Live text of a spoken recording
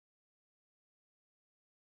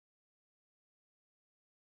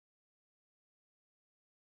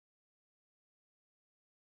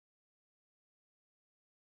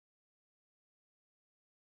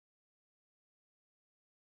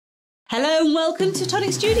Hello and welcome to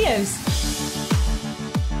Tonic Studios.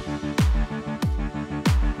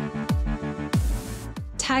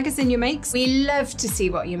 Tag us in your makes. We love to see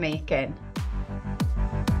what you're making.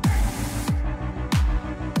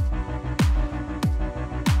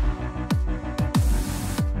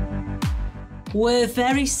 We're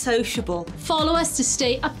very sociable. Follow us to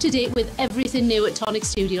stay up to date with everything new at Tonic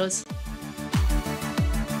Studios.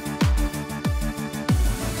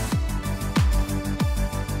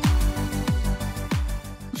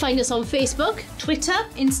 Find us on Facebook, Twitter,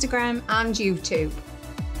 Instagram And YouTube.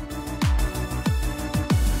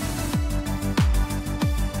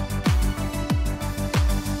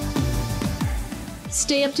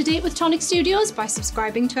 stay up to date with Tonic Studios. by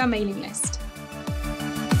subscribing to our mailing list.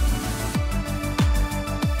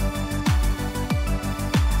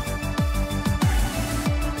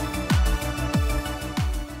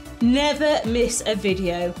 never miss a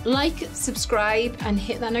video. Like, Subscribe and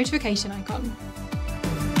hit that notification icon.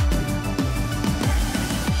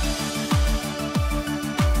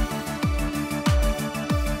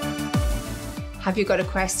 Have you got a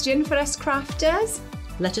question for us crafters?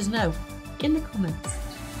 Let us know in the comments.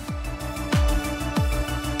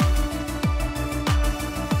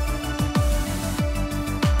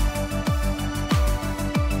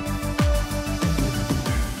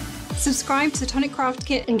 Subscribe to the Tonic Craft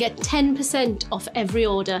Kit and get 10% off every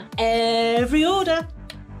order. Every order.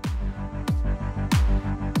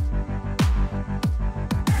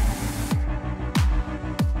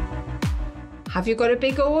 Have you got a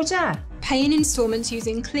big order? Pay in instalments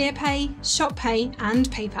using ClearPay, ShopPay and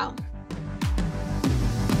PayPal.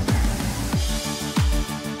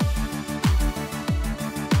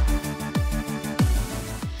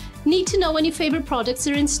 Need to know when your favourite products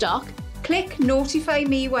are in stock? Click notify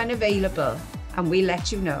me when available and we'll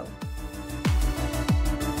let you know.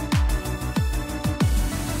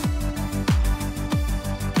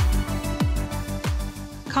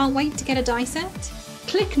 Can't wait to get a die set?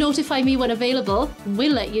 Click notify me when available,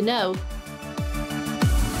 we'll let you know.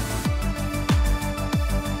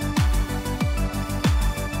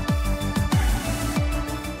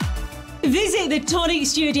 Visit the Tonic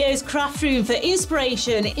Studios craft room for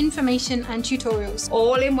inspiration. Information and tutorials.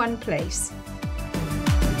 All in one place.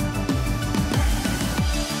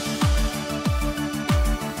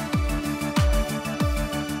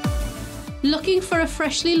 Looking for a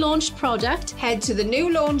freshly launched product? Head to the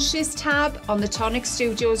new launches tab on the Tonic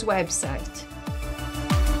Studios website.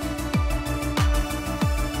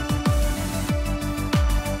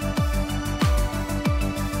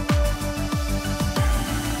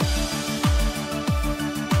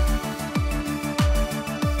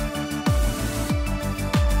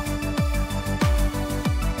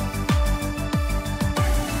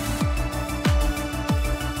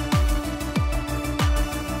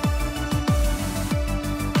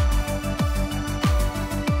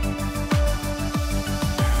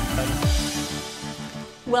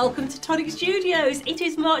 Welcome to Tonic Studios. It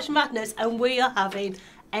is March Madness and we are having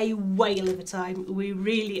a whale of a time. We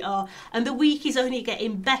really are. And the week is only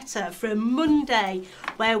getting better from Monday,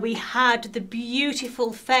 where we had the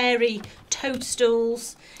beautiful fairy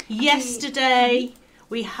toadstools. Yesterday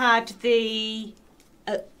we had the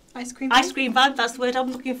Ice cream. ice cream van. That's the word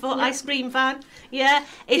I'm looking for. Yeah. Ice cream van. Yeah,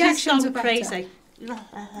 it The has actions gone are better. crazy.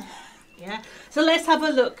 Yeah. So let's have a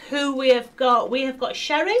look who we have got. We have got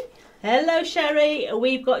Sherry. Hello, Sherry.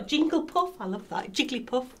 We've got Jinkle Puff. I love that.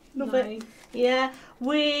 Jigglypuff. Love it. Yeah.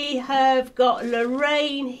 We have got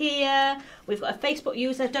Lorraine here. We've got a Facebook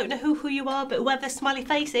user. Don't know who you are, but whoever smiley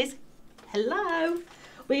face is. Hello.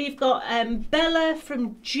 We've got Bella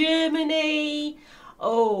from Germany.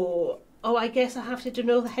 Oh, I guess I have to do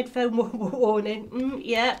another headphone warning.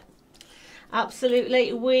 Yeah.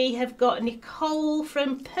 Absolutely. We have got Nicole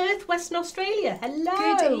from Perth, Western Australia.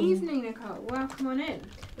 Hello. Good evening, Nicole. Welcome on in.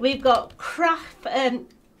 We've got Crash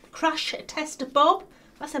Tester Bob.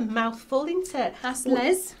 That's a mouthful, isn't it? That's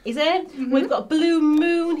Les. Is it? We've got Blue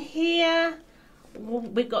Moon here.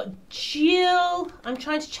 We've got Jill. I'm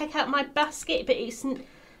trying to check out my basket,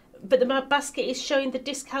 but my basket is showing the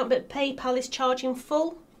discount, but PayPal is charging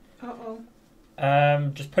full. Uh-oh.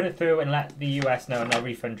 Just put it through and let the US know and they'll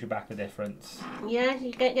refund you back the difference. Yeah,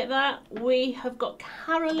 you get that. We have got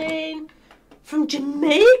Carolyn from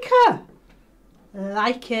Jamaica.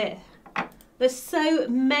 Like it. There's so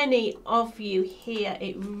many of you here.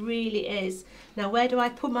 It really is. Now, where do I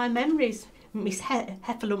put my memories? Miss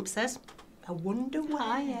Heffalump says. I wonder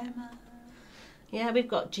why. Yeah, we've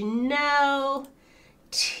got Janelle,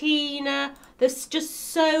 Tina. There's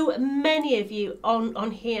just so many of you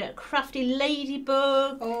on here. Crafty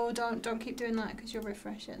Ladybug. Oh, don't keep doing that because you'll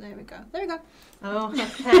refresh it. There we go. There we go. Oh,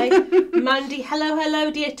 okay. Mandy,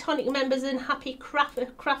 hello, dear Tonic members, and happy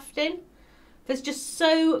crafting. There's just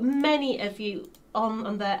so many of you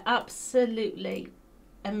on there. Absolutely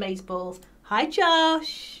amazeballs. Hi,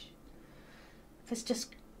 Josh. There's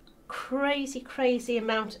just crazy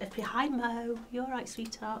amount of... Hi, Mo. You all right,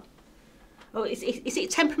 sweetheart? Oh, is it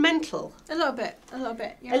temperamental? A little bit. You A have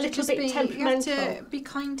to little just bit temperamental. You have to be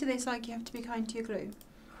kind to this like you have to be kind to your glue.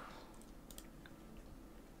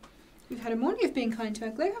 We've had a morning of being kind to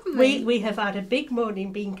our glue, haven't we? We have had a big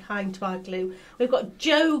morning being kind to our glue. We've got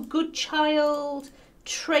Joe Goodchild,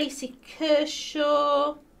 Tracy Kershaw.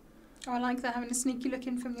 Oh, I like that, having a sneaky look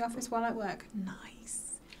in from the office while at work.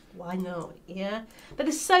 Nice. Why not? Yeah. But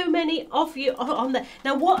there's so many of you on there.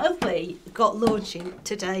 Now, what have we got launching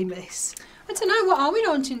today, Miss? I don't know. What are we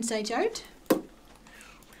launching today, Jode?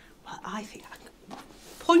 Well, I think...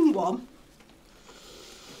 Point one.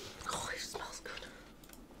 Oh, it smells good.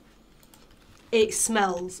 It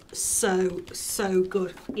smells so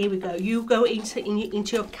good. Here we go. You go into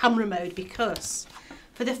your camera mode because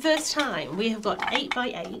for the first time we have got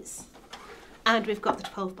 8x8s and we've got the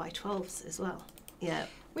 12x12s as well. Yeah.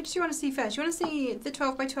 Which do you want to see first? Do you want to see the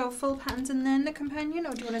 12x12 full patterns and then the companion,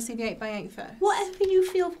 or do you want to see the 8x8 first? Whatever you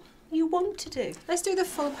feel you want to do. Let's do the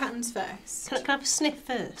full patterns first. Can I have a sniff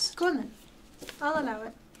first? Go on then. I'll allow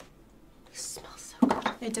it. It smells so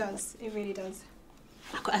good. It does. It really does.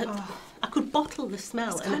 I could bottle the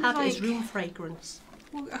smell It's and kind have of it as like- room fragrance.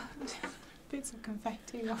 Bits of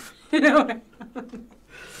confetti off. You know.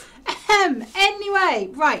 Anyway,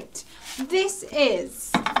 right. This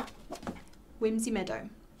is Whimsy Meadow.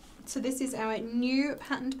 So this is our new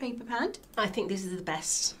patterned paper pad. I think this is the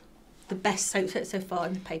best so far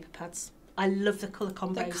in the paper pads. I love the colour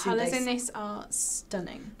combos. The colours in this are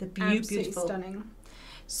stunning. They're Absolutely beautiful. stunning.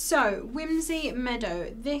 So, Whimsy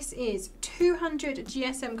Meadow, this is 200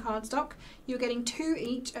 GSM cardstock. You're getting 2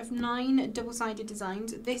 each of 9 double-sided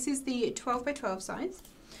designs. This is the 12x12 size.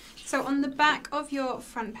 So on the back of your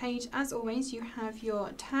front page, as always, you have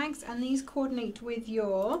your tags, and these coordinate with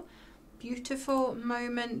your Beautiful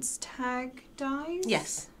Moments tag dies.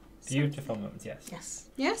 Yes. Beautiful moments, yes. Yes.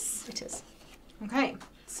 Yes? It is. Okay,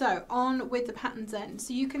 so on with the patterns then.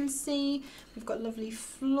 So you can see we've got lovely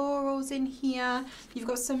florals in here. You've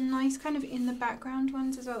got some nice kind of in the background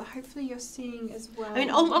ones as well that hopefully you're seeing as well. I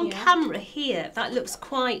mean, on here. camera here, that looks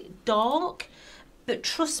quite dark. But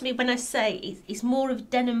trust me when I say it's more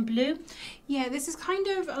of denim blue. Yeah, this is kind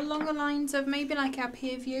of along the lines of maybe like our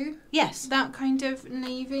peer view. Yes. That kind of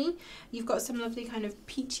navy. You've got some lovely kind of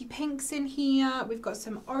peachy pinks in here. We've got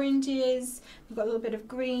some oranges. We've got a little bit of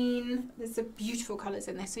green. There's some beautiful colours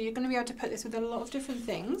in this. So you're going to be able to put this with a lot of different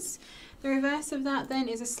things. The reverse of that then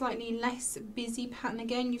is a slightly less busy pattern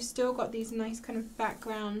again. You've still got these nice kind of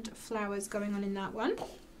background flowers going on in that one.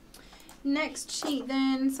 Next sheet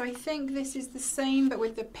then, so I think this is the same but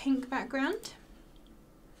with the pink background.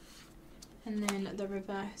 And then the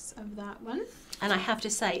reverse of that one. And I have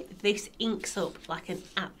to say, this inks up like an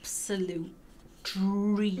absolute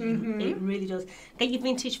dream. It really does. Get your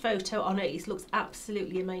vintage photo on it. It looks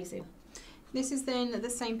absolutely amazing. This is then the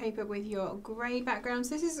same paper with your grey background.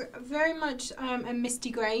 So this is very much a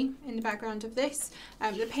misty grey in the background of this.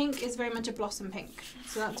 The pink is very much a blossom pink.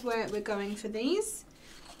 So that's where we're going for these.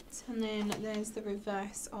 And then there's the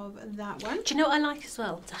reverse of that one. Do you know what I like as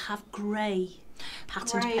well? To have grey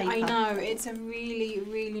patterned Grey, paper. I know, it's a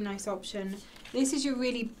really nice option. This is your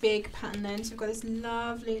really big pattern then. So we've got this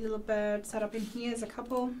lovely little bird set up in here. There's a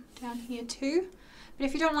couple down here too. But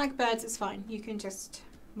if you don't like birds, it's fine. You can just,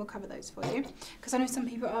 we'll cover those for you. Because I know some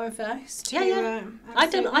people are averse to... Yeah. I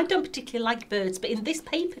don't particularly like birds, but in this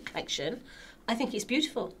paper collection, I think it's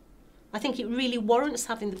beautiful. I think it really warrants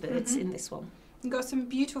having the birds in this one. You've got some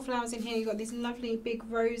beautiful flowers in here. You've got these lovely big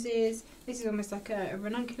roses. This is almost like a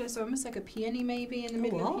ranunculus, or almost like a peony maybe in the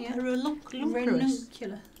middle of here. A ranunculus?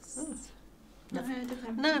 Ranunculus. Oh. Not heard of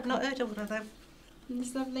them. No, I've not heard of one of them. And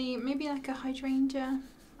this lovely, maybe like a hydrangea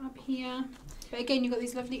up here. But again, you've got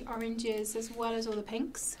these lovely oranges as well as all the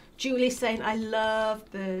pinks. Julie's saying, I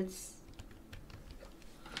love birds.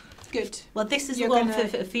 Good. Well, this is You're the one gonna-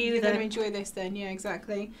 for you You're going to then. enjoy this then, yeah,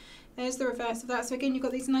 exactly. There's the reverse of that. So again, you've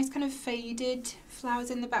got these nice kind of faded flowers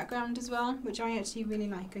in the background as well, which I actually really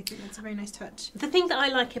like. I think that's a very nice touch. The thing that I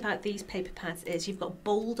like about these paper pads is you've got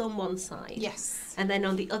bold on one side. Yes. And then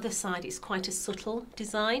on the other side, it's quite a subtle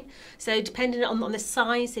design. So depending on the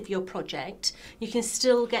size of your project, you can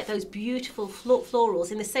still get those beautiful florals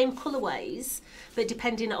in the same colourways, but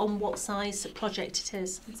depending on what size project it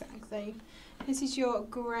is. Exactly. This is your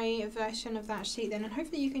grey version of that sheet then, and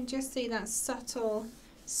hopefully you can just see that subtle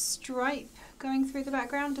stripe going through the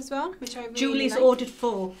background as well, which I really Julie's like. ordered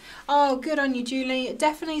 4. Oh, good on you, Julie.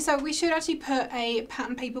 Definitely. So we should actually put a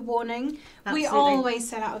pattern paper warning. Absolutely. We always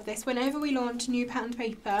sell out of this. Whenever we launch new pattern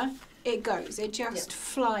paper, it goes. It just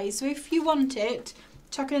flies. So if you want it,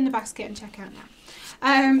 chuck it in the basket and check out now.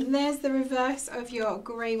 There's the reverse of your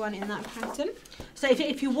grey one in that pattern. So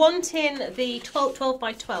if you're wanting the 12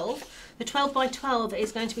 by 12, the 12 by 12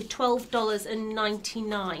 is going to be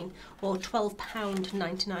 $12.99 or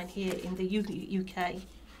 £12.99 here in the UK.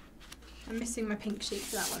 I'm missing my pink sheet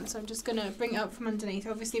for that one, so I'm just going to bring it up from underneath.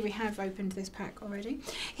 Obviously, we have opened this pack already.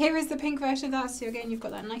 Here is the pink version of that. So again, you've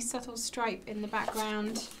got that nice subtle stripe in the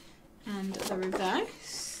background and the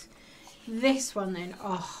reverse. This one then,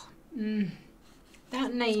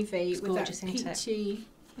 that navy with that peachy,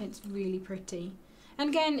 it's really pretty. And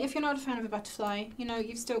again, if you're not a fan of a butterfly, you know,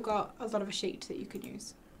 you've still got a lot of a sheet that you could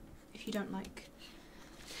use if you don't like.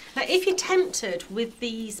 Now, if you're tempted with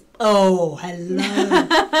these, oh,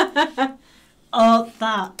 hello. Oh,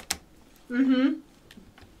 that.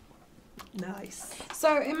 Nice.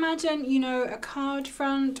 So imagine, you know, a card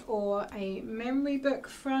front or a memory book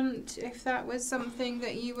front, if that was something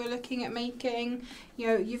that you were looking at making. You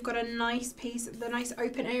know, you've got a nice piece, the nice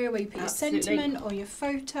open area where you put your sentiment or your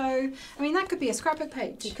photo. I mean, that could be a scrapbook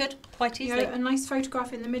page. You could, quite easily. You know, a nice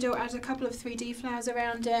photograph in the middle, add a couple of 3D flowers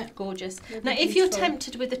around it. Gorgeous. Now, if you're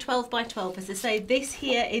tempted with the 12 by 12, as I say, this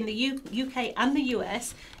here in the UK and the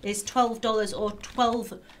US is $12 or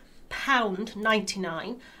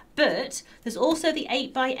 £12.99. But there's also the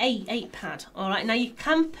 8x8 pad, all right? Now, you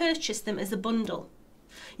can purchase them as a bundle.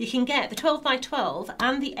 You can get the 12 by 12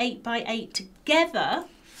 and the 8x8 together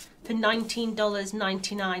for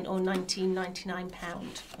 $19.99 or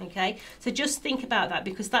 £19.99, okay? So just think about that,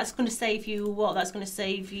 because that's going to save you what? That's going to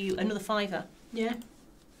save you another £5. Yeah.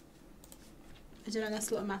 I don't know, that's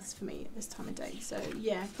a lot of maths for me at this time of day. So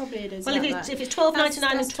yeah, probably it is. Well, if it's $12.99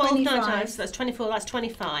 and $12.99, so that's 24. That's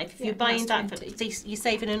 25. If you're buying that, you're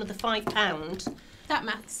saving another £5. That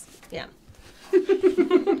maths. Yeah.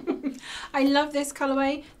 I love this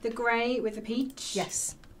colourway, the grey with the peach.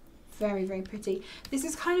 Yes. Very, very pretty. This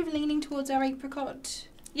is kind of leaning towards our apricot.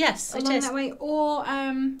 Yes, along it is. that way, or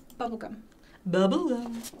bubblegum.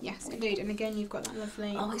 Bubblegum. Yes, indeed. And again, you've got that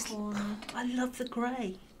lovely. Oh, I love the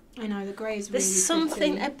grey. I know, the grey is really There's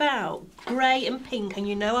something pretty. about grey and pink, and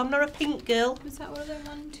you know I'm not a pink girl. Was that what I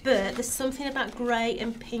wanted? But there's something about grey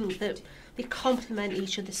and pink that they complement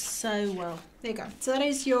each other so well. There you go. So that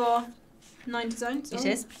is your 9 designs. It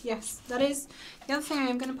is. Yes, that is. The other thing I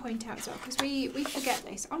am going to point out as well, because we forget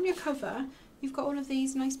this. On your cover, you've got all of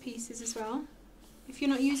these nice pieces as well. If you're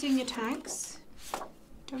not using your tags,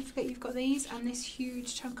 don't forget you've got these and this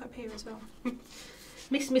huge chunk up here as well.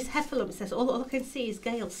 Miss Heffalump says, all I can see is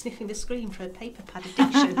Gail sniffing the screen for a paper pad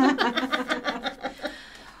addiction.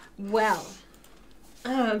 Well.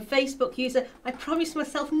 Facebook user, I promised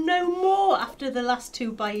myself no more after the last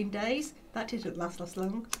 2 buying days. That didn't last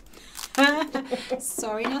long.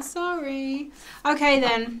 Sorry, not sorry. Okay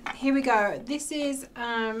then, here we go. This is,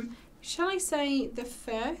 shall I say the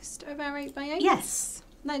first of our 8x8? Yes.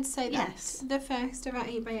 Let's say that. Yes. The first of our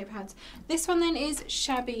 8x8 pads. This one then is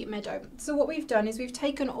Shabby Meadow. So what we've done is we've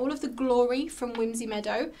taken all of the glory from Whimsy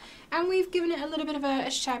Meadow and we've given it a little bit of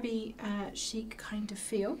a shabby chic kind of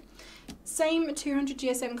feel. Same 200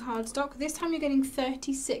 GSM cardstock. This time you're getting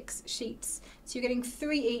 36 sheets. So you're getting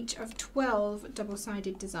 3 each of 12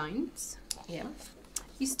 double-sided designs. Yeah.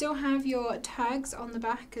 You still have your tags on the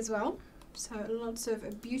back as well. So lots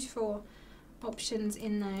of beautiful options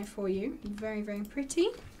in there for you. Very, very pretty.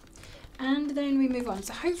 And then we move on.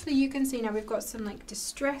 So hopefully you can see now we've got some like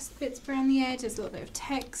distressed bits around the edge. There's a little bit of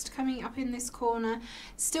text coming up in this corner.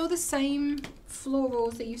 Still the same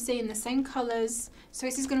florals that you see in the same colours. So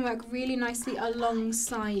this is going to work really nicely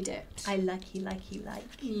alongside it. I like.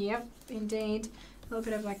 Yep, indeed. A little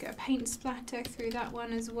bit of like a paint splatter through that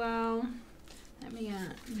one as well. Let me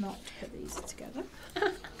not put these together.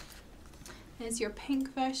 There's your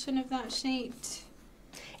pink version of that sheet.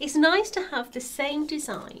 It's nice to have the same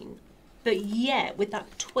design, but yet with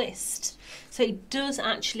that twist. So it does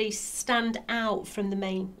actually stand out from the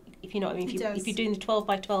main, if you know what I mean. If you're doing the 12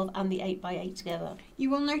 by 12 and the 8x8 together.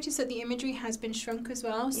 You will notice that the imagery has been shrunk as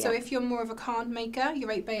well. So if you're more of a card maker, your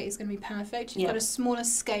 8x8 is going to be perfect. You've got a smaller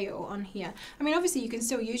scale on here. I mean, obviously you can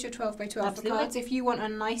still use your 12 by 12 for cards. If you want a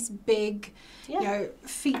nice big, you know,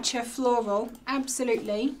 feature floral,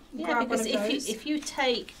 absolutely. Yeah, because if you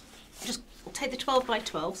take, just take the 12 by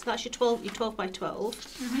 12, so that's your 12 by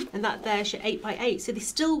 12, and that there's your 8 by 8. So they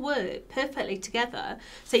still work perfectly together.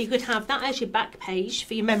 So you could have that as your back page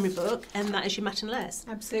for your memory book, and that as your mat and lace.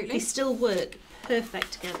 Absolutely. They still work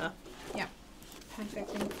perfect together. Yeah,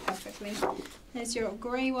 perfectly. There's your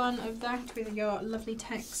grey one of that with your lovely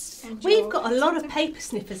text. And We've got a lot of paper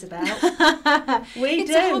sniffers about. It's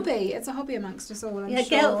a hobby. It's a hobby amongst us all, I'm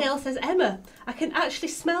sure. Gail says, Emma, I can actually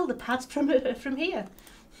smell the pads from here.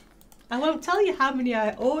 I won't tell you how many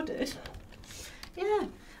I ordered. Yeah.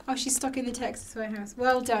 Oh, she's stuck in the Texas warehouse.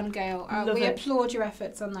 Well done, Gail. We applaud your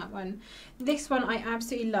efforts on that one. This one I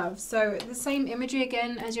absolutely love. So the same imagery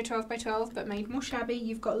again as your 12 by 12, but made more shabby.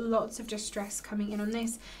 You've got lots of distress coming in on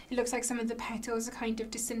this. It looks like some of the petals are kind of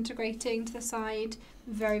disintegrating to the side.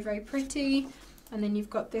 Very, very pretty. And then you've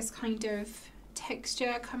got this kind of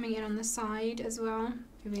texture coming in on the side as well.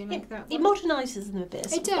 I really like that one. It modernises them a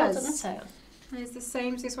bit. It does. Doesn't it? There's the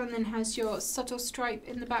same. So this one then has your subtle stripe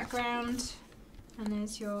in the background. And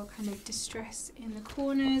there's your kind of distress in the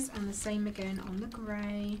corners, and the same again on the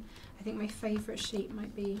grey. I think my favourite sheet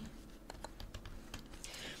might be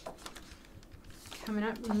coming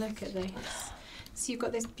up. And look at this. So you've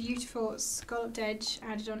got this beautiful scalloped edge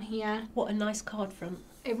added on here. What a nice card front.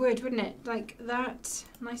 It would, wouldn't it? Like that,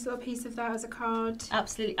 nice little piece of that as a card.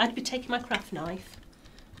 Absolutely. I'd be taking my craft knife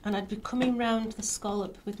and I'd be coming round the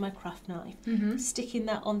scallop with my craft knife, sticking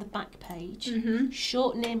that on the back page,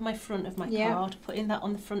 shortening my front of my card, putting that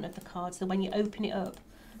on the front of the card, so when you open it up,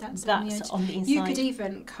 that's on the inside. You could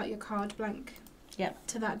even cut your card blank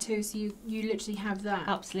to that too, so you literally have that.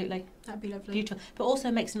 Absolutely. That'd be lovely. Beautiful. But also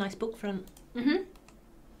makes a nice book front.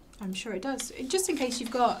 I'm sure it does. Just in case you've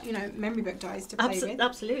got, memory book dies to play with.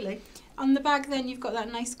 Absolutely. On the back then you've got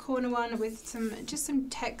that nice corner one with some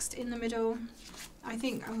text in the middle. I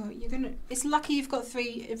think it's lucky you've got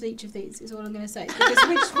 3 of each of these, is all I'm going to say.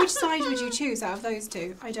 Because which side would you choose out of those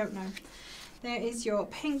two? I don't know. There is your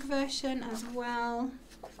pink version as well.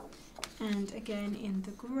 And again in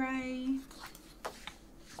the grey.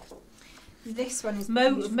 This one is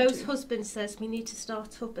Mo's husband says we need to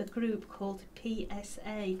start up a group called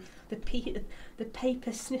PSA, the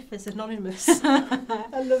Paper Sniffers Anonymous.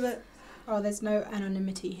 I love it. Oh, there's no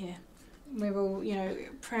anonymity here. We're all,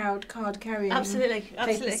 proud card carrying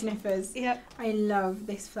paper sniffers. Yep. I love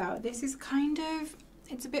this flower. This is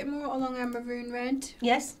it's a bit more along a maroon red.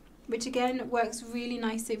 Yes. Which again works really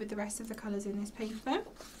nicely with the rest of the colours in this paper.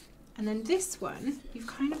 And then this one, you've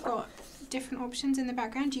kind of got different options in the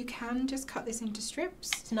background. You can just cut this into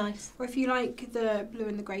strips. It's nice. Or if you like the blue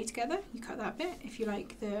and the grey together, you cut that bit. If you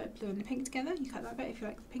like the blue and the pink together, you cut that bit. If you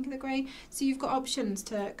like the pink and the grey. So you've got options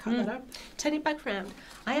to cut that up. Turning back round,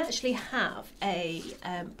 I actually have a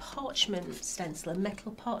parchment stencil, a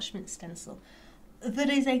metal parchment stencil, that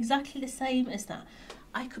is exactly the same as that.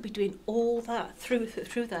 I could be doing all that through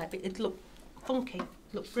there, but it'd look funky,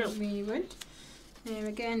 look brilliant. It really would. There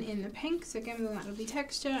again in the pink, so again with all that lovely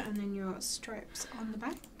texture, and then your stripes on the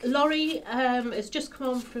back. Laurie has just come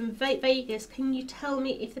on from Vegas. Can you tell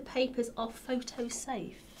me if the papers are photo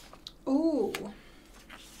safe? Ooh,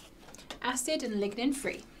 acid and lignin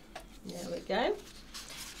free. There we go.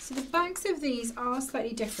 So the backs of these are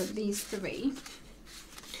slightly different, these 3.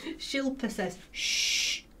 Shilpa says,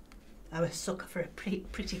 shh, I'm a sucker for a pretty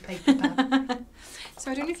paper pad.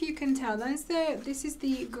 So I don't know if you can tell, this is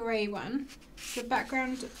the grey one. The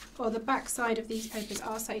background, or the back side of these papers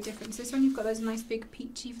are slightly different. So this one you've got those nice big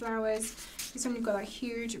peachy flowers. This one you've got that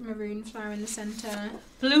huge maroon flower in the centre.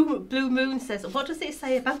 Blue Moon says, what does it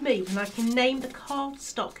say about me when I can name the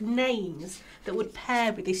cardstock names that would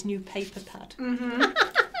pair with this new paper pad?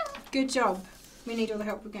 Good job. We need all the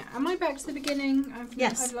help we get. Am I back to the beginning?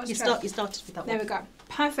 Yes, I've lost you track. started with that There one. we go.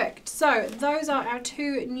 Perfect. So those are our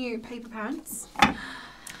 2 new paper pads.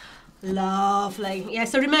 Lovely. Yeah,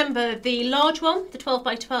 so remember the large one, the 12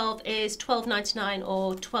 by 12 is $12.99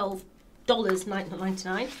 or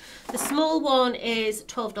 $12.99. The small one is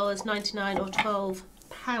 $12.99 or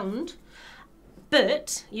 £12.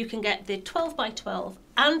 But you can get the 12 by 12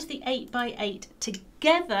 and the 8 by 8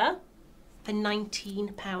 together for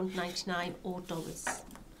 £19.99 or dollars,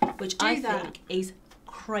 which I think is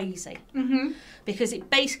crazy, because it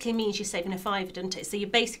basically means you're saving a £5, doesn't it? So you're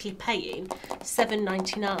basically paying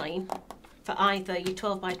 $7.99 for either your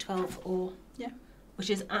 12 by 12 or which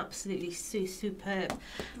is absolutely superb.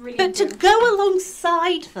 Brilliant. But to go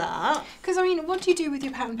alongside that, because I mean, what do you do with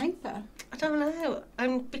your pattern paper? I don't know,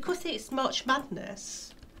 and because it's March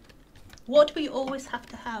Madness, what do we always have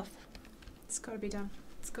to have? It's got to be done.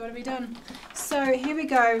 It's got to be done. So here we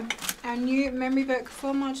go. Our new memory book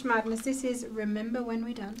for March Madness. This is Remember When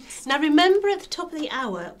We Danced. Now remember at the top of the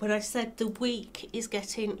hour when I said the week is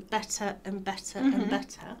getting better and better and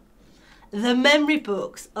better. The memory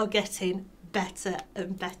books are getting better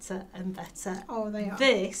and better and better. Oh, they are.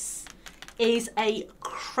 This is a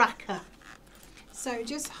cracker. So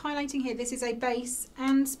just highlighting here, this is a base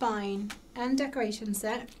and spine and decoration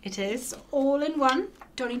set. It is. It's all in one.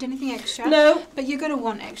 Don't need anything extra. No. But you're going to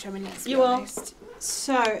want extra, I mean, let's be You are. honest.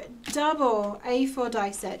 So, double A4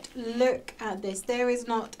 die set. Look at this. There is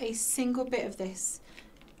not a single bit of this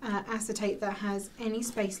acetate that has any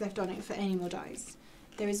space left on it for any more dies.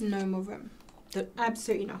 There is no more room.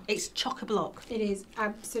 Absolutely not. It's chock-a-block. It is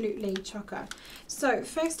absolutely chocker. So,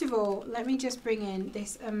 first of all, let me just bring in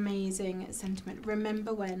this amazing sentiment.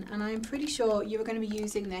 Remember when? And I'm pretty sure you are going to be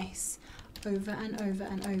using this over and over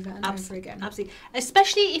and over and over again. Absolutely.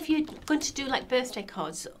 Especially if you're going to do like birthday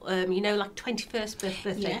cards, you know, like 21st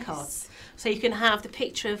birthday cards. So you can have the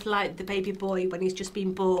picture of like the baby boy when he's just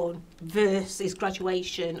been born versus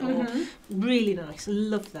graduation, or really nice.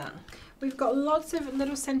 Love that. We've got lots of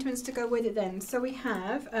little sentiments to go with it then. So we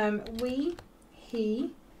have we,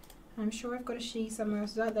 he, I'm sure I've got a she somewhere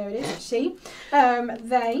else. There it is, she,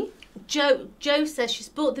 they. Jo says she's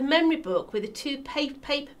bought the memory book with the 2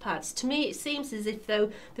 paper pads. To me it seems as if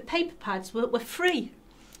though the paper pads were free.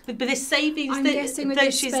 With the savings I'm that guessing with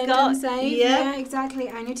the she's spend got. and save. Yeah. Yeah, exactly.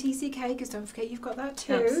 And your TCK, because don't forget you've got that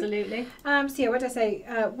too. Absolutely. So yeah, what did I say?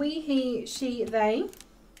 We, he, she, they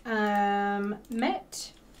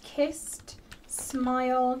met, kissed,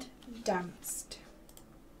 smiled, danced.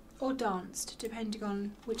 Or danced, depending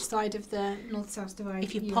on which side of the north-south divide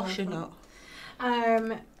If you're you posh are or from.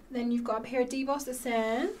 not. Then you've got up here a deboss that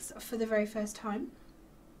says, for the very first time,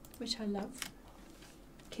 which I love.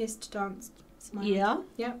 Kissed, danced, smiled. Yeah.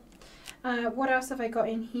 Yep. What else have I got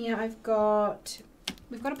in here? we've got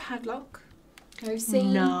a padlock. We've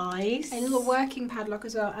seen Nice. a little working padlock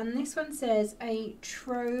as well. And this one says a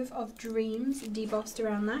trove of dreams debossed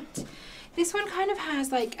around that. This one kind of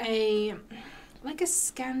has like a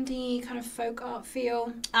Scandi kind of folk art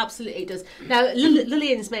feel. Absolutely it does. Now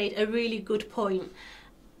Lillian's made a really good point.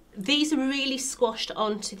 These are really squashed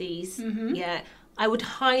onto these. Yeah. I would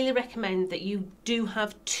highly recommend that you do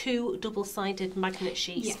have 2 double-sided magnet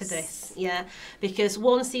sheets for this. Yeah. Because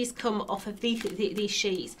once these come off of these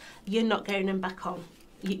sheets, you're not getting them back on.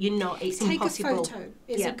 You're not. It's impossible. Take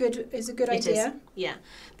a photo. It's a good idea. Is. Yeah.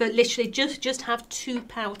 But literally just have 2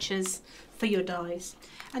 pouches for your dies.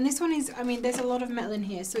 And this one is, I mean, there's a lot of metal in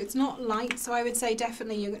here, so it's not light. So I would say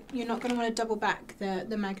definitely you're not going to want to double back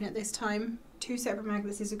the magnet this time. 2 separate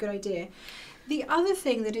magnets is a good idea. The other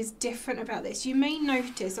thing that is different about this, you may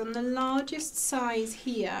notice on the largest size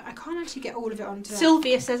here, I can't actually get all of it onto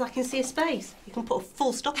Sylvia says I can see a space. You can put a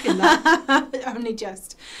full stop in that. Only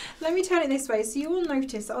just. Let me turn it this way. So you will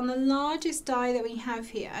notice that on the largest die that we have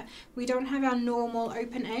here, we don't have our normal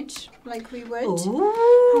open edge like we would. Ooh.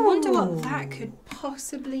 I wonder what that could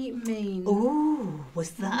possibly mean. Ooh,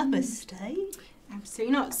 was that a mistake?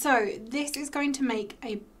 Absolutely not. So this is going to make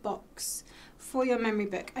a box for your memory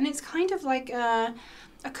book, and it's kind of like a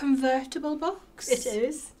convertible box. It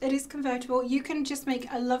is. It is convertible. You can just make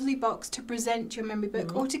a lovely box to present your memory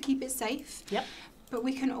book or to keep it safe. Yep. But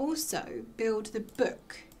we can also build the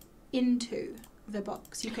book into the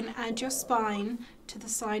box. You can add your spine to the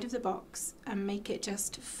side of the box and make it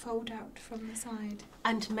just fold out from the side.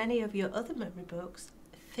 And many of your other memory books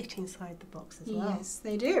fit inside the box as well. Yes,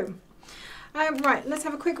 they do. Right, let's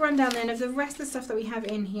have a quick rundown then of the rest of the stuff that we have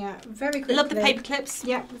in here very quickly. Love the paper clips.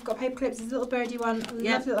 Yeah, we've got paper clips. There's a little birdie one. Yep.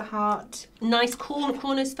 Love the little heart. Nice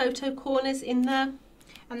corners, photo corners in there.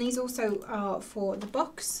 And these also are for the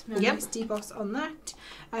box. Nice deboss on that.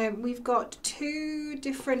 We've got 2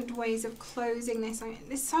 different ways of closing this.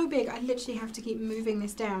 It's so big, I literally have to keep moving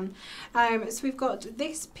this down. So we've got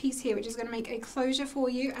this piece here, which is going to make a closure for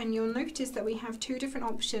you. And you'll notice that we have 2 different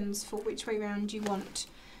options for which way round you want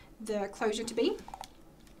the closure to be.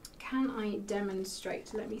 Can I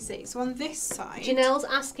demonstrate? Let me see. So on this side, Janelle's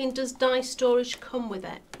asking, does die storage come with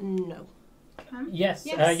it? No. Yes.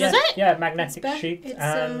 Yes. Does it? Yeah, magnetic It's sheets it's,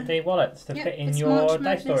 and the wallets to yeah, fit in it's your March die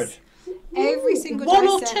Madness. storage. every single 1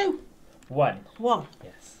 die or set, 2? 1. 1.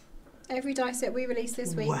 Yes. every die set we release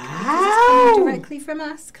this week, because it's Wow. coming directly from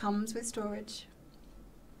us, comes with storage.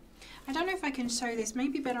 I don't know if I can show this,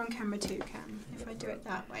 maybe better on camera too, Cam, if I do it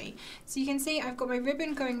that way. So you can see I've got my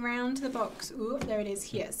ribbon going round the box. Ooh, there it is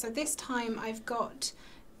here. So this time I've got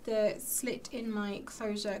the slit in my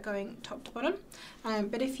closure going top to bottom.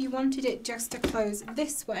 But if you wanted it just to close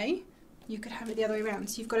this way, you could have it the other way around.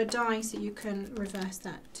 So you've got a die so you can reverse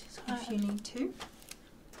that if you need to.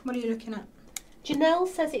 What are you looking at? Janelle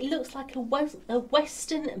says it looks like a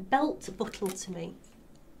western belt buckle to me.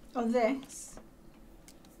 Oh, this?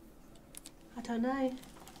 I don't know.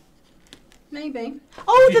 Maybe.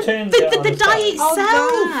 Oh, You the turned it on die the side. itself.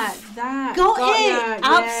 Oh, that. Got ya, it.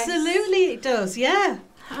 yes. Absolutely, it does. Yeah.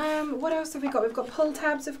 What else have we got? We've got pull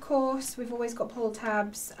tabs, of course. We've always got pull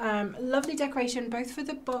tabs. Lovely decoration, both for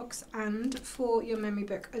the box and for your memory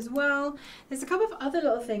book as well. There's a couple of other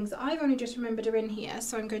little things that I've only just remembered are in here,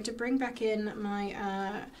 so I'm going to bring back in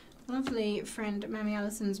my lovely friend Mammy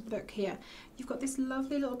Allison's book here. You've got this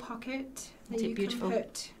lovely little pocket that you can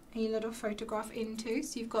put a little photograph into.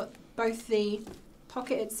 So you've got both the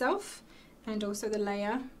pocket itself and also the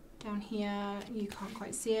layer down here. You can't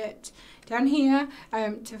quite see it. Down here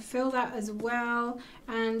to fill that as well.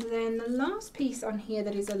 And then the last piece on here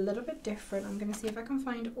that is a little bit different, I'm going to see if I can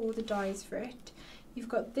find all the dies for it. You've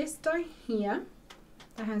got this die here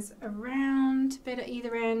that has a round bit at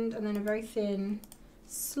either end and then a very thin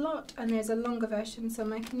slot, and there's a longer version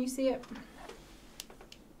somewhere. Can you see it?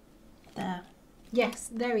 There. Yes,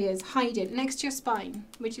 there he is, hiding next to your spine,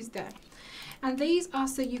 which is there. And these are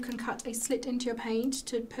so you can cut a slit into your page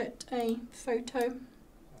to put a photo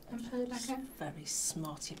and put it like that. Very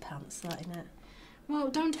smarty pants, that, isn't it? Well,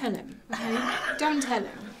 don't tell him, okay? Don't tell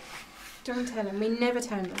him. Don't tell him. We never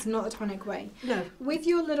tell him. That's not the Tonic way. No. With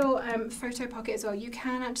your little photo pocket as well, you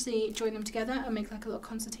can actually join them together and make like a little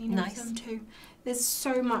concertina with them too. There's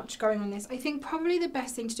so much going on this. I think probably the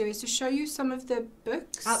best thing to do is to show you some of the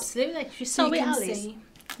books. Absolutely. You So saw you it, can Alice. see.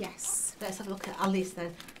 Yes. Let's have a look at Alice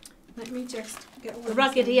then. Let me just get all of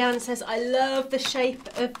Raggedy this in. Ann says, I love the shape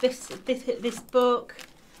of this book.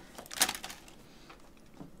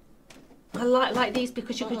 I like these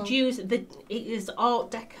because you could use it is Art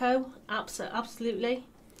Deco. Absolutely.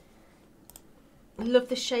 I love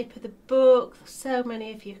the shape of the book. So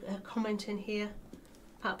many of you are commenting here.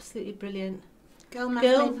 Absolutely brilliant. Girl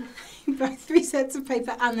math. Both 3 sets of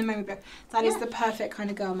paper and the memory book. That is the perfect kind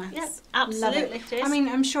of girl maths. Yes, absolutely. Love it. I mean,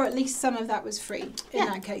 I'm sure at least some of that was free in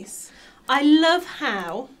that case. I love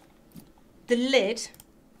how the lid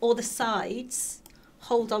or the sides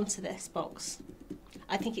hold on to this box.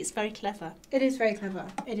 I think it's very clever. It is very clever.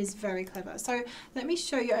 It is very clever. So let me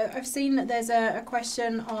show you. I've seen that there's a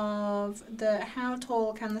question of how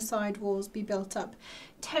tall can the side walls be built up?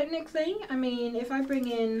 Technically, I mean, if I bring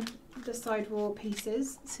in the side wall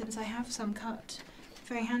pieces, since I have some cut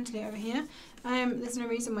very handily over here, there's no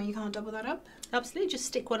reason why you can't double that up. Absolutely, just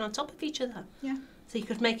stick one on top of each other. Yeah. So you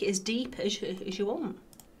could make it as deep as you want.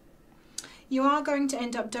 You are going to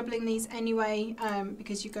end up doubling these anyway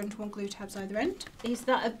because you're going to want glue tabs either end. Is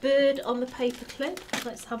that a bird on the paper clip?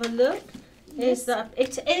 Let's have a look. Yes. Is that?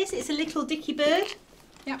 It is. It's a little dicky bird.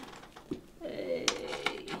 Yeah. There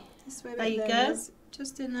you go.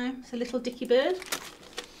 Just in there. It's a little dicky bird.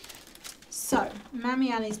 So,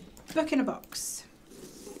 Mammy Allie's book in a box.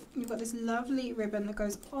 You've got this lovely ribbon that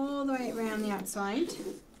goes all the way around the outside.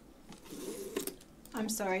 I'm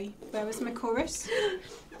sorry, where was my chorus?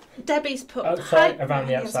 Debbie's put around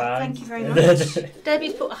the outside. Thank you very much.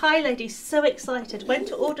 Debbie's put, hi ladies, so excited. Went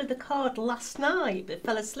to order the card last night but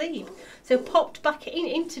fell asleep. So popped back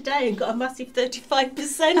in today and got a massive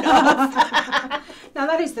 35% off. Now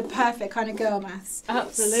that is the perfect kind of girl maths.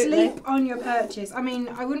 Absolutely. Sleep on your purchase. I mean,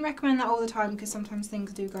 I wouldn't recommend that all the time because sometimes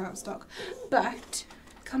things do go out of stock. But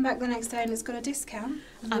come back the next day and it's got a discount.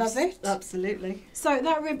 Love it. Absolutely. So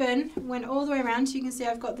that ribbon went all the way around. So you can see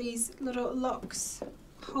I've got these little locks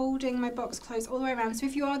holding my box closed all the way around. So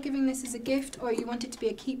if you are giving this as a gift or you want it to be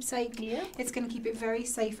a keepsake, it's going to keep it very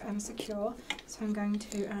safe and secure. So I'm going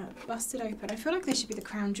to bust it open. I feel like there should be the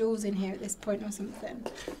crown jewels in here at this point or something.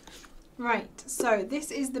 Right, so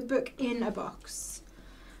this is the book in a box.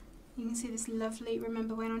 You can see this lovely,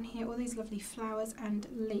 remember when on here, all these lovely flowers and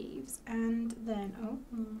leaves. And then,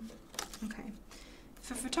 okay.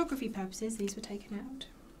 For photography purposes, these were taken out.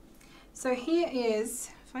 So here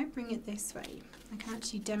is, if I bring it this way, I can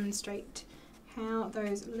actually demonstrate how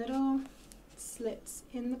those little slits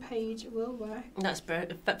in the page will work. That's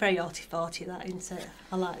very arty-farty, that, isn't it?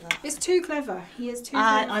 I like that. It's too clever. He is too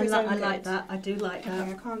clever. I like that. I do like that.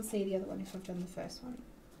 Okay, I can't see the other one if I've done the first one.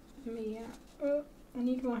 Let me, I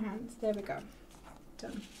need more hands. There we go.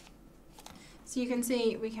 Done. So you can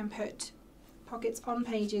see we can put pockets on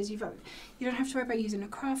pages. You don't have to worry about using a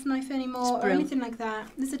craft knife anymore or anything like that.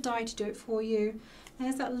 There's a die to do it for you.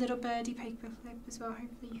 There's that little birdie paper clip as well.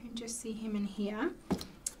 Hopefully you can just see him in here.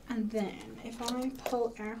 And then if I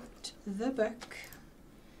pull out the book,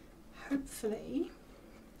 hopefully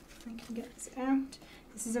I can get this out.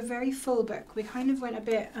 This is a very full book. We kind of went a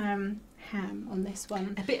bit ham on this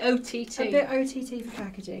one. A bit OTT. A bit OTT for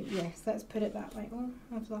packaging, yes, let's put it that way. Oh,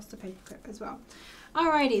 I've lost a paper clip as well.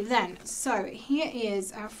 Alrighty then, so here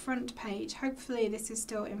is our front page. Hopefully this is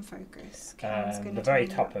still in focus. The very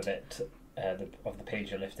top of it, of the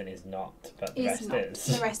page you're lifting is not, but the rest is.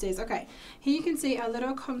 The rest is, okay. Here you can see our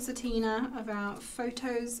little concertina of our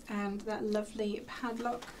photos and that lovely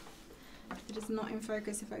padlock. It is not in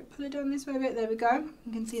focus. If I pull it down this way a bit, there we go.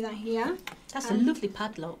 You can see that here. That's a lovely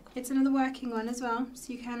padlock. It's another working one as well,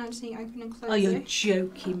 so you can actually open and close it. Oh, you're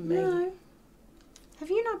joking me. No. Have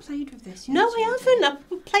you not played with this yet? No, I haven't. I've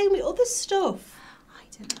been playing with other stuff. I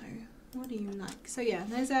don't know. What do you like? So yeah,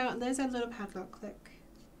 there's our little padlock. Look,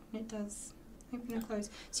 it does open and close.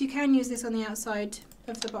 So you can use this on the outside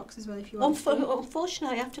of the box as well if you want.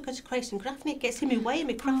 Unfortunately, I have to go to Create and Craft and it gets in my way of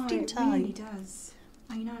my crafting time. It really does.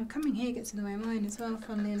 I know. Coming here gets in the way of mine as well.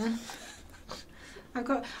 Funnily enough.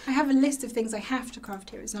 I have a list of things I have to craft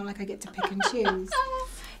here. It's not like I get to pick and choose.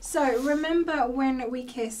 So remember when we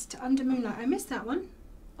kissed under moonlight? I missed that one.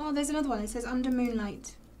 Oh, there's another one. It says under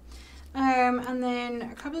moonlight. And then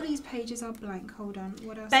a couple of these pages are blank. Hold on.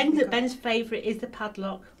 What else? Ben's favourite is the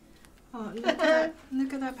padlock. Oh, look at that!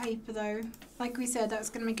 Look at that paper though. Like we said, that's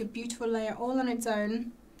going to make a beautiful layer all on its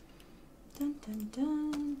own. Dun dun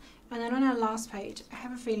dun. And then on our last page, I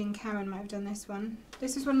have a feeling Karen might have done this one.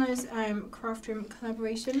 This is one of those craft room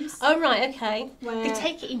collaborations. Oh right, okay. Where they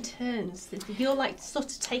take it in turns. You'll like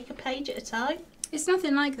sort of take a page at a time. It's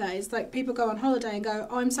nothing like that. It's like people go on holiday and go,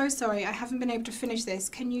 "Oh, I'm so sorry, I haven't been able to finish this.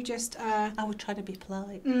 Can you just?" I would try to be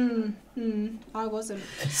polite. I wasn't.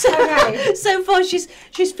 So far,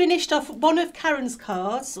 she's finished off one of Karen's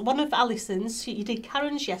cards, one of Alison's. You did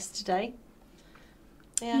Karen's yesterday.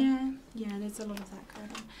 Yeah, there's a lot of that going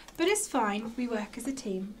on. But it's fine. We work as a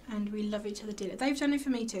team and we love each other dearly. They've done it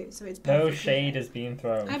for me too, so it's perfect. No shade is being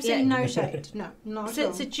thrown. Absolutely no shade. No, not at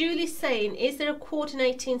all. So Julie's saying, is there a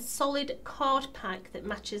coordinating solid card pack that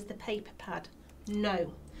matches the paper pad?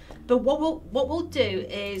 No. But what we'll do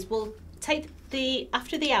is we'll take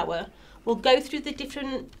after the hour, we'll go through the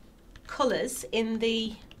different colours in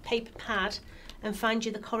the paper pad and find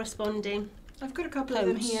you the corresponding. I've got a couple of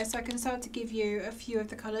them here, so I can start to give you a few of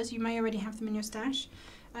the colours. You may already have them in your stash.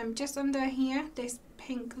 Just under here, this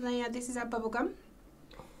pink layer, this is our bubblegum,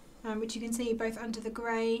 which you can see both under the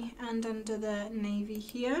grey and under the navy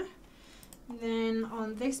here. And then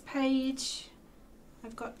on this page,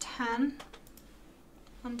 I've got tan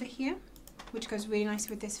under here, which goes really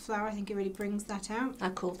nicely with this flower. I think it really brings that out. I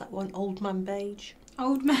call that one Old Man Beige.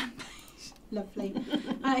 Old Man Beige. Lovely.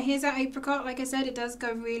 Here's our apricot. Like I said, it does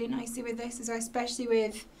go really nicely with this, especially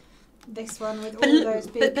with this one with all those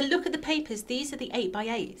big... But look at the papers. These are the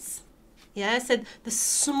 8x8s. Yeah, so the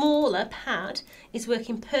smaller pad is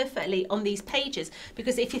working perfectly on these pages,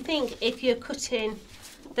 because if you think, if you're cutting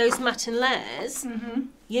those matten layers,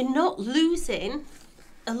 you're not losing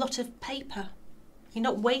a lot of paper. You're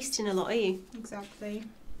not wasting a lot, are you? Exactly.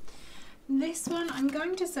 This one, I'm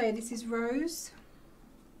going to say this is rose.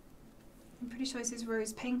 I'm pretty sure this is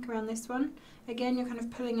rose pink around this one. Again, you're kind of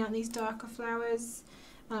pulling out these darker flowers.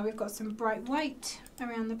 We've got some bright white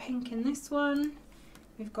around the pink in this one.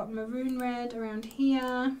 We've got maroon red around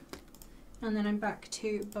here. And then I'm back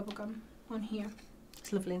to bubblegum on here.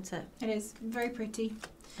 It's lovely, isn't it? It is very pretty.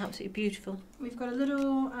 Absolutely beautiful. We've got a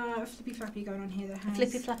little flippy flappy going on here that has...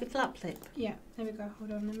 Flippy flappy flap flip? Yeah, there we go.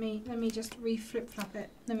 Hold on, let me just re-flip flap it.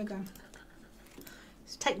 There we go.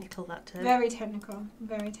 It's technical, that term. Very technical,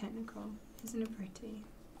 very technical. Isn't it pretty?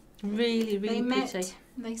 Really, really pretty. They met,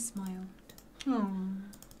 they smiled. Aww,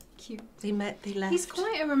 cute. They met, they left. He's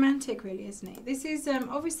quite a romantic, really, isn't he? This is,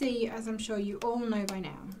 obviously, as I'm sure you all know by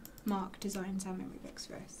now, Mark designs our memory books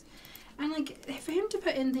for us. And, like, for him to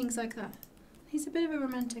put in things like that, he's a bit of a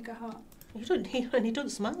romantic at heart. He doesn't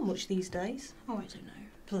smile much these days. Oh, I don't know.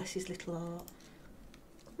 Bless his little heart.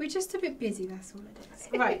 We're just a bit busy, that's all it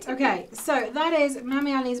is. Right, okay, so that is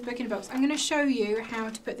Mammy Ali's book in a box. I'm going to show you how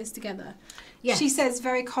to put this together. Yes. She says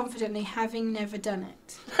very confidently, having never done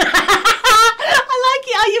it. I like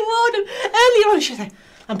it how you warned him. Earlier on she said,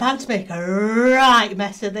 I'm about to make a right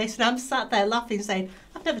mess of this, and I'm sat there laughing saying,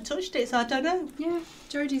 I've never touched it, so I don't know. Yeah,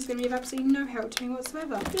 Jodie's going to be of absolutely no help to me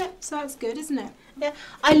whatsoever. Yeah, so that's good, isn't it? Yeah,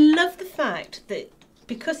 I love the fact that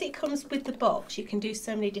because it comes with the box, you can do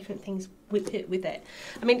so many different things with it.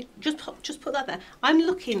 I mean, just put that there. I'm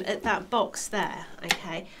looking at that box there,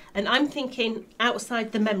 okay, and I'm thinking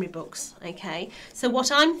outside the memory books, okay. So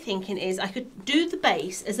what I'm thinking is I could do the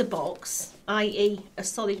base as a box, i.e. a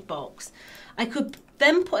solid box. I could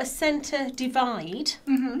then put a centre divide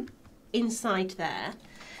inside there.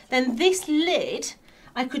 Then this lid,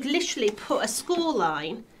 I could literally put a score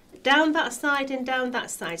line down that side and down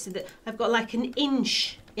that side, so that I've got like an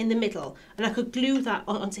inch in the middle, and I could glue that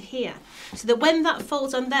onto here, so that when that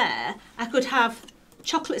folds on there, I could have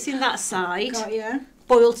chocolates in that side, Got you.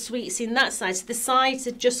 boiled sweets in that side, so the sides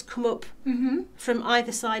had just come up from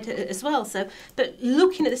either side as well. So, but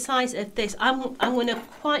looking at the size of this, I'm going to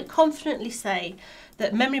quite confidently say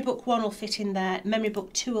that memory book 1 will fit in there, memory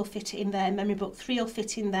book 2 will fit in there, memory book 3 will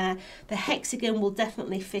fit in there, the hexagon will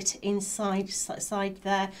definitely fit inside side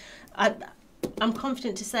there. I'm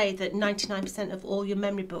confident to say that 99% of all your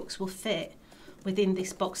memory books will fit within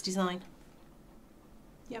this box design.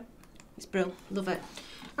 Yep. It's brilliant, love it.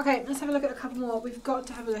 Okay, let's have a look at a couple more. We've got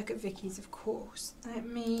to have a look at Vicky's, of course.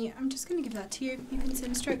 I'm just going to give that to you. You can sit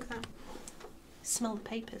and stroke that. Smell the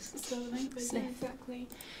papers. Smell the papers, Sniff. yeah, exactly.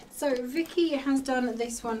 So Vicky has done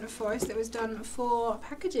this one for us. It was done for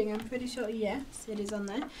packaging, I'm pretty sure. Yes, it is on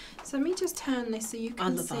there. So let me just turn this so you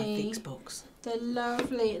can see box. the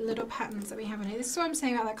lovely little patterns that we have on here. This is what I'm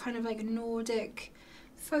saying about that kind of like Nordic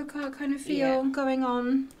folk art kind of feel going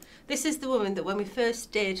on. This is the woman that when we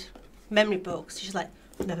first did memory books, she's like,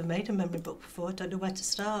 I've never made a memory book before, I don't know where to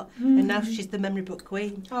start. And now she's the memory book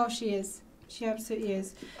queen. Oh, she is. She absolutely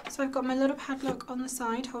is. So I've got my little padlock on the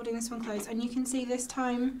side holding this one closed, and you can see this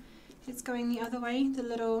time it's going the other way, the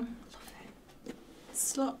little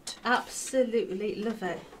slot. Absolutely love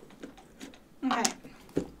it. Okay.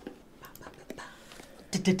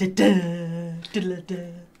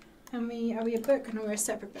 And are we a book? No, we're a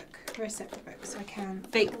separate book. We're a separate book, so I can.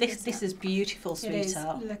 Vic, this is beautiful,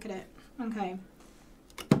 sweetheart. It is. Look at it. Okay.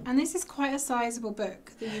 And this is quite a sizable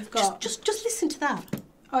book that you've got. Just listen to that.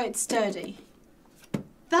 Oh, it's sturdy.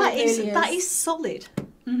 That It really that is. is solid.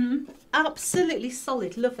 Mhm. Absolutely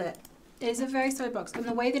solid. Love it. It is a very solid box, and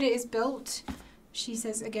the way that it is built, she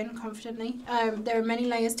says again confidently, there are many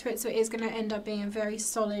layers to it, so it is going to end up being a very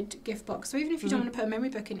solid gift box. So even if you don't want to put a memory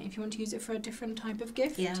book in it, if you want to use it for a different type of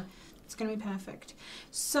gift, it's going to be perfect.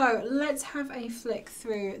 So let's have a flick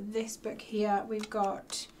through this book here. We've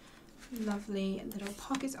got lovely little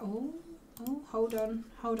pockets. Oh, hold on,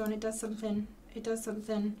 it does something. It does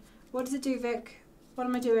something. What does it do, Vic? What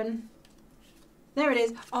am I doing? There it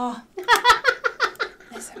is. Oh,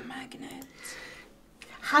 there's a magnet.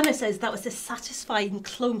 Hannah says that was a satisfying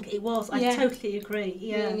clunk. It was. I totally agree.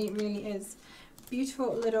 Yeah. Really, really is.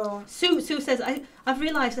 Beautiful little... Sue says, I've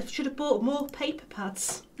realised I should have bought more paper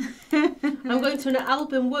pads. I'm going to an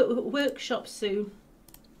album workshop soon.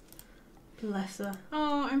 Bless her.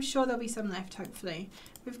 Oh, I'm sure there'll be some left, hopefully.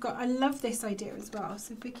 We've got... I love this idea as well.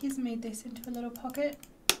 So Vicky's made this into a little pocket.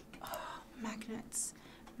 Oh, magnets.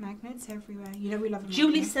 Magnets everywhere. You know we love a magnet.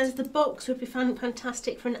 Julie says the box would be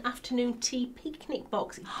fantastic for an afternoon tea picnic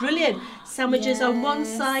box. Brilliant. Sandwiches on one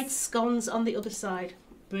side, scones on the other side.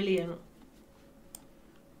 Brilliant.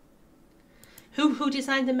 Who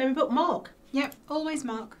designed the memory book? Mark? Yep, always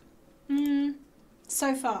Mark.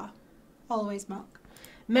 So far, always Mark.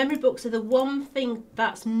 Memory books are the one thing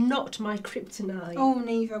that's not my kryptonite. Oh,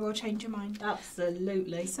 neither. We'll change your mind.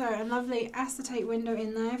 Absolutely. So a lovely acetate window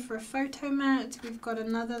in there for a photo mat. We've got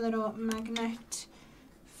another little magnet,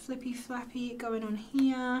 flippy flappy going on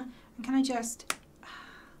here. And can I just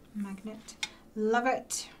magnet? Love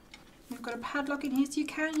it. We've got a padlock in here, so you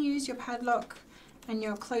can use your padlock and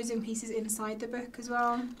your closing pieces inside the book as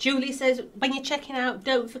well. Julie says when you're checking out,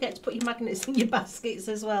 don't forget to put your magnets in your baskets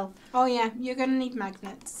as well. Oh yeah, you're going to need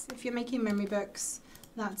magnets. If you're making memory books,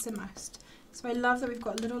 that's a must. So I love that we've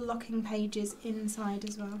got little locking pages inside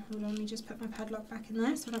as well. Hold on, let me just put my padlock back in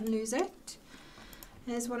there so I don't lose it.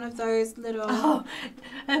 There's one of those little... Oh,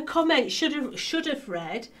 her comment should have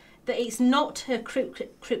read that it's not her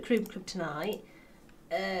kryptonite.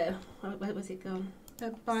 Where was it gone?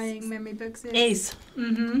 The buying memory books is.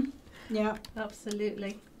 Yeah.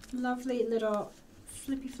 Absolutely. Lovely little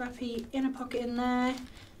flippy flappy inner pocket in there.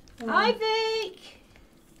 Hi Vic!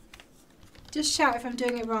 Just shout if I'm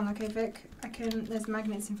doing it wrong, okay Vic? There's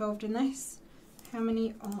magnets involved in this. How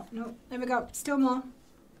many? Oh, no. There we go. Still more.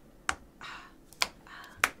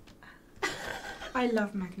 I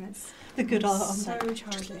love magnets. The good art on so that.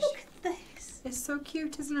 childish. Just look at this. It's so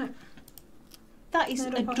cute, isn't it? That is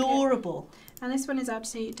Little adorable. Pocket. And this one is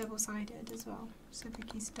actually double-sided as well. So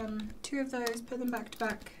Vicky's done 2 of those, put them back to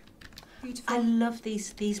back. Beautiful. I love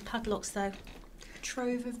these padlocks though.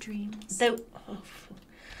 Trove of dreams. Where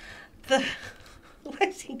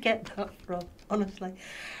did he get that from? Honestly,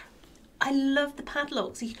 I love the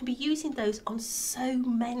padlocks. You can be using those on so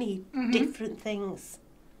many different things.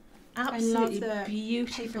 Absolutely I love the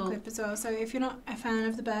beautiful paper clip as well. So if you're not a fan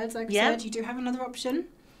of the birds, like I said, you do have another option.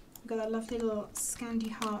 We've got that lovely little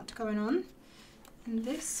Scandi heart going on. And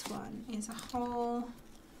this one is a whole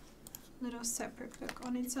little separate book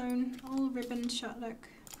on its own, all ribbon shut. Look,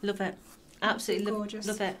 Love it. Absolutely gorgeous.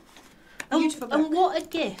 love it. Beautiful book. And what a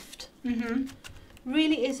gift! Mhm.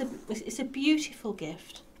 Really is it's a beautiful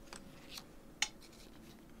gift.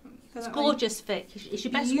 It's That gorgeous, Vic. It's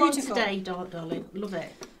your best one Beautiful. today, darling. Love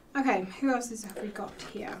it. way. Okay, who else have we got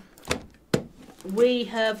here? We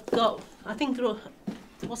have got. I think there are.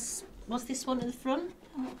 What's this one at the front?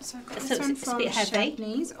 Oh, so I've got So this one it's a from bit heavy.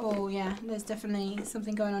 Shabney's. Oh yeah, there's definitely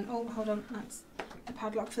something going on. Oh, hold on, that's the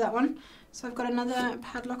padlock for that one. So I've got another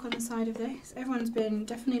padlock on the side of this. Everyone's been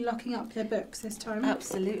definitely locking up their books this time.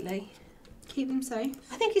 Absolutely. Keep them safe.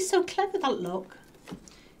 I think it's so clever, that look. I'm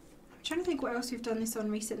trying to think what else we've done this on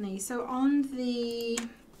recently. So on the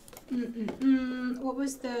what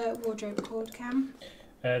was the wardrobe called, Cam?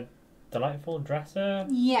 Delightful dresser.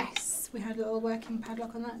 Yes, we had a little working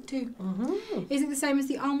padlock on that too. Mm-hmm. Is it the same as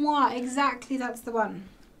the armoire? Exactly, that's the one.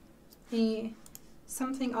 The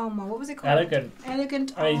something armoire. What was it called? Elegant.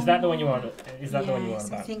 Elegant. I mean, is that the one you armoire. want? Is that the one you want Yes,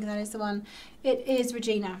 about? I think that is the one. It is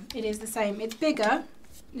Regina. It is the same. It's bigger.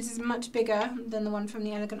 This is much bigger than the one from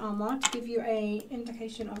the Elegant Armoire. To give you a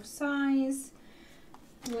indication of size.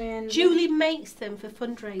 When Julie makes them for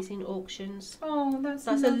fundraising auctions. Oh, that's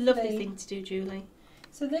a lovely thing to do, Julie.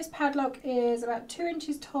 So this padlock is about 2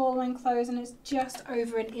 inches tall when closed, and it's just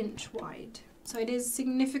over 1 inch wide. So it is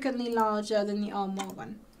significantly larger than the armoire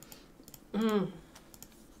one. Mm.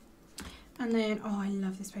 And then, oh, I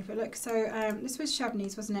love this paper. Look, so this was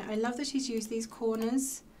Shabney's, wasn't it? I love that she's used these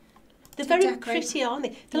corners. They're to very decorate. pretty, aren't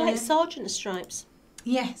they? They're Yeah. like sergeant stripes.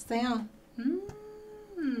 Yes, they are.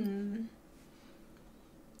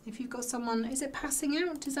 If you've got someone, is it passing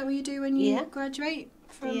out? Is that what you do when you Yeah. graduate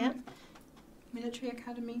from Yeah. military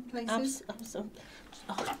academy places?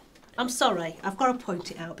 I'm sorry, I've got to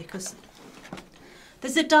point it out because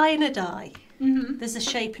there's a die and a die. Mm-hmm. There's a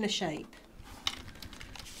shape and a shape.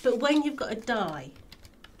 But when you've got a die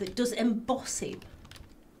that does embossing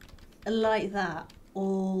like that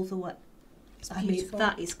all the way, I mean, beautiful.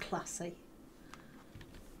 that is classy.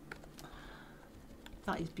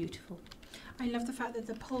 That is beautiful. I love the fact that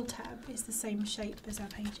the pull tab is the same shape as our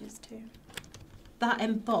pages too. That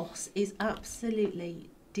emboss is absolutely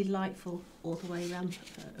delightful all the way around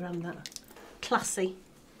that. Classy.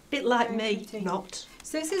 Bit like Very me, pretty. not.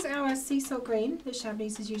 So this is our sea salt green that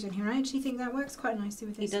Shabney's is using here. I actually think that works quite nicely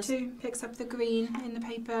with It this does. too. Picks up the green in the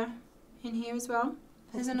paper in here as well.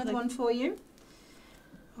 There's another Lovely. one for you.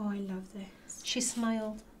 Oh, I love this. She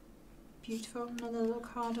smiled. Beautiful. Another little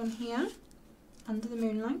card on here. Under the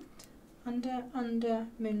moonlight. Under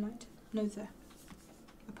moonlight. No, the.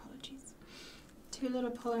 Apologies. 2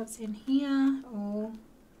 little pull-outs in here. Oh,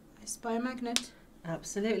 I spy a magnet.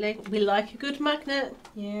 Absolutely. We like a good magnet.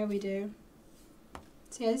 Yeah, we do.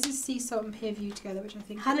 So yeah, this is sea salt and peer view together, which I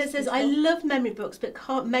think Hannah is says, I beautiful. love memory books but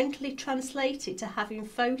can't mentally translate it to having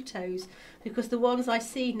photos because the ones I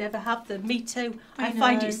see never have them. Me too. I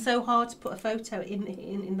find know. it so hard to put a photo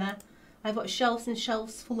in there. I've got shelves and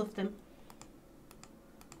shelves full of them.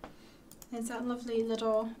 There's that lovely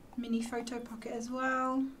little mini photo pocket as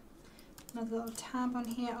well. Another little tab on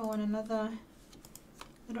here. Oh, and another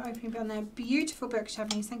little opening bit on there. Beautiful book,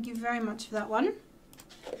 Shabney's. Thank you very much for that one.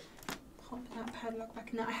 Pop that padlock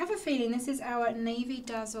back in there. I have a feeling this is our Navy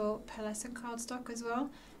Dazzle pearlescent cardstock as well.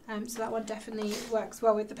 So that one definitely works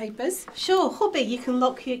well with the papers. Sure, hubby, you can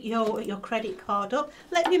lock your credit card up.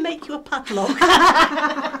 Let me make you a padlock.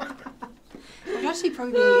 Would actually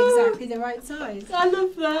probably be exactly the right size. I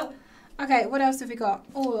love that. Okay, what else have we got?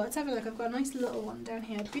 Oh, let's have a look. I've got a nice little one down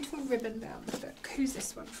here. Beautiful ribbon bound book. Who's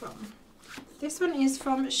this one from? This one is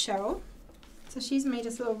from Cheryl. So she's made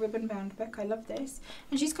us a little ribbon bound book. I love this.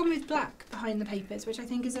 And she's gone with black behind the papers, which I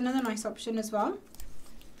think is another nice option as well.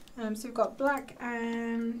 So we've got black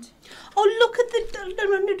and... Oh, look at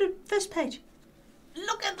the first page.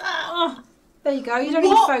 Look at that. Oh, There you go. You don't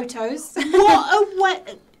What? need photos.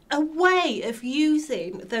 what a way of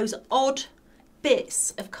using those odd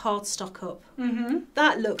bits of cardstock up. Mm-hmm.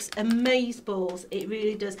 That looks amazeballs. It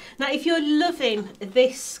really does. Now, if you're loving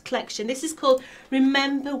this collection, this is called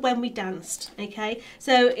Remember When We Danced, okay?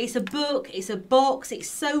 So it's a book, it's a box, it's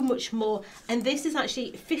so much more. And this is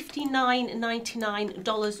actually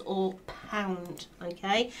 $59.99 or pound,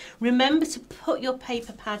 okay? Remember to put your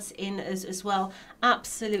paper pads in as well.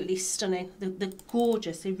 Absolutely stunning. They're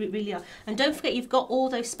gorgeous. They really are. And don't forget, you've got all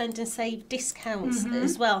those spend and save discounts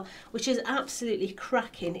as well, which is absolutely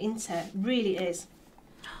cracking, isn't it? Really is.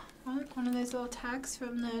 Oh, look, one of those little tags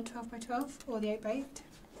from the 12x12 or the 8x8.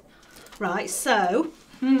 Right, so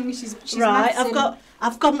She's right, mathsing.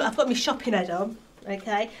 I've got my shopping head on.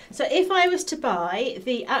 Okay, so if I was to buy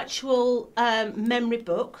the actual memory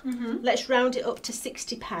book, let's round it up to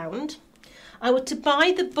 £60. I were to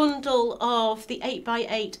buy the bundle of the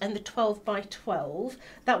 8x8 and the 12x12,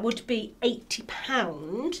 that would be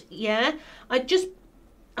 £80. Yeah, I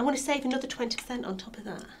want to save another 20% on top of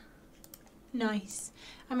that. Nice.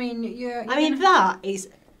 I mean, that is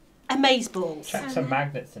amazeballs. Chuck some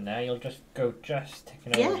magnets in there. You'll just go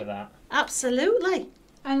ticking over that. Absolutely.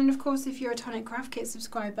 And of course, if you're a Tonic Craft Kit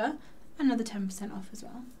subscriber, another 10% off as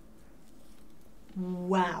well.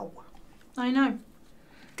 Wow. I know.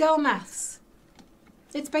 Girl maths.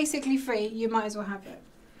 It's basically free. You might as well have it.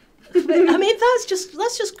 I mean, that's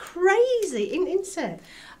just crazy, isn't it?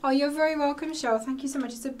 Oh, you're very welcome, Cheryl. Thank you so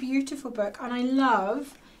much. It's a beautiful book, and I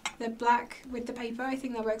love the black with the paper. I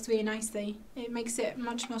think that works really nicely. It makes it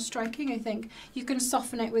much more striking, I think. You can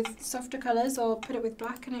soften it with softer colours or put it with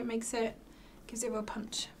black, and it gives it a real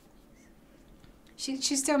punch.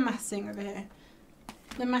 She's still mathsing over here.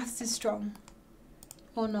 The maths is strong.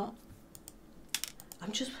 Or not.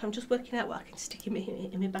 I'm just working out what I can stick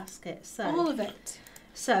in my basket. So all of it.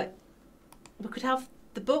 So we could have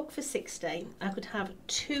the book for 16. I could have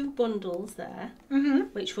 2 bundles there,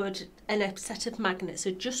 which would, and a set of magnets. So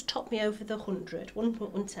just top me over the 100,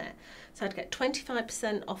 110. So I'd get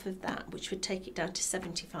 25% off of that, which would take it down to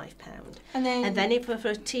 £75. And then if for a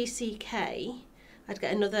TCK, I'd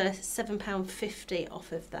get another £7.50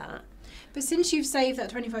 off of that. But since you've saved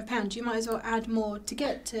that £25, you might as well add more to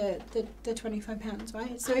get to the £25,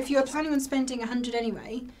 right? So if you're planning on spending 100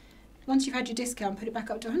 anyway, once you've had your discount, put it back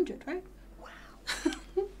up to 100, right? Wow.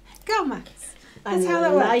 Girl maths. That's how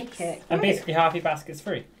that works. It. And basically half your basket's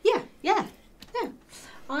free. Yeah.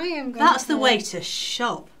 I am going That's the way to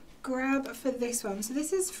shop. Grab for this one. So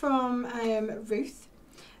this is from Ruth.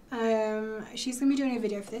 She's going to be doing a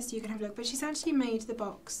video for this, so you can have a look. But she's actually made the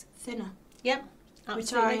box thinner. Yep.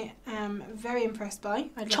 Absolutely. Which I am very impressed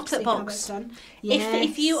by. I'd love chocolate to see box. how that's done. Yes.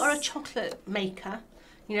 If you are a chocolate maker,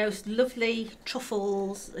 you know, lovely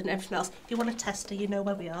truffles and everything else, if you want a tester, you know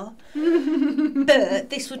where we are.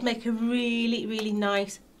 But this would make a really, really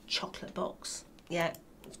nice chocolate box. Yeah,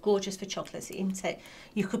 it's gorgeous for chocolates, isn't it?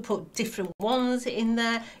 You could put different ones in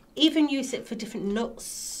there, even use it for different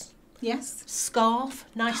nuts. Yes. Scarf,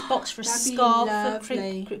 nice box for a scarf for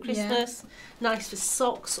Christmas. Yeah. Nice for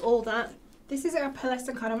socks, all that. This is a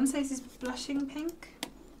pearlescent card. I want to say this is blushing pink.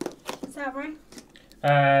 Is that right?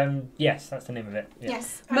 Yes, that's the name of it. Yeah.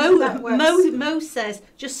 Yes. Mo says,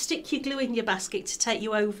 just stick your glue in your basket to take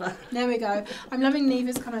you over. There we go. I'm loving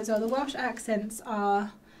Neva's comment as well. The Welsh accents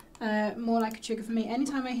are more like a trigger for me.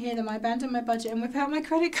 Anytime I hear them, I abandon my budget and whip out my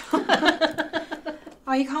credit card.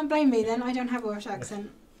 Oh, you can't blame me then. I don't have a Welsh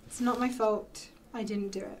accent. It's not my fault. I didn't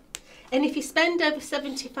do it. And if you spend over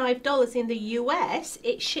 $75 in the US,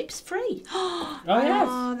 it ships free. Oh, yes.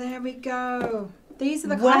 Oh, there we go. These are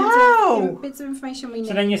the kinds of bits of information we need.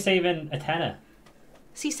 So then you're saving a tenner.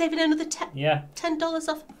 So you're saving another $10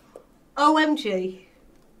 off. OMG.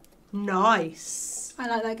 Nice. I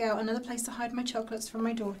like that girl. Another place to hide my chocolates from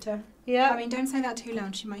my daughter. Yeah. I mean, don't say that too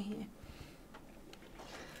loud. She might hear.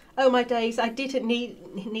 Oh, my days. I didn't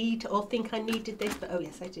need or think I needed this, but oh,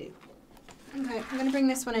 yes, I do. Okay, I'm going to bring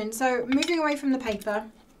this one in. So, moving away from the paper,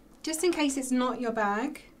 just in case it's not your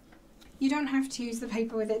bag, you don't have to use the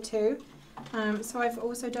paper with it too. So I've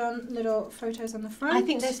also done little photos on the front. I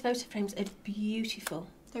think those photo frames are beautiful.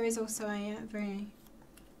 There is also a very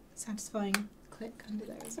satisfying click under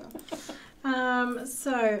there as well.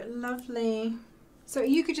 So, lovely. So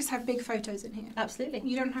you could just have big photos in here. Absolutely.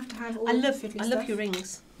 You don't have to have all I the love fiddly stuff. your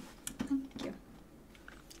rings. Thank you.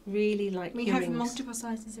 Really like we your have rings. multiple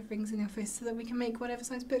sizes of rings in the office so that we can make whatever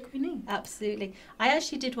size book we need. Absolutely. I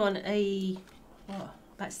actually did one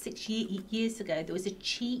about 6 years ago. There was a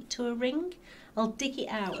cheat to a ring. I'll dig it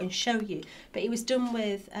out and show you. But it was done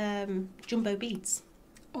with jumbo beads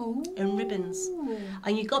and ribbons.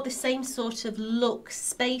 And you got the same sort of look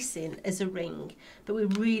spacing as a ring, but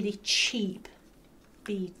with really cheap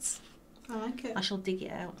beads. I like it. I shall dig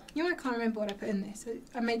it out. You know, I can't remember what I put in this.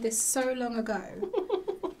 I made this so long ago.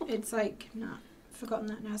 It's like, nah, forgotten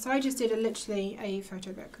that now. So I just did literally a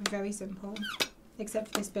photo book, very simple, except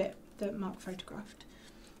for this bit that Mark photographed.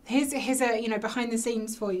 Here's a behind the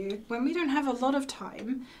scenes for you. When we don't have a lot of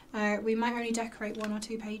time, we might only decorate 1 or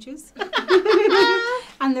 2 pages,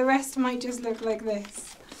 and the rest might just look like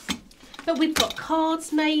this. But we've got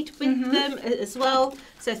cards made with them as well.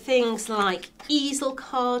 So things like easel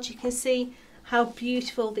cards, you can see how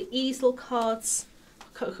beautiful the easel cards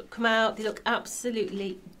come out. They look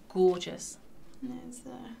absolutely gorgeous.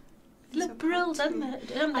 Look brilliant, don't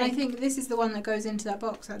they? And I think this is the one that goes into that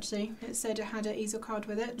box actually. It said it had an easel card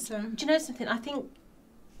with it. So do you know something? I think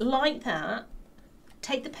like that,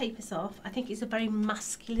 take the papers off. I think it's a very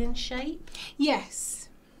masculine shape. Yes.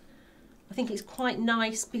 I think it's quite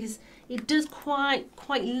nice because it does quite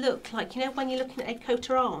look like, you know, when you're looking at Coat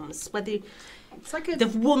Arms, where they've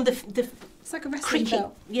won the it's like a wrestling cricket.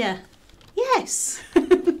 belt. Yeah. Yes.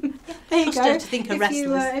 There you go. To think of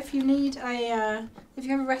wrestlers. If you need if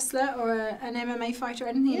you have a wrestler or an MMA fighter or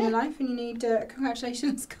anything in your life and you need a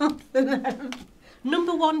congratulations card for them.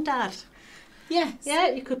 Number 1 dad. Yes. Yeah,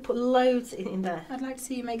 you could put loads in there. I'd like to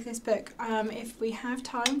see you make this book. If we have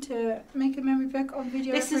time to make a memory book on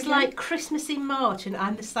video. This is like Christmas in March and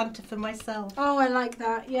I'm the Santa for myself. Oh, I like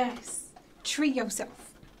that. Yes. Treat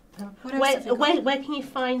yourself. What else have you got? Where can you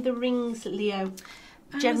find the rings, Leo?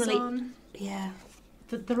 Generally, Amazon. yeah.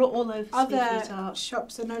 They're all over Other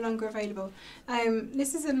shops are no longer available.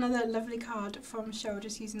 This is another lovely card from Cheryl,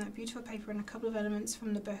 just using that beautiful paper and a couple of elements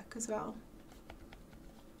from the book as well.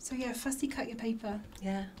 So yeah, fussy cut your paper.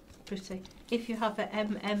 Yeah, pretty. If you have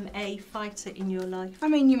an MMA fighter in your life. I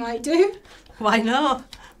mean, you might do. Why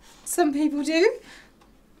not? Some people do.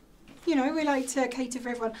 You know, we like to cater for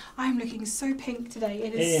everyone. I'm looking so pink today.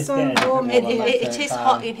 It is so warm. It is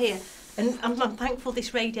hot in here. And I'm thankful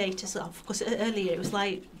this radiator's off, because earlier it was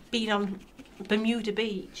like being on Bermuda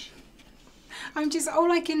Beach. I'm just,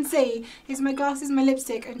 all I can see is my glasses, my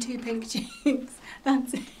lipstick and 2 pink cheeks.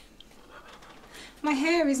 That's it. My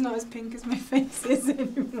hair is not as pink as my face is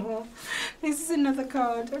anymore. This is another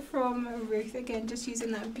card from Ruth, again just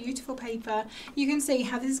using that beautiful paper. You can see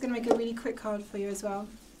how this is going to make a really quick card for you as well,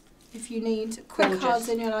 if you need quick cards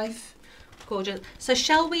in your life. Gorgeous. So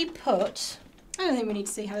shall we put... I don't think we need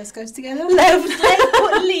to see how this goes together. Let's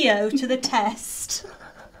put Leo to the test.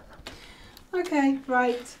 Okay,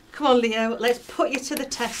 right. Come on, Leo, let's put you to the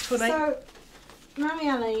test, honey. So, Mummy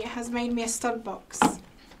Ali has made me a stunt box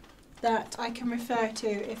that I can refer to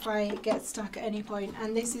if I get stuck at any point,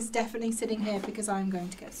 and this is definitely sitting here because I'm going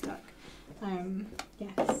to get stuck.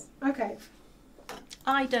 Yes. Okay.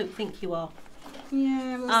 I don't think you are.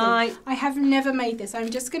 Yeah, we'll see. I have never made this. I'm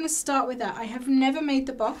just going to start with that. I have never made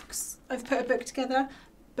the box. I've put a book together,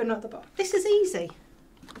 but not the box. This is easy.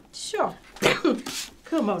 Sure.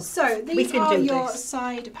 Come on. So these are your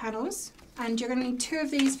side panels, and you're going to need 2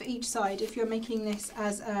 of these for each side if you're making this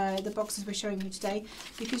as the boxes we're showing you today,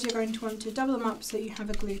 because you're going to want to double them up so that you have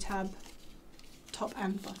a glue tab top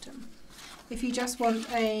and bottom. If you just want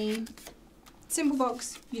a simple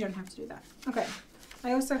box, you don't have to do that. Okay.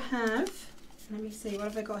 I also have, let me see, what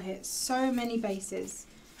have I got here? So many bases.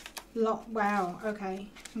 Wow, okay.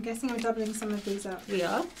 I'm guessing I'm doubling some of these up. We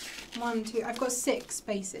are. 1, 2, I've got 6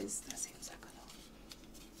 bases. That seems like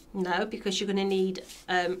a lot. No, because you're going to need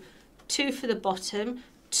 2 for the bottom,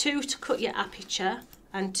 2 to cut your aperture,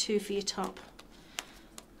 and 2 for your top.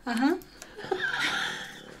 Uh-huh.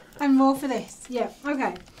 And more for this. Yeah,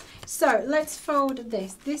 okay. So let's fold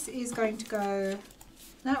this. This is going to go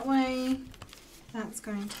that way. That's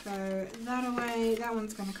going to go that way. That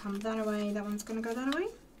one's going to come that way. That one's going to go that way.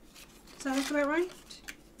 Does that look about right?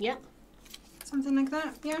 Yeah. Something like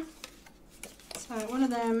that, yeah? So one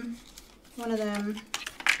of them, one of them,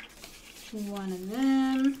 one of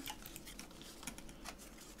them.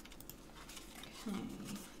 Okay.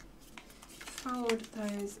 Fold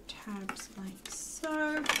those tabs like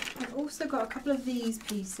so. I've also got a couple of these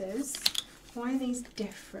pieces. Why are these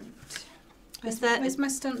different? Where's my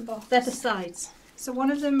stunt box? They're the sides. So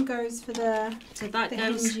one of them goes for the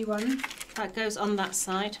hingy one. That goes on that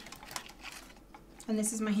side. And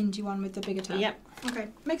this is my hingy one with the bigger tab. Yep. Okay,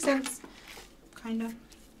 makes sense. Kinda.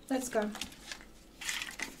 Let's go.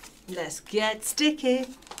 Let's get sticky.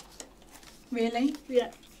 Really?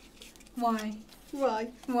 Yeah. Why?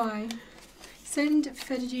 Why? Send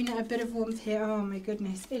Fedegina a bit of warmth here. Oh my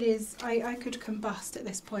goodness. It is, I could combust at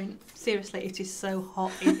this point. Seriously, it is so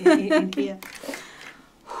hot in here.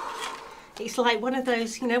 It's like one of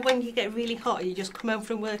those, you know, when you get really hot, you just come home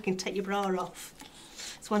from work and take your bra off.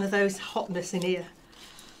 It's one of those hotness in here.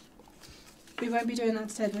 We won't be doing that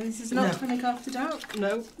today. This is not Tonic After Dark.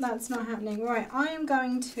 No. That's not happening. Right, I am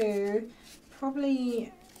going to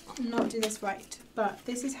probably not do this right, but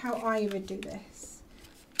this is how I would do this.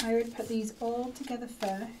 I would put these all together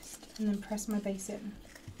first and then press my base in.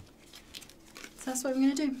 So that's what I'm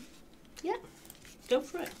going to do. Yeah, go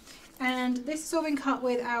for it. And this has all been cut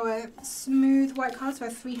with our smooth white card, so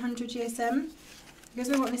our 300 GSM, because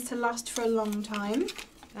we want this to last for a long time.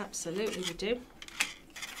 Absolutely, we do.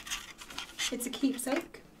 It's a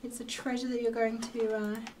keepsake. It's a treasure that you're going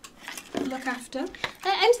to look after. At the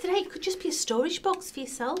end of the day, it could just be a storage box for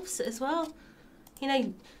yourselves as well. You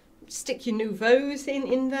know, stick your Nouveaux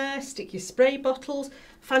in there, stick your spray bottles.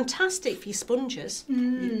 Fantastic for your sponges.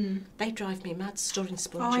 They drive me mad, storing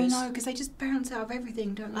sponges. Oh, I know, because they just bounce out of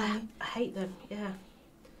everything, don't they? I hate them, yeah.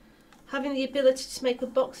 Having the ability to make a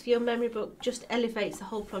box for your memory book just elevates the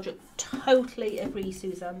whole project. Totally agree,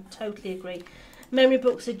 Suzanne. Totally agree. Memory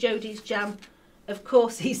books are Jodie's jam. Of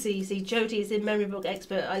course it's easy. Jodie is a memory book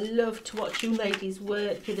expert. I love to watch you ladies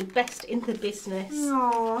work. You're the best in the business.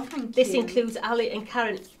 Oh, thank you. This includes Ali and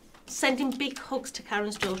Karen. Sending big hugs to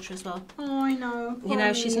Karen's daughter as well. Oh, I know. You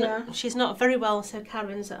know, she's not very well, so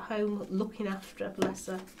Karen's at home looking after her, bless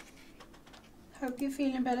her. Hope you're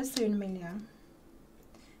feeling better soon, Amelia.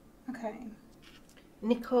 Okay.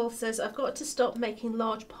 Nicole says, I've got to stop making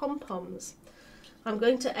large pom-poms. I'm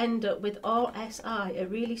going to end up with RSI, a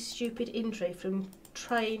really stupid injury from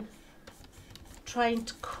trying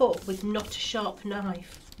to cut with not a sharp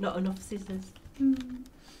knife, not enough scissors.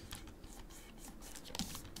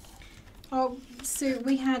 Oh, so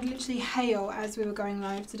we had literally hail as we were going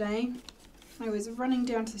live today. I was running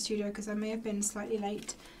down to the studio because I may have been slightly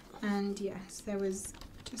late, and yes, there was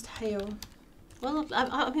just hail. Well,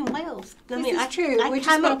 I'm in Wales. This is true. I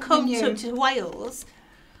cannot come to Wales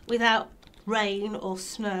without rain or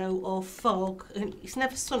snow or fog. And it's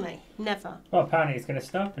never sunny, never. Well, apparently it's going to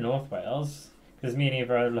stop in North Wales because me and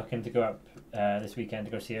Eva are looking to go up this weekend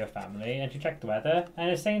to go see her family, and she checked the weather and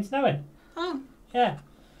it's saying snowing. Oh. Yeah.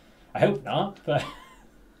 I hope not, but...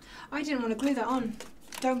 I didn't want to glue that on.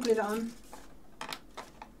 Don't glue that on.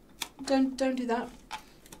 Don't do that.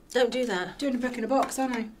 Don't do that. Doing a book in a box,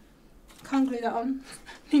 aren't I? Can't glue that on.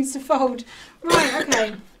 Needs to fold. Right,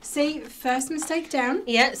 okay. See, first mistake down.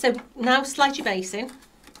 Yeah, so now slide your base in.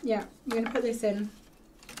 Yeah, you're going to put this in.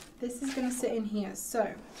 This is going to sit in here,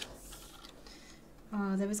 so...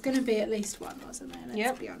 Oh, there was going to be at least one, wasn't there?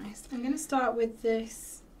 Let's be honest. I'm going to start with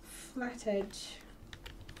this flat edge.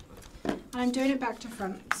 I'm doing it back to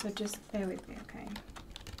front, so just bear with me, okay?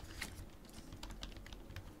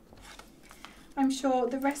 I'm sure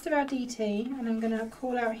the rest of our DT, and I'm going to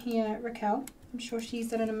call out here Raquel, I'm sure she's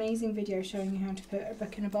done an amazing video showing you how to put a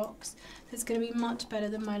book in a box. That's going to be much better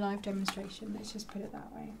than my live demonstration, let's just put it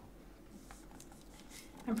that way.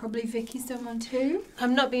 And probably Vicky's done one too.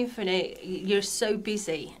 I'm not being funny, you're so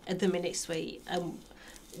busy at the minute, sweet.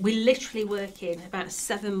 We're literally working about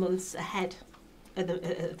 7 months ahead at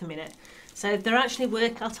the minute. So they're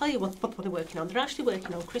actually I'll tell you what they're working on. They're actually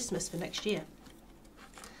working on Christmas for next year.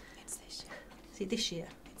 It's this year. See, this year.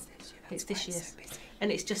 It's this year. It's this year. So busy.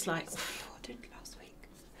 And it's just like... Ordered last week.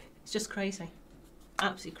 It's just crazy.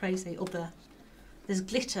 Absolutely crazy up there. There's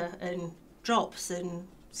glitter and drops and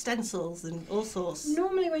stencils and all sorts.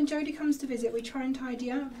 Normally when Jodie comes to visit, we try and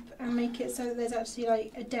tidy up and make it so that there's actually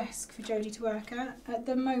like a desk for Jodie to work at. At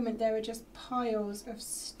the moment there are just piles of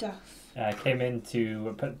stuff. I came in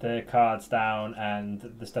to put the cards down and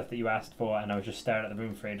the stuff that you asked for, and I was just staring at the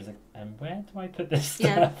room for ages, like, and where do I put this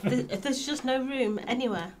stuff? Yeah, there's just no room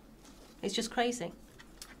anywhere. It's just crazy.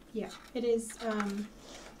 Yeah, it is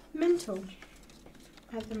mental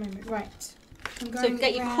at the moment. Right. So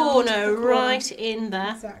get your corner right in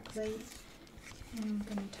there. Exactly.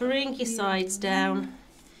 Bring your sides down.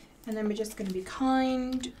 And then we're just going to be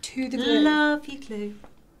kind to the glue. Love your glue.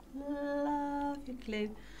 Love your glue.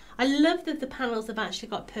 I love that the panels have actually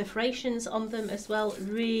got perforations on them as well.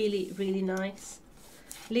 Really, really nice.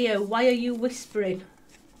 Leo, why are you whispering?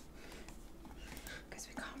 Because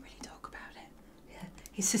we can't really talk about it. Yeah,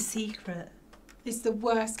 it's a secret. It's the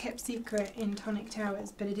worst kept secret in Tonic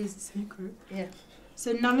Towers, but it is a secret. Yeah.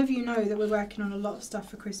 So none of you know that we're working on a lot of stuff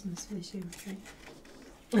for Christmas for this year,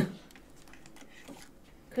 okay?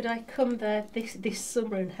 Could I come there this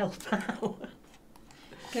summer and help out?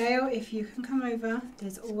 Gail, if you can come over,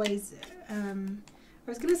 there's always, I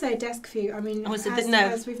was going to say a desk for you. I mean,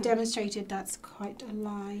 as we've demonstrated, that's quite a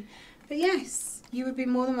lie. But yes, you would be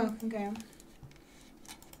more than welcome, Gail.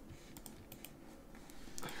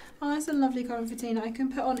 Oh, that's a lovely comment for Tina. I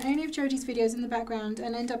can put on any of Jodie's videos in the background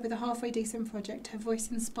and end up with a halfway decent project. Her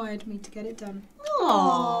voice inspired me to get it done.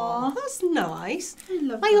 Aww, that's nice. I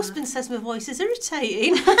love My that. husband says my voice is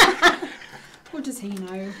irritating. What does he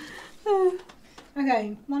know?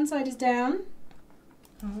 Okay, one side is down.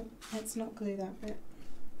 Oh, let's not glue that bit.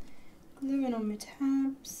 Gluing on my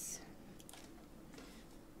tabs.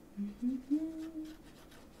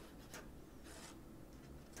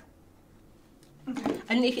 Okay.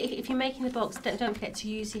 And if you're making the box, don't forget to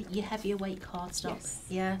use your heavier weight cardstock. Yes.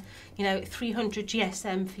 Yeah, you know, 300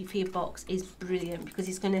 GSM for your box is brilliant because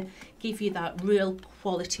it's going to give you that real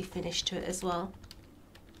quality finish to it as well.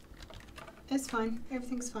 It's fine.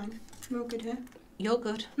 Everything's fine. We're all good here. You're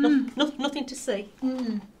good. Nothing to see.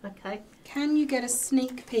 Okay. Can you get a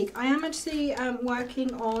sneak peek? I am actually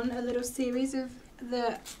working on a little series of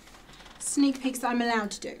the sneak peeks that I'm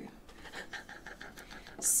allowed to do.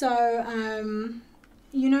 So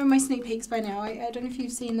you know my sneak peeks by now. I don't know if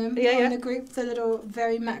you've seen them on the group, the little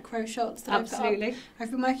very macro shots that I've put up.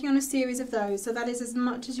 I've been working on a series of those, so that is as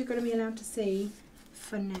much as you're going to be allowed to see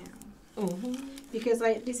for now. Because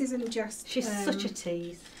like this isn't just... She's such a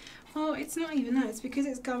tease. Oh, it's not even that. It's because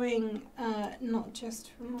it's going not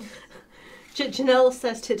just from... Janelle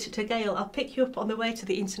says to Gail, I'll pick you up on the way to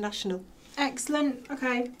the international. Excellent.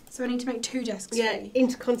 Okay, so I need to make 2 desks. Yeah,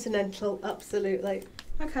 intercontinental, absolutely.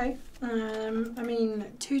 Okay. I mean,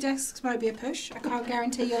 2 desks might be a push. I can't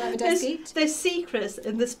guarantee you'll have a desk each. There's secrets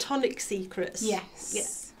and there's tonic secrets.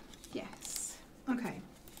 Yes. Yes. Okay.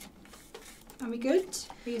 Are we good?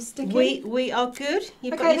 Are you sticking? We are good.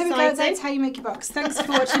 You've okay, got your there we sides go. That's in. how you make your box. Thanks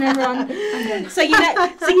for watching, everyone. So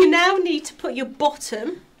you now need to put your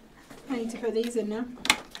bottom. I need to put these in now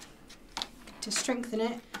to strengthen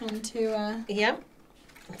it and to. Yeah.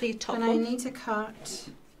 For your top and one. I need to cut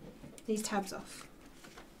these tabs off.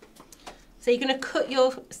 So you're going to cut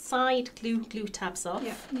your side glue tabs off.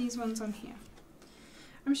 Yeah, these ones on here.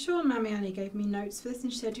 I'm sure Mammy Annie gave me notes for this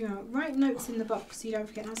and she said, you know, write notes in the box so you don't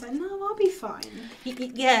forget. And I was like, no, I'll be fine.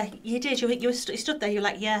 Yeah, you did. You stood there, you're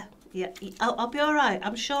like, yeah, I'll be all right.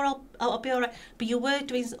 I'm sure I'll be all right. But you were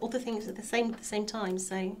doing other things at the same time,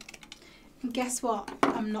 so... And guess what?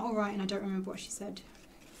 I'm not all right and I don't remember what she said.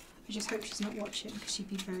 I just hope she's not watching because she'd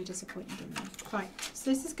be very disappointed in me. Right, so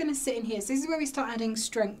this is going to sit in here. So this is where we start adding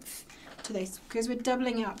strength to this because we're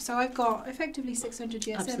doubling it up. So I've got effectively 600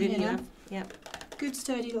 GSM Absolutely, here. Yep. Good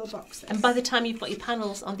sturdy little box. And by the time you've got your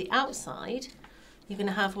panels on the outside, you're going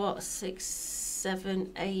to have what, 6,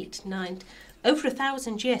 7, 8, 9, over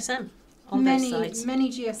 1,000 GSM on those sides.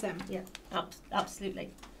 Many GSM. Yeah,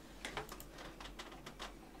 absolutely.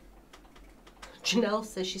 Janelle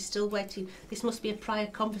says she's still waiting. This must be a prior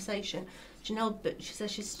conversation. Janelle, but she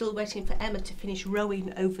says she's still waiting for Emma to finish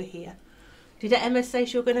rowing over here. Did Emma say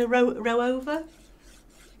she was going to row over?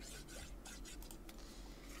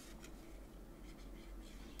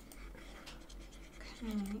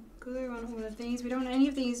 Okay, glue on all of these. We don't want any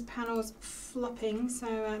of these panels flopping,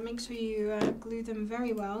 so make sure you glue them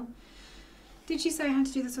very well. Did she say I had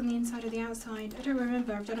to do this on the inside or the outside? I don't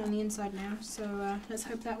remember. I've done it on the inside now, so let's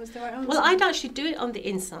hope that was the right answer. Well, I'd actually do it on the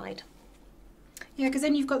inside. Yeah, because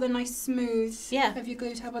then you've got the nice smooth of your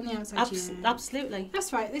glue tab on the outside. Absolutely.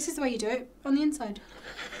 That's right. This is the way you do it, on the inside.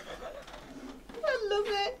 I love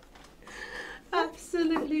it.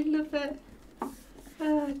 Absolutely love it.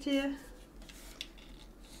 Oh dear.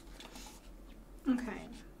 Okay.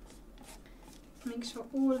 Make sure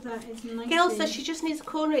all of that is nice. Gail says she just needs a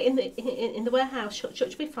corner in the warehouse.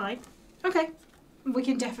 Should be fine. Okay. We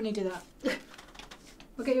can definitely do that.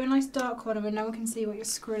 We'll get you a nice dark corner where no one can see what you're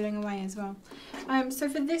scribbling away as well. So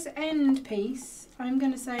for this end piece, I'm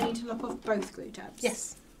going to say I need to lock off both glue tabs.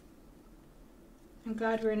 Yes. I'm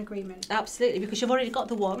glad we're in agreement. Absolutely, because you've already got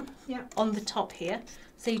the one on the top here.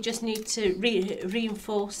 So you just need to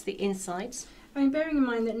reinforce the insides. I mean, bearing in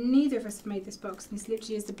mind that neither of us have made this box, and this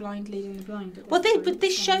literally is the blind leading the blind. But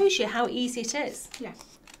this shows you how easy it is. Yeah.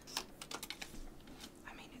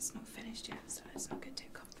 I mean, it's not finished yet, so let's not get too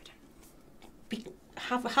confident.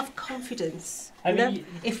 Have confidence. I mean,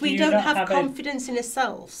 if we don't have confidence in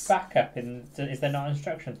ourselves. Backup is there not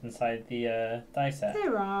instructions inside the die set?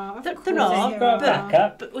 There are. There are.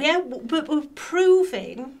 Backup. But we're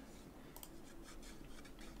proving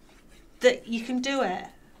that you can do it.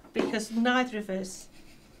 Because neither of us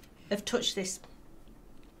have touched this.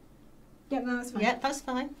 Yep, no, that's fine. Yeah, that's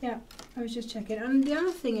fine. Yeah, I was just checking. And the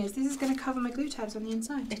other thing is, this is going to cover my glue tabs on the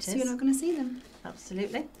inside. So you're not going to see them.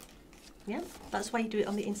 Absolutely. Yeah, that's why you do it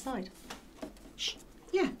on the inside. Shh.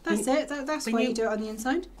 Yeah, that's it. That's why you do it on the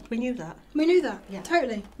inside. We knew that. We knew that. Yeah.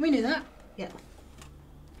 Totally. We knew that. Yeah.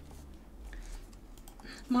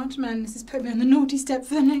 March Madness has put me on the naughty step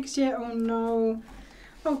for the next year. Oh no.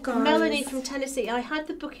 Oh God. Melanie from Tennessee, I had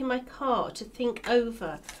the book in my cart to think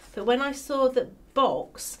over, but when I saw the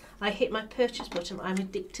box, I hit my purchase button. I'm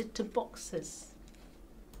addicted to boxes.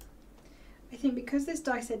 I think because this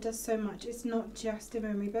die set does so much, it's not just a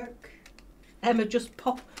memory book. Emma, just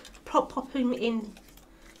pop him in.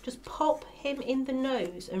 Just pop him in the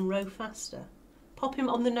nose and row faster. Pop him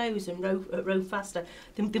on the nose and row faster.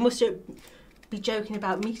 They must be joking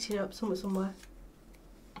about meeting up somewhere.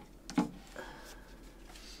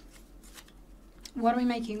 What are we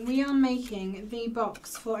making? We are making the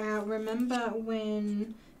box for our Remember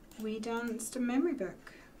When We Danced memory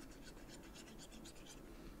book.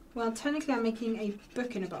 Well, technically I'm making a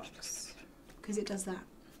book in a box because it does that.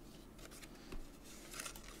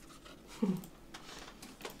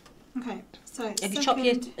 Okay, So Have you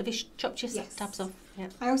chopped your Yes. tabs off? Yeah.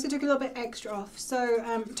 I also took a little bit extra off.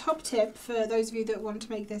 So top tip for those of you that want to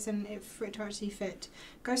make this and for it to actually fit,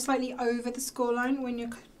 go slightly over the score line when you're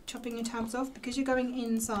chopping your tabs off, because you're going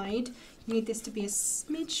inside. You need this to be a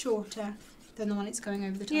smidge shorter than the one it's going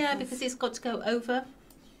over the top Yeah, of. because it's got to go over.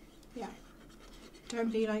 Yeah.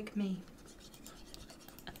 Don't be like me.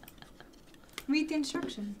 Read the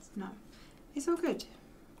instructions. No. It's all good.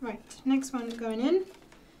 Right, next one going in.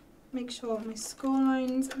 Make sure my score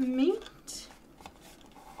lines meet.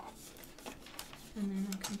 And then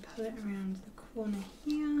I can pull it around the corner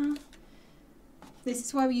here. This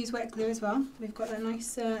is why we use wet glue as well. We've got that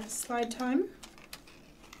nice slide time.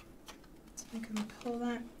 So I can pull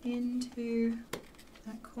that into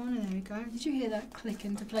that corner. There we go. Did you hear that click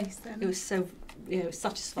into place then? It was so,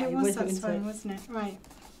 satisfying. It was wasn't satisfying, wasn't it? Right.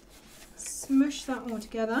 Smush that all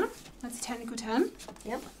together. That's a technical term.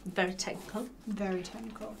 Yep, very technical. Very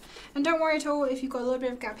technical. And don't worry at all if you've got a little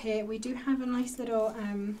bit of gap here. We do have a nice little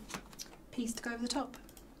piece to go over the top.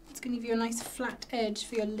 It's going to give you a nice flat edge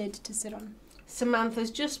for your lid to sit on.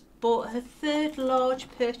 Samantha's just bought her 3rd large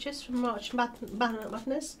purchase from March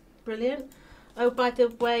Madness. Brilliant. Oh, by the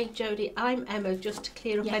way, Jodie, I'm Emma, just to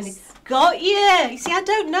clear up Yes. any... Got you! You see, I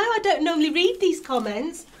don't know. I don't normally read these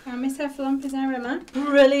comments. Miss Heffalump is our Emma.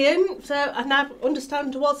 Brilliant. So I now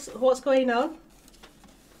understand what's going on.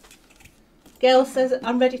 Gail says,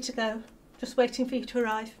 I'm ready to go. Just waiting for you to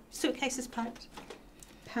arrive. Suitcase is packed.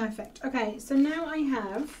 Perfect. Okay, so now I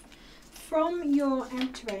have, from your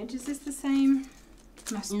outer edge, is this the same?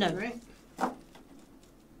 Must No. be, right?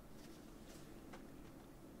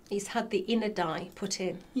 He's had the inner dye put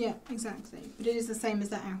in. Yeah, exactly. But it is the same as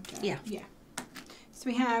the outer. Yeah. Yeah. So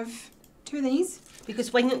we have 2 of these.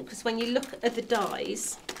 Because when you look at the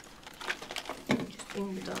dies, just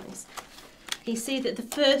bring the dies, you see that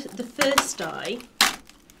the first die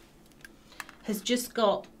has just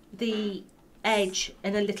got the edge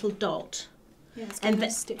and a little dot, Yeah, it's and got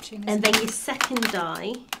the- stitching. and then your second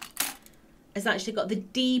die has actually got the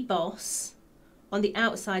deboss on the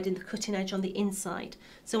outside and the cutting edge on the inside.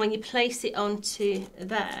 So when you place it onto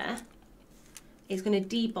there, it's going to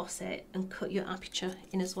deboss it and cut your aperture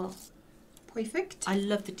in as well. Perfect. I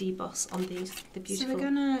love the deboss on these. They're beautiful. So we're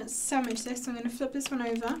going to sandwich this. I'm going to flip this one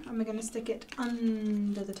over and we're going to stick it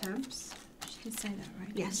under the tabs. She did say that,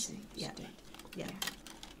 right? Yes. She Yeah. did. Yeah.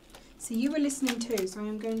 So you were listening too, so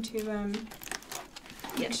I'm going to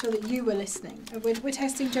make sure that you were listening. We're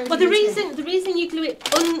testing Jodie. Well, the reason you glue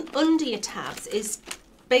it under your tabs is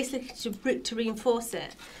basically to reinforce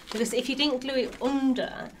it. Because if you didn't glue it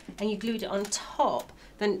under and you glued it on top,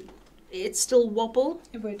 then it'd still wobble.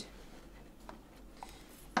 It would.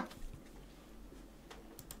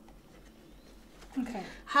 Okay.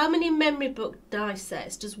 How many memory book die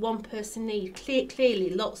sets does one person need? Clearly,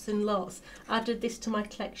 lots and lots. Added this to my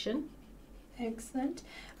collection. Excellent.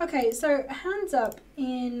 Okay, so hands up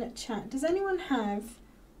in chat. Does anyone have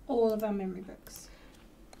all of our memory books?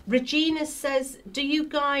 Regina says, do you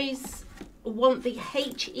guys want the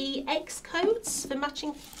HEX codes for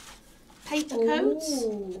matching paper codes?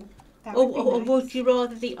 Ooh, that would be Or nice. would you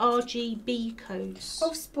rather the RGB codes?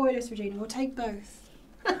 Oh, spoilers, Regina. We'll take both.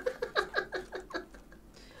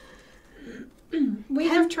 We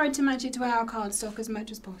have tried to match it to our cardstock as much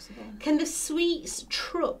as possible. Can the sweets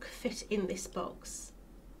truck fit in this box?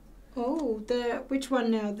 Oh, which one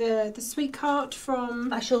now? The sweet cart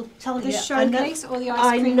from I shall tell the you. showcase or the ice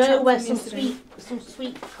I cream know truck where from some yesterday?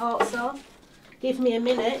 sweet carts are. Give me a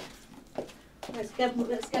minute. Let's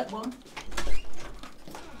get one.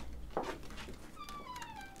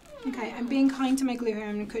 Okay, I'm being kind to my glue here.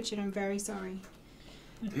 I'm going to cut you. I'm very sorry.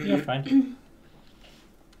 You're fine.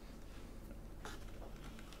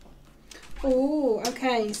 Oh,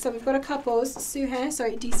 okay. So we've got a couples. Sue Hair,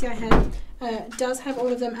 sorry, DCI Hair, does have all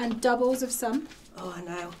of them and doubles of some. Oh, I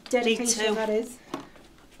know. Dedication, Me too. that is.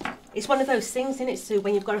 It's one of those things, isn't it, Sue,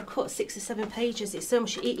 when you've got to cut 6 or 7 pages, it's so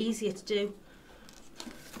much easier to do.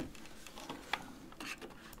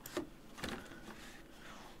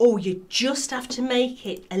 Oh, you just have to make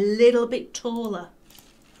it a little bit taller.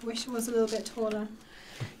 I wish it was a little bit taller.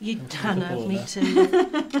 You don't know, me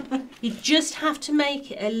too. You just have to make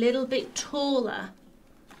it a little bit taller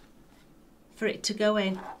for it to go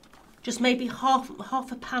in. Just maybe half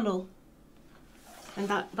a panel, and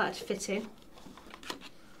that'd fit in.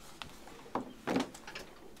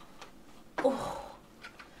 Oh,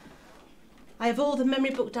 I have all the memory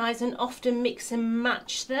book dies and often mix and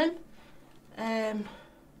match them.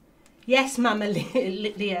 Yes, Mama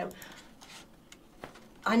Leo.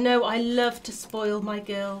 I know I love to spoil my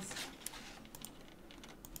girls.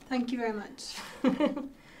 Thank you very much.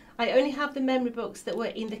 I only have the memory books that were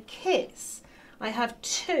in the kits I have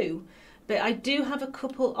 2, but I do have a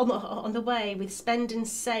couple on the way with spend and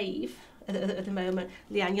save at the moment.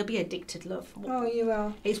 Leanne, you'll be addicted, love. Oh, you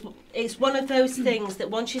will. It's one of those things that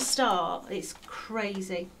once you start, it's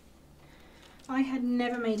crazy. I had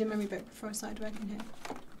never made a memory book before I started working here.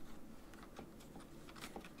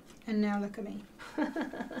 And now look at me.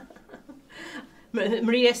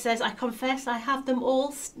 Maria says, I confess I have them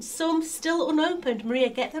all, some still unopened. Maria,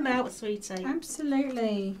 get them out, sweetie.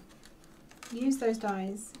 Absolutely. Use those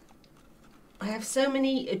dies. I have so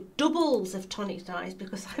many doubles of Tonic dies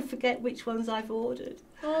because I forget which ones I've ordered.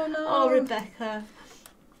 Oh no. Oh, Rebecca.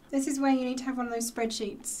 This is where you need to have one of those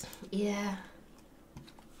spreadsheets. Yeah.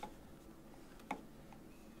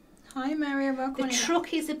 Hi Maria, welcome. The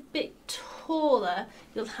truck is a bit taller.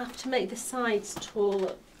 You'll have to make the sides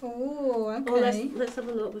taller. Oh, okay. Oh, let's have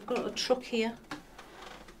a look. We've got a truck here.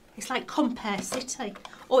 It's like Compare City.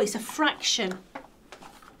 Oh, it's a fraction.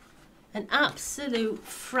 An absolute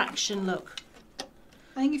fraction, look.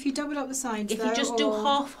 I think if you double up the sides, If you just do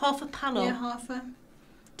half a panel. Yeah,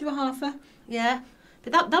 do a halfer. Yeah.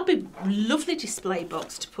 But that'd be a lovely display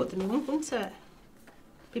box to put them in, wouldn't it?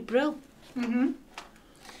 Be brilliant.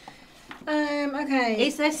 Okay.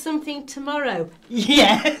 Is there something tomorrow?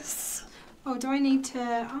 Yes. Oh, do I need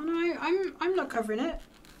to? Oh no, I'm not covering it.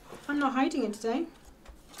 I'm not hiding it today.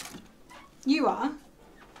 You are.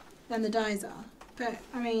 Then the dies are. But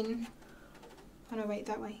I mean, oh no, wait,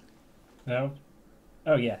 that way. No.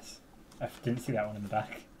 Oh yes. I didn't see that one in the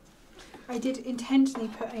back. I did intentionally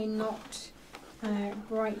put a not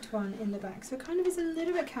bright one in the back, so it kind of is a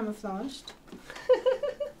little bit camouflaged.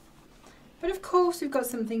 But of course we've got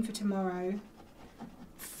something for tomorrow.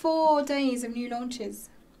 4 days of new launches.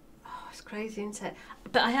 Oh, it's crazy, isn't it?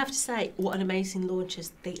 But I have to say, what an amazing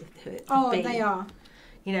launches they've been. Oh, they are.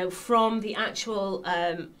 You know, from the actual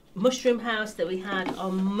mushroom house that we had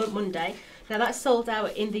on Monday. Now that's sold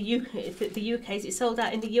out in the UK. Is it sold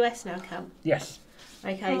out in the US now, Cam? Yes.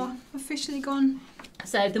 Okay. Oh, officially gone.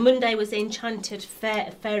 So the Monday was Enchanted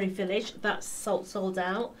Fairy Village. That's sold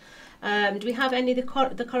out. Do we have any of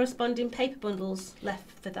the corresponding paper bundles left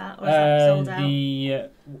for that, or is that sold out? The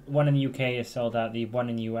one in the UK is sold out. The one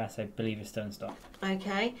in the US, I believe, is still in stock.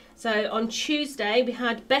 Okay. So on Tuesday we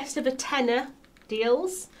had best of a tenner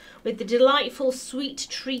deals with the delightful Sweet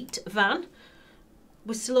Treat van.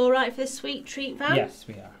 We're still all right for the Sweet Treat van? Yes,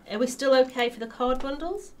 we are. Are we still okay for the card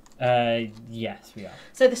bundles? Yes, we are.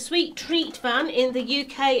 So the Sweet Treat van in the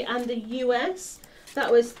UK and the US,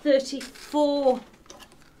 that was $34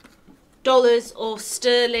 or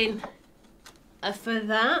sterling for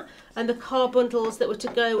that, and the car bundles that were to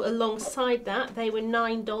go alongside that, they were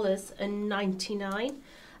 $9.99.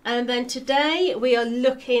 And then today we are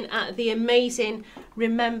looking at the amazing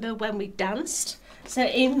Remember When We Danced. So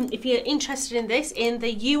if you're interested in this, in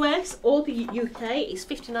the US or the UK, it's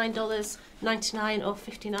 $59.99 or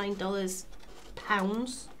 $59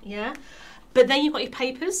 pounds, yeah. But then you've got your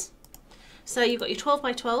papers. So you've got your 12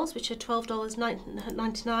 by 12s, which are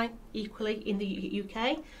 $12.99 equally in the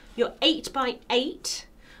UK. Your 8 by 8,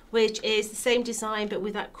 which is the same design but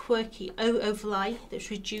with that quirky overlay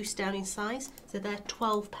that's reduced down in size. So they're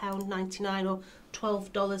 £12.99 or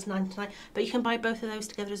 $12.99. But you can buy both of those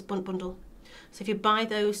together as a bundle. So if you buy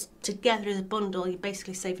those together as a bundle, you're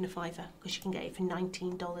basically saving a £5 because you can get it for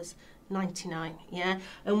 $19.99, yeah.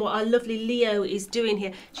 And what our lovely Leo is doing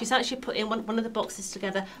here, she's actually putting one of the boxes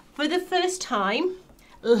together for the first time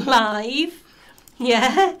live,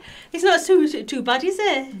 yeah. It's not too bad, is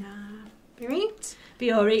it? Nah, be right.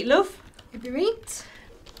 Be alright, love. Be right.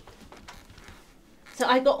 So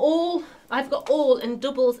I've got all and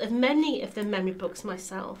doubles of many of the memory books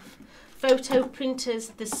myself. Photo printers,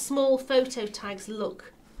 the small photo tags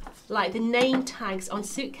look like the name tags on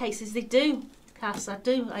suitcases. They do, Cass, I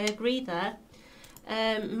agree there.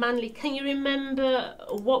 Manly, can you remember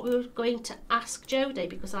what we were going to ask Jodie?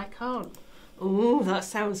 Because I can't. Oh, that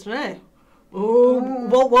sounds right. Oh,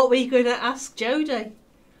 what were you going to ask Jodie?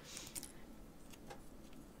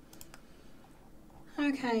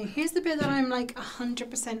 Okay, here's the bit that I'm like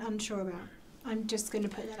 100% unsure about. I'm just going to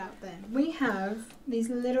put that out there. We have these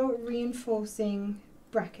little reinforcing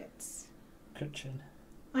brackets. Cushion.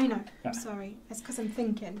 I know, I'm sorry. It's because I'm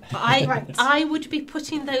thinking. I would be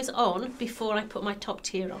putting those on before I put my top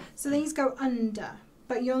tier on. So these go under,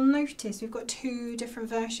 but you'll notice we've got 2 different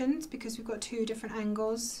versions because we've got 2 different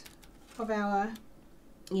angles of our...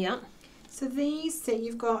 Yeah. So these, so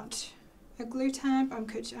you've got a glue tab.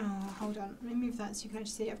 Hold on. Let me move that so you can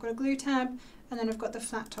actually see. I've got a glue tab and then I've got the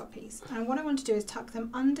flat top piece. And what I want to do is tuck them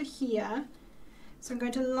under here. So I'm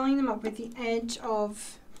going to line them up with the edge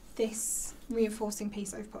of this reinforcing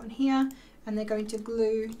piece I've put on here, and they're going to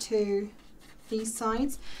glue to these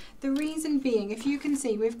sides. The reason being, if you can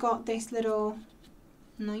see, we've got this little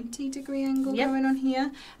 90-degree angle going on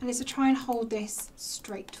here, and it's to try and hold this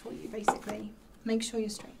straight for you, basically. Make sure you're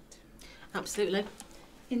straight. Absolutely.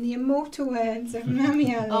 In the immortal words of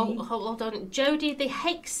Mammy Ali. Oh, hold on. Jodie, the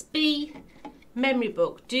Hexby memory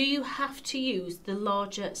book, do you have to use the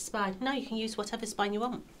larger spine? No, you can use whatever spine you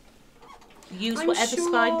want. Use whatever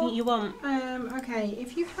spine you want. Okay,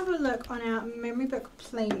 if you have a look on our memory book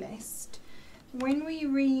playlist, when we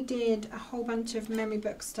redid a whole bunch of memory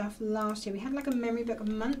book stuff last year, we had like a memory book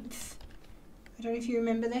month. I don't know if you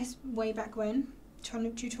remember this, way back when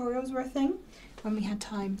Tonic tutorials were a thing. When we had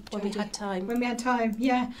time. When we had time. When we had time,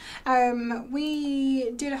 yeah.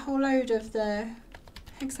 We did a whole load of the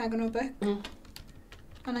hexagonal book.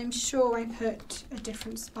 And I'm sure I put a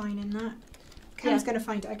different spine in that. Cam's going to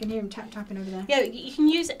find it. I can hear him tapping over there. Yeah, you can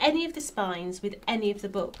use any of the spines with any of the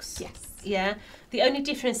books. Yes. Yeah. The only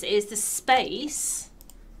difference is the space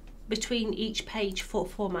between each page for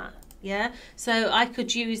format. Yeah. So I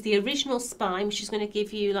could use the original spine, which is going to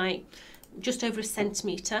give you like just over 1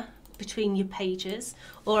 centimetre between your pages,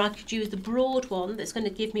 or I could use the broad one that's going to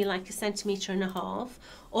give me like 1.5 centimetres,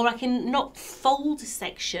 or I can not fold a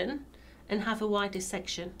section and have a wider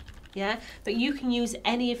section. Yeah, but you can use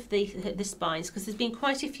any of the spines, because there's been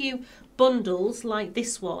quite a few bundles like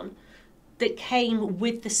this one that came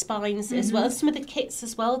with the spines as well. Some of the kits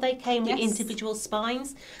as well, they came with individual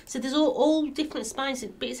spines. So there's all different spines,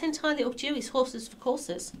 but it's entirely up to you. It's horses for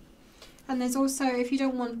courses. And there's also, if you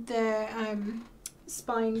don't want the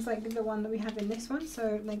spines like the one that we have in this one,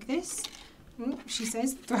 so like this, she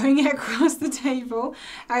says, throwing it across the table.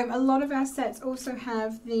 A lot of our sets also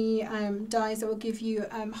have the dies that will give you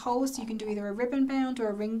holes, so you can do either a ribbon bound or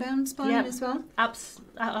a ring bound spine as well.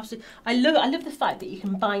 Absolutely. I love the fact that you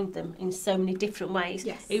can bind them in so many different ways.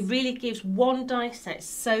 Yes. It really gives one die set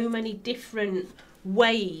so many different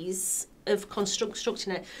ways of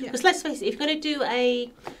constructing it. Because let's face it, if you're going to do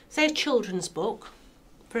a children's book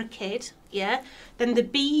for a kid, then the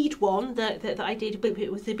bead one that I did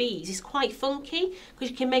with the beads is quite funky, because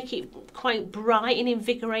you can make it quite bright and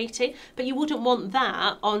invigorating, but you wouldn't want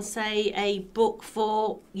that on, say, a book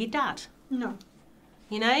for your dad. No.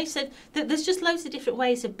 You know, so there's just loads of different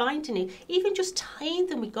ways of binding it, even just tying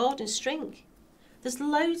them with garden string. There's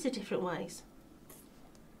loads of different ways.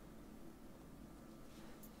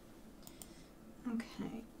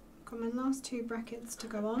 Okay, got my last 2 brackets to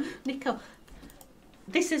go on. Nicole,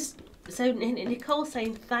 this is, so Nicole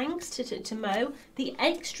saying, thanks to Mo, the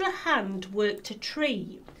extra hand worked a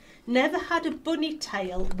tree. Never had a bunny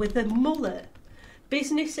tail with a mullet.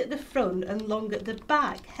 Business at the front and long at the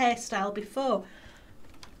back. Hairstyle before.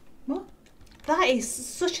 What? That is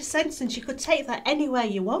such a sentence. You could take that anywhere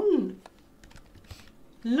you want.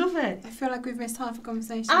 Love it. I feel like we've missed half a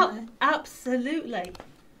conversation there. Absolutely.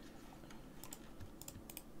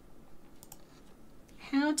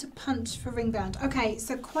 How to punch for ring bound. Okay,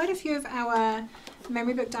 so quite a few of our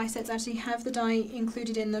memory book die sets actually have the die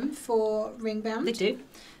included in them for ring bound. They do.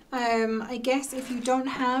 I guess if you don't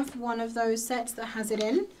have one of those sets that has it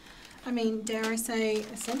in, I mean, dare I say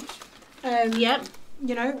a cinch?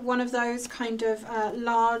 You know, one of those kind of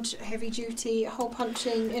large, heavy-duty, hole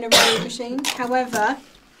punching in a row machine. However,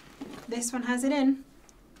 this one has it in.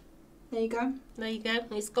 There you go. There you go.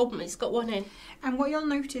 It's got one in. And what you'll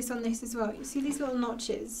notice on this as well, you see these little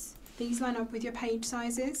notches? These line up with your page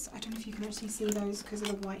sizes. I don't know if you can actually see those because of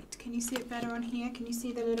the white. Can you see it better on here? Can you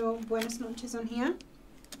see the little Buenos notches on here?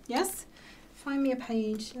 Yes? Find me a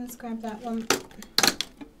page. Let's grab that one.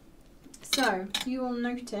 So, you will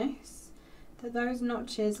notice that those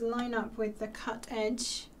notches line up with the cut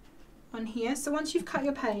edge on here. So once you've cut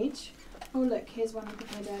your page, oh look, here's one I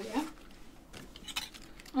prepared earlier.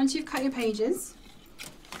 Once you've cut your pages,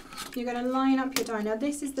 you're going to line up your die. Now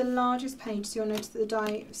this is the largest page, so you'll notice that the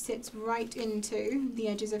die sits right into the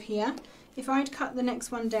edges of here. If I'd cut the next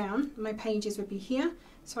one down, my pages would be here.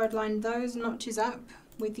 So I'd line those notches up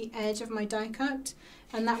with the edge of my die cut,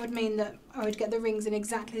 and that would mean that I would get the rings in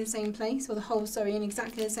exactly the same place, or the holes, sorry, in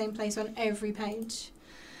exactly the same place on every page.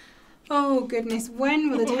 Oh goodness,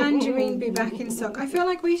 when will the tangerine be back in stock? I feel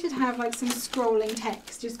like we should have like some scrolling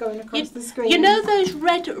text just going across the screen. You know those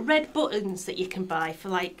red buttons that you can buy for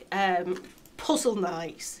like puzzle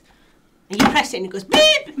nights? And you press it and it goes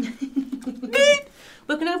beep, beep.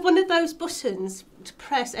 We're going to have one of those buttons to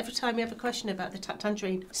press every time we have a question about the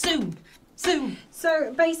tangerine. Soon.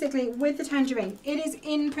 So basically with the tangerine, it is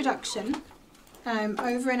in production.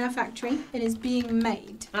 Over in our factory, it is being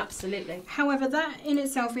made. Absolutely. However, that in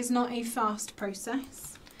itself is not a fast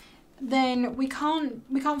process. then we can't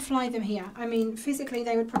fly them here. I mean, physically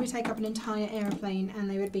they would probably take up an entire aeroplane and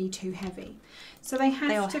they would be too heavy. So they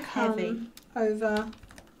have to come over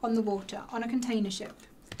on the water on a container ship.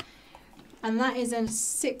 And that is a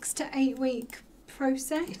 6 to 8 week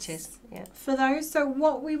process. It is, yeah. For those. So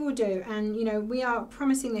what we will do, and you know, we are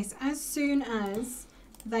promising this, as soon as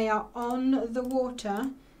they are on the water,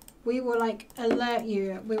 we will like alert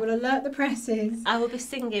you. We will alert the presses. I will be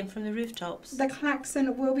singing from the rooftops. The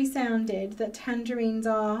klaxon will be sounded that tangerines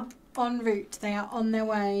are en route. They are on their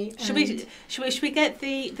way. Should we get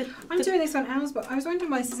the I'm doing this on ours, but I was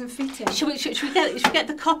wondering why this isn't fitting. Should we get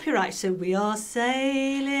the copyright? So we are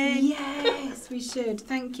sailing. Yes, we should.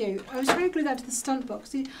 Thank you. I was trying to glue that to the stunt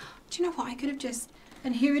box. Do you know what? I could have just.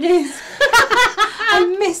 And here it is.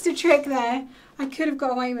 I missed a trick there. I could have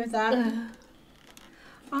got away with that.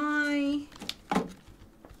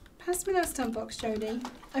 Pass me that stunt box, Jodie.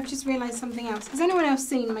 I've just realised something else. Has anyone else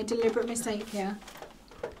seen my deliberate mistake here?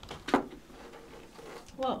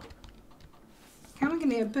 What? How am I going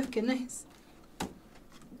to get a book in this?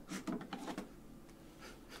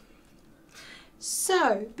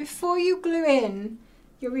 So, before you glue in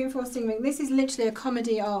your reinforcing ring, this is literally a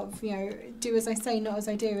comedy of, you know, do as I say, not as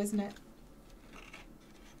I do, isn't it?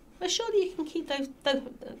 Well, surely you can keep those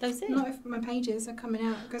in. Not if my pages are coming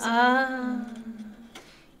out.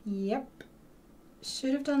 Yep.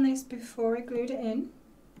 Should have done this before I glued it in.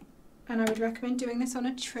 And I would recommend doing this on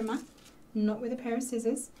a trimmer, not with a pair of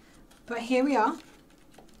scissors. But here we are.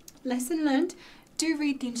 Lesson learned. Do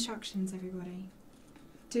read the instructions, everybody.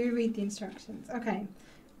 Do read the instructions. Okay.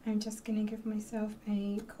 I'm just going to give myself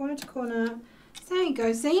a corner to corner. So there you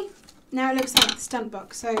go, see? Now it looks like the stunt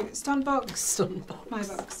box. So stunt box, my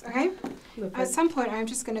box, okay? At some point I'm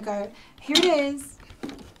just going to go, here it is.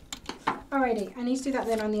 Alrighty, I need to do that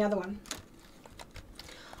then on the other one.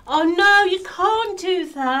 Oh no, you can't do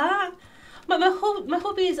that. My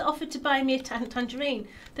hubby has offered to buy me a tangerine.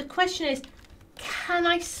 The question is, can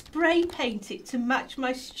I spray paint it to match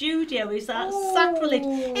my studio? Is that sacrilege?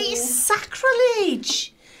 It's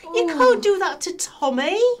sacrilege. You can't do that to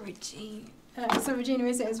Tommy. Regina,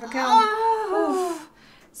 is it as Raquel?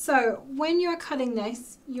 So when you are cutting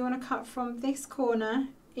this, you want to cut from this corner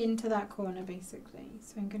into that corner basically.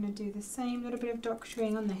 So I'm going to do the same little bit of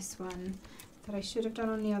doctoring on this one that I should have done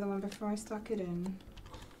on the other one before I stuck it in.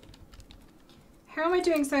 How am I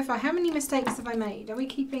doing so far? How many mistakes have I made? Are we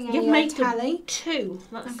keeping a tally? 2.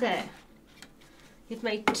 That's it. You've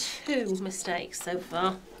made 2 mistakes so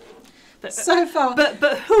far. But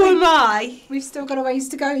who am I? We've still got a ways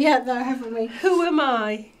to go yet though, haven't we? Who am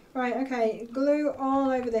I? Right, okay, glue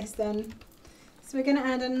all over this then. So we're going to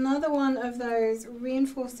add another one of those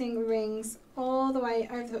reinforcing rings all the way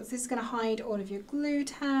over. So this is going to hide all of your glue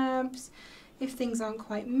tabs. If things aren't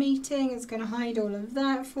quite meeting, it's going to hide all of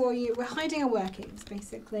that for you. We're hiding our workings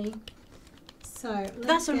basically. So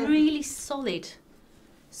that's a really solid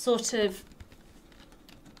sort of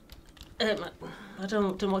I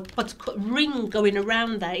don't know what to cut, ring going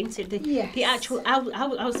around there, isn't it? The actual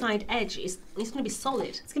outside edge it's going to be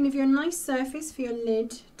solid. It's going to give you a nice surface for your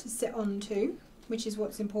lid to sit onto, which is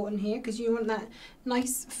what's important here, because you want that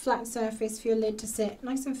nice flat surface for your lid to sit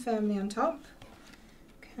nice and firmly on top.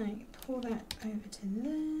 Okay, pour that over to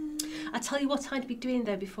there. I tell you what I'd be doing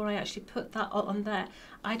though before I actually put that on there.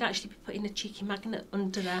 I'd actually be putting a cheeky magnet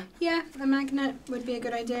under there. Yeah, a magnet would be a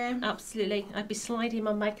good idea. Absolutely. I'd be sliding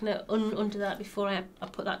my magnet under that before I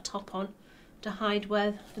put that top on to hide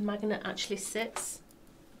where the magnet actually sits.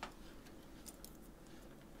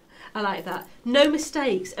 I like that. No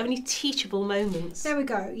mistakes, only teachable moments. There we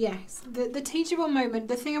go, yes. The teachable moment,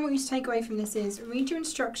 the thing I want you to take away from this is read your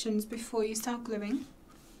instructions before you start gluing.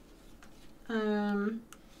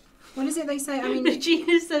 What is it they say? I mean,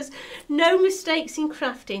 Regina says, no mistakes in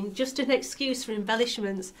crafting, just an excuse for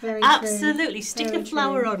embellishments. Very Absolutely, true. stick Very a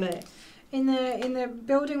flower true. on it. In the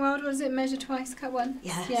building world, was it measure twice, cut once?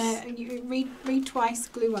 Yes. Yeah, you read twice,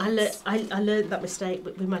 glue once. I learned that mistake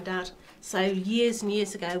with my dad. So years and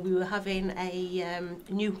years ago, we were having a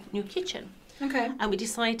new kitchen. Okay. And we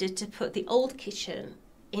decided to put the old kitchen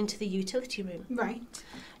into the utility room. Right.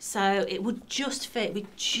 So it would just fit. We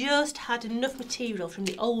just had enough material from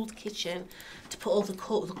the old kitchen to put all the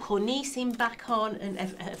cornicing back on and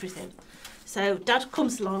everything. So Dad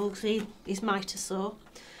comes along, he's mitre saw,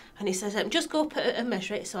 and he says, just go up and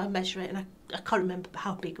measure it. So I measure it, and I can't remember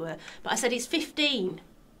how big we were, but I said, it's 15.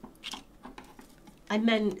 I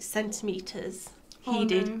meant centimetres. He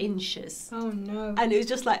did inches. Oh no. And it was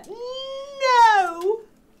just like, no!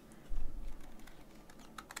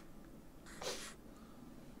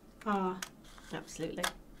 Ah, absolutely.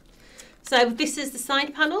 So this is the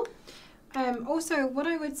side panel. Also, what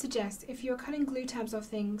I would suggest, if you're cutting glue tabs off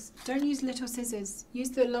things, don't use little scissors. Use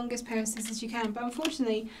the longest pair of scissors you can. But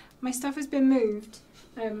unfortunately, my stuff has been moved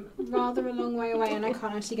rather a long way away, and I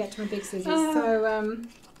can't actually get to my big scissors. So,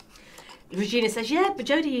 Regina says, yeah, but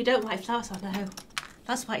Jodie, you don't like flowers. I know.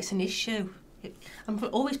 That's why it's an issue. I'm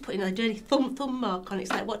always putting a dirty thumb mark on it.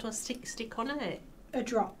 It's like, what do I stick on it? a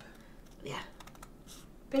drop. Yeah.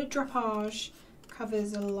 Bit of droppage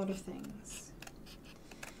covers a lot of things.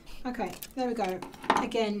 Okay, there we go.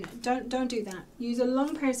 Again, don't do that. Use a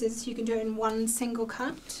long pair of scissors so you can do it in one single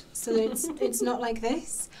cut, so that it's not like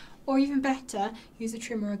this. Or even better, use a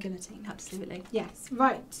trimmer or guillotine. Absolutely. Yes,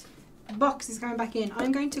 right. Box is going back in.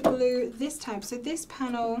 I'm going to glue this tab. So this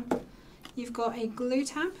panel, you've got a glue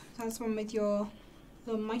tab. That's one with your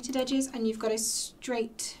little mitered edges, and you've got a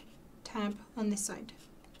straight tab on this side.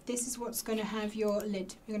 This is what's going to have your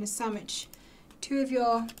lid. You're going to sandwich two of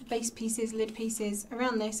your base pieces, lid pieces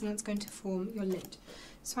around this, and that's going to form your lid.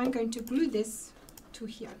 So I'm going to glue this to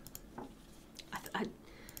here.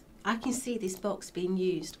 I can see this box being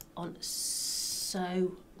used on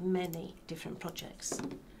so many different projects.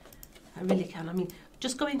 I really can. I mean,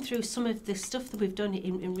 just going through some of the stuff that we've done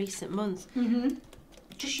in recent months,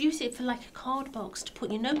 just use it for like a card box to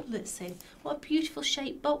put your notelets in. What a beautiful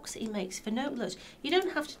shaped box it makes for notelets. You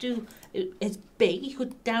don't have to do it as big. You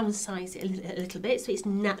could downsize it a little bit so it's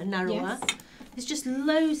narrower. Yes. There's just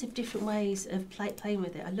loads of different ways of playing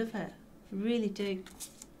with it. I love it. I really do.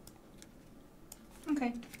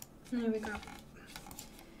 Okay, there we go.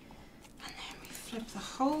 And then we flip the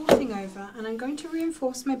whole thing over, and I'm going to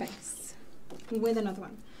reinforce my base with another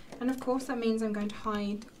one. And of course that means I'm going to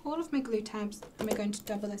hide all of my glue tabs, and we're going to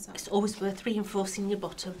double this up. It's always worth reinforcing your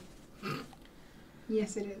bottom.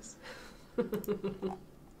 Yes, it is.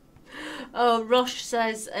 Oh, Rosh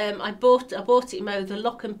says, I bought it, Mo. The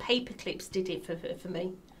lock and paper clips did it for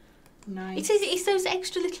me. Nice. It's those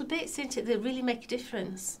extra little bits, isn't it, that really make a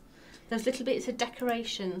difference. Those little bits of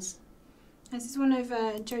decorations. This is one of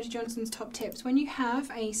Jodie Johnson's top tips. When you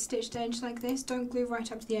have a stitched edge like this, don't glue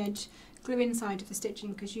right up to the edge. Glue inside of the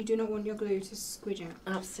stitching, because you do not want your glue to squidge out.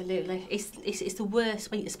 Absolutely. It's the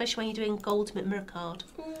worst, especially when you're doing gold mirror card.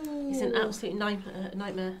 Ooh. It's an absolute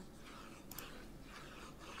nightmare.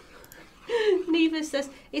 Neva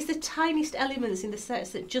says, it's the tiniest elements in the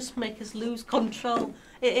sets that just make us lose control.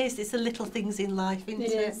 It is. It's the little things in life, isn't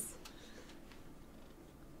it? It is.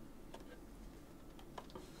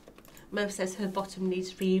 Mo says her bottom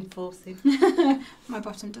needs reinforcing. My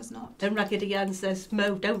bottom does not. And Raggedy Ann says,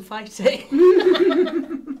 Mo, don't fight it.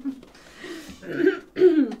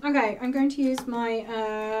 Okay, I'm going to use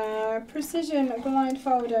my precision glide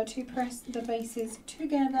folder to press the bases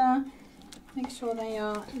together. Make sure they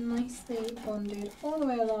are nicely bonded all the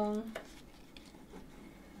way along.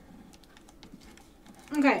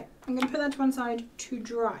 Okay, I'm going to put that to one side to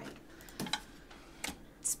dry.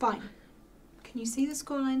 Spine. Can you see the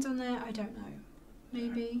score lines on there? I don't know.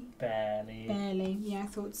 Maybe? Barely. Barely. Yeah, I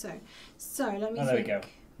thought so. So, let me Oh, there we think. go.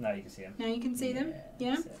 Now you can see them. Now you can see them?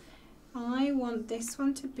 Yeah? that's it. I want this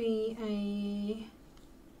one to be a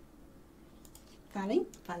valley.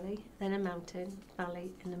 Valley, then a mountain,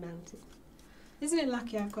 valley, and a mountain. Isn't it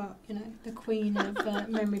lucky I've got, you know, the queen of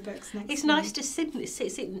memory books next It's to nice me? to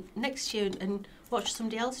sit next to you and watch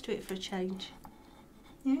somebody else do it for a change.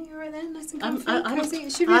 Yeah, you're right there, nice and I'm- comfy. I'm- Cozy.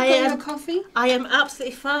 Should we have got you a coffee? I am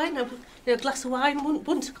absolutely fine. A glass of wine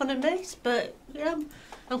wouldn't have gone amiss, but yeah,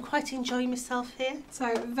 I'm quite enjoying myself here.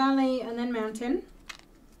 So, valley and then mountain.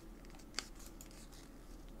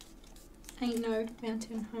 Ain't no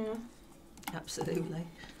mountain higher. Absolutely.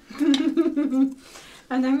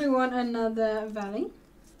 And then we want another valley.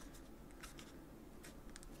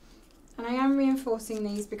 And I am reinforcing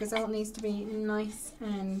these because I want these to be nice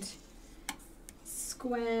and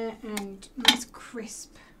square and nice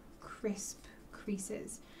crisp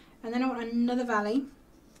creases. And then I want another valley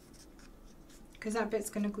because that bit's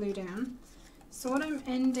going to glue down. So what I'm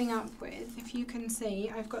ending up with, if you can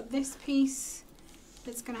see, I've got this piece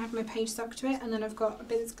that's going to have my page stuck to it, and then I've got a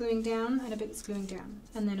bit that's gluing down and a bit that's gluing down,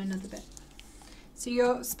 and then another bit. So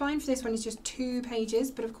your spine for this one is just 2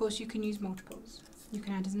 pages, but of course you can use multiples. You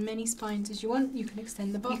can add as many spines as you want. You can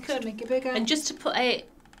extend the box, You could. make it bigger. And just to put a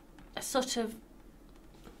sort of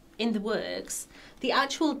in the works, the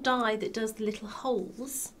actual die that does the little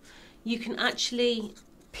holes, you can actually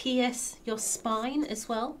pierce your spine as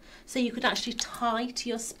well. So you could actually tie to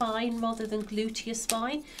your spine rather than glue to your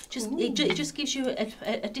spine. It just gives you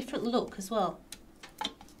a different look as well.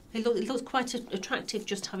 It looks quite attractive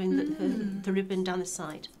just having the ribbon down the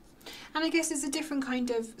side. And I guess it's a different kind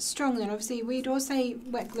of strong then. Obviously, we'd all say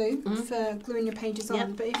wet glue for gluing your pages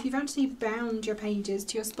on, but if you've actually bound your pages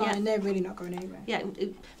to your spine, they're really not going anywhere. Yeah,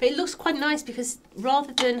 but it looks quite nice because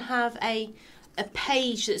rather than have a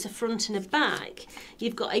page that's a front and a back,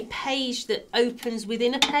 you've got a page that opens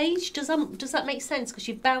within a page. Does that make sense? Because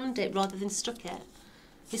you've bound it rather than stuck it.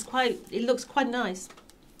 It looks quite nice.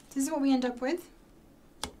 This is what we end up with.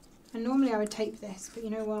 And normally I would tape this, but you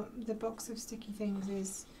know what? The box of sticky things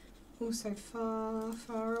is also far,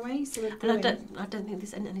 far away. So we're gluing. And I don't think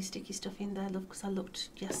there's any sticky stuff in there, love, because I looked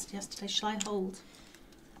yesterday. Shall I hold?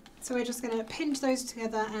 So we're just going to pinch those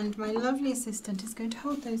together, and my lovely assistant is going to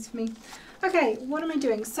hold those for me. Okay, what am I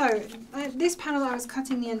doing? So this panel I was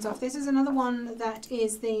cutting the ends off. This is another one that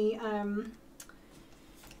is the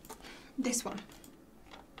this one.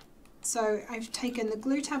 So I've taken the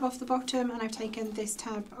glue tab off the bottom, and I've taken this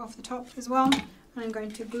tab off the top as well, and I'm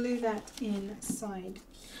going to glue that inside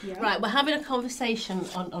here. Right, we're having a conversation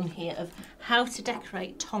on here of how to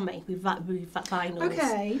decorate Tommy with vinyls.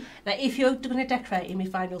 Okay. Now, if you're going to decorate him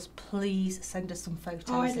with vinyls, please send us some photos.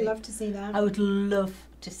 Oh, I'd love to see that. I would love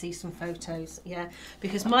to see some photos, yeah,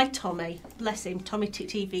 because my Tommy, bless him, Tommy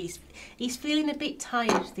TV's, he's feeling a bit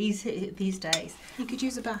tired these days. He could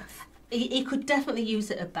use a bath. He could definitely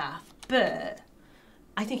use a bath, but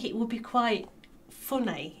I think it would be quite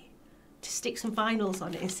funny to stick some vinyls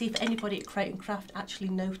on it and see if anybody at Create and Craft actually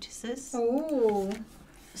notices. Oh.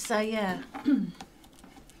 So yeah.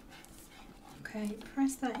 Okay,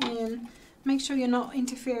 press that in. Make sure you're not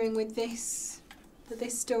interfering with this, that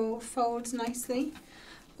this still folds nicely.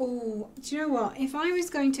 Oh, do you know what? If I was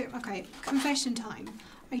going to, okay, confession time.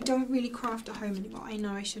 I don't really craft at home anymore. I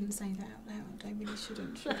know I shouldn't say that out loud. I really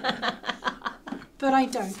shouldn't. But I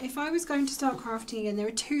don't. If I was going to start crafting again, there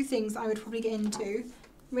are two things I would probably get into.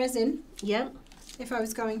 Resin. Yeah. If I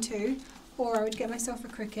was going to. Or I would get myself a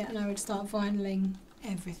Cricut and I would start vinyling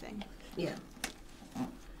everything. Yeah.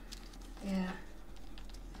 Yeah.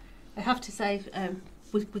 I have to say,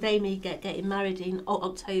 with Amy getting married in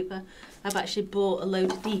October, I've actually bought a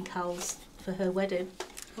load of decals for her wedding.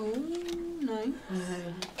 Oh, no.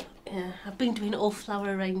 Yeah, I've been doing all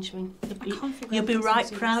flower arrangement. You'll be those right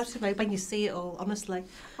images. proud of me when you see it all, honestly.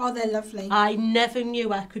 Oh, they're lovely. I never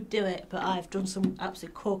knew I could do it, but I've done some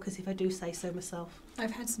absolute corkers, if I do say so myself.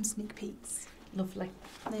 I've had some sneak peeks. Lovely.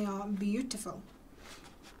 They are beautiful.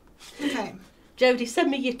 Okay. Jodie, send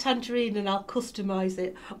me your tangerine and I'll customise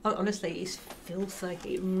it. Honestly, it's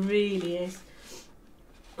filthy. It really is.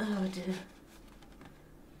 Oh dear.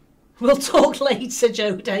 We'll talk later,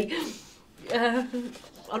 Jodie.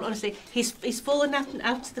 Honestly, he's fallen out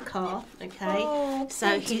of the car. Okay, Oh,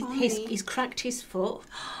 so poor he's cracked his foot.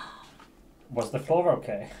 Was the floor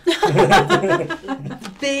okay?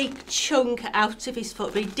 Big chunk out of his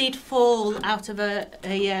foot, but he did fall out of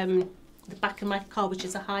the back of my car, which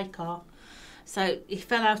is a high car. So he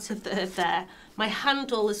fell out of there. My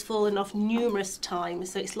handle has fallen off numerous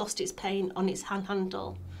times, so it's lost its paint on its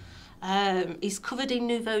handle. He's covered in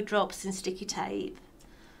Nouveau drops and sticky tape,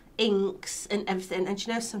 inks and everything. And do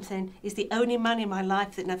you know something? He's the only man in my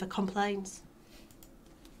life that never complains.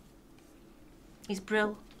 He's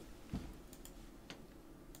brill.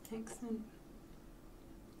 Excellent.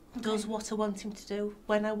 Does what I want him to do,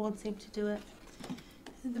 when I want him to do it.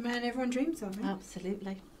 The man everyone dreams of. Eh?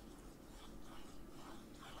 Absolutely.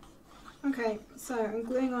 Okay, so I'm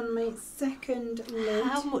gluing on my second lid.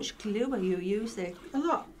 How much glue are you using? A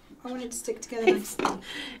lot. I want it to stick together nicely.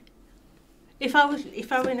 If I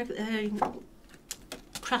were in a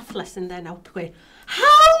craft lesson, then I would be going, how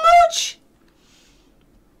much?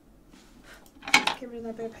 Get rid of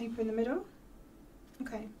that bit of paper in the middle.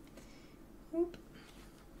 Okay. Oop.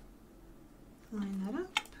 Line that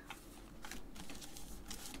up.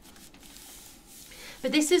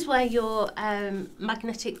 But this is where your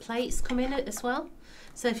magnetic plates come in as well.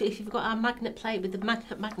 So if you've got our magnet plate with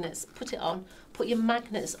the magnets, put it on. Put your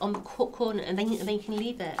magnets on the corner, and then you can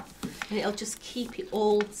leave it, and it'll just keep it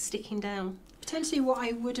all sticking down. Potentially, what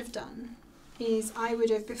I would have done is I would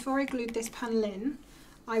have, before I glued this panel in,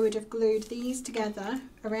 I would have glued these together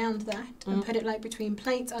around that and put it like between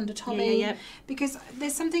plates under Tommy. Yeah. Because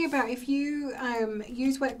there's something about if you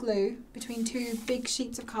use wet glue between two big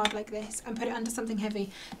sheets of card like this and put it under something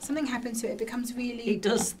heavy, something happens to it. It becomes really... It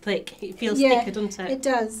does thick. It feels thicker, doesn't it? It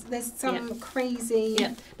does. There's some crazy...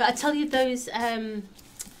 Yeah. But I tell you, those...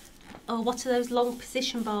 what are those long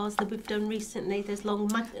position bars that we've done recently? Those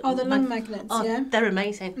long magnets. Oh, the long magnets, yeah. They're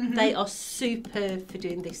amazing. Mm-hmm. They are superb for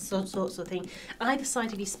doing this sorts of thing. Either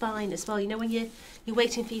side of your spine as well. You know, when you're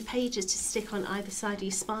waiting for your pages to stick on either side of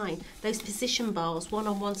your spine, those position bars, one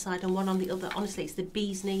on one side and one on the other, honestly, it's the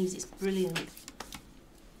bee's knees. It's brilliant.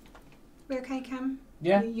 We okay, Cam?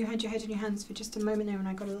 Yeah. You had your head in your hands for just a moment there and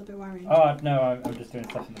I got a little bit worried. Oh, no, I'm just doing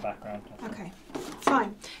stuff in the background. Okay,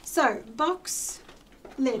 fine. So, box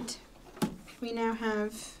lid. We now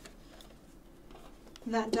have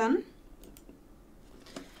that done.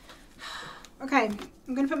 Okay,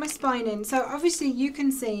 I'm going to put my spine in. So obviously you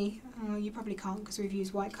can see, oh, you probably can't because we've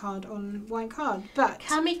used white card on white card, but...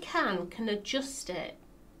 Cami can adjust it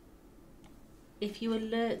if you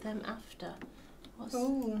alert them after.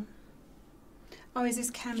 Oh, is this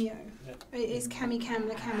Cameo? Is Cami Cam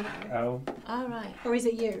the Cameo? Oh. All right. Or is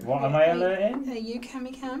it you? What am I alerting? Are you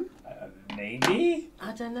Cami Cam? Maybe?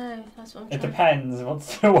 I don't know. That's what I'm It trying. depends.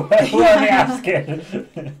 What are they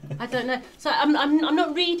asking? I don't know. So I'm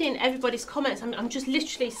not reading everybody's comments. I'm just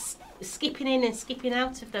literally skipping in and skipping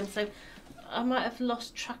out of them. So I might have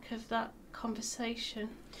lost track of that conversation.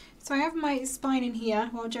 So I have my spine in here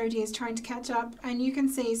while Jodie is trying to catch up, and you can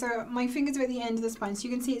see, so my fingers are at the end of the spine, so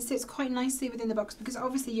you can see it sits quite nicely within the box because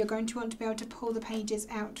obviously you're going to want to be able to pull the pages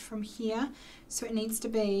out from here, so it needs to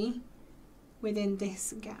be within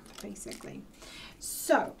this gap basically.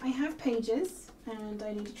 So I have pages and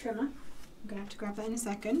I need a trimmer. I'm going to have to grab that in a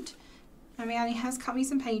second. And Riali has cut me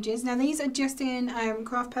some pages. Now these are just in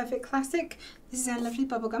Craft Perfect Classic. This is our lovely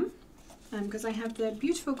bubblegum because I have the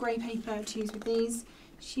beautiful grey paper to use with these.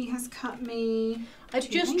 She has cut me I've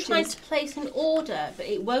just tried to place an order, but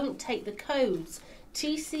it won't take the codes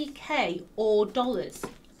TCK or dollars.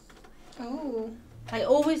 Oh. I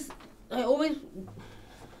always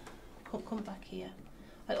come back here.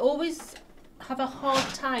 I always have a hard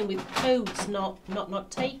time with codes not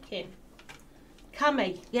taking.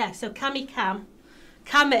 Cami, yeah. So Cami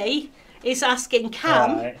is asking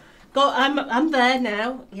Cam. Right. Go. I'm there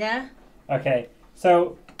now. Yeah. Okay,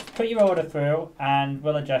 so put your order through and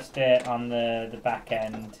we'll adjust it on the back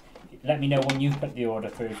end. Let me know when you put the order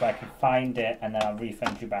through so I can find it and then I'll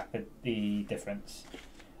refund you back with the difference.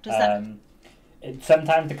 Does that?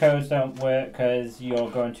 Sometimes the codes don't work because you're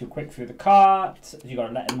going too quick through the cart. You've got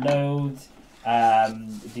to let them load.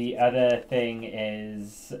 The other thing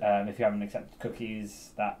is if you haven't accepted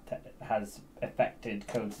cookies, that has affected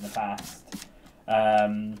codes in the past.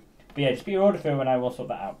 But yeah, just put your order through and I will sort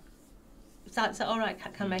that out. Is that all right,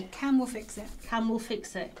 Cami? Cam will fix it. Cam will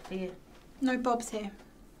fix it for you. No Bob's here.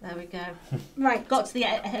 There we go. Right. Got to the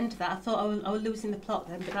end of that. I thought I was losing the plot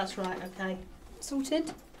then, but that's right. Okay.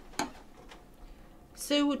 Sorted.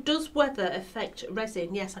 So does weather affect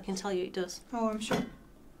resin? Yes, I can tell you it does. Oh, I'm sure.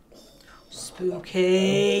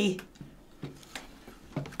 Spooky.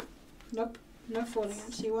 Nope. No falling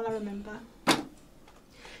actually, what I remember.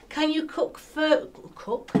 Can you Can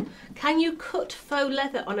you cut faux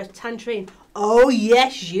leather on a tangerine? Oh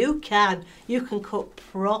yes, you can. You can cut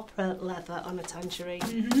proper leather on a tangerine.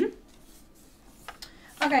 Mm-hmm.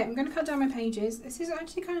 Okay, I'm going to cut down my pages. This is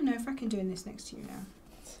actually kind of nerve-wracking doing this next to you now.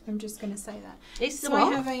 I'm just going to say that. It's so what? I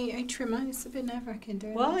have a trimmer. It's a bit nerve-wracking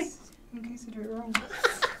doing Why? this in case I do it wrong.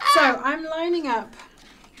 So I'm lining up,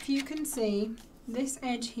 if you can see, this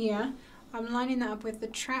edge here, I'm lining that up with the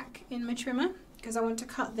track in my trimmer because I want to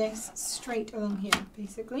cut this straight along here,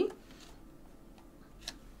 basically.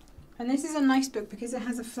 And this is a nice book because it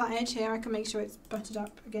has a flat edge here. I can make sure it's butted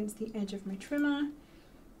up against the edge of my trimmer.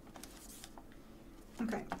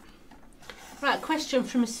 Okay. Right, question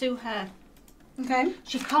from Sue Hare. Okay.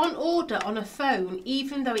 She can't order on a phone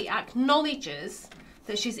even though it acknowledges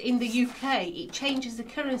that she's in the UK. It changes the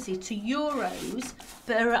currency to euros,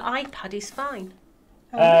 but her iPad is fine.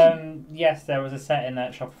 Yes, there was a setting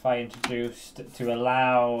that Shopify introduced to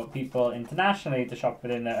allow people internationally to shop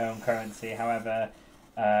within their own currency. However,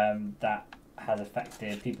 that has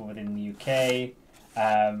affected people within the UK.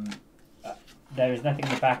 There is nothing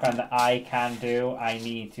in the background that I can do. I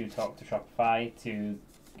need to talk to Shopify to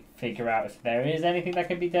figure out if there is anything that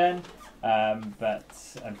can be done.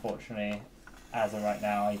 But unfortunately, as of right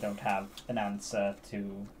now, I don't have an answer I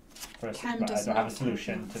don't have a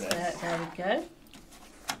solution to this. There we go.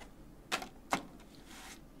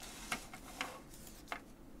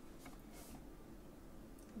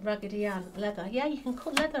 Raggedy Ann, leather. Yeah, you can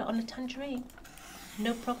cut leather on a tangerine.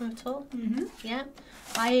 No problem at all. Mm-hmm. Yeah.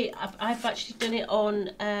 I've actually done it on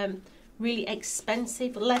really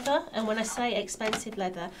expensive leather. And when I say expensive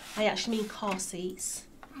leather, I actually mean car seats.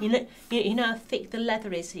 You know how thick the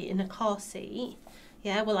leather is in a car seat?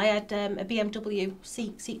 Yeah, well I had a BMW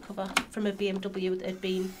seat cover from a BMW that had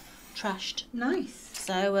been trashed. Nice.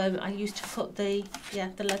 So I used to cut the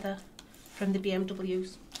leather from the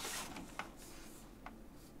BMWs.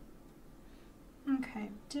 Okay,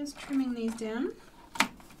 just trimming these down.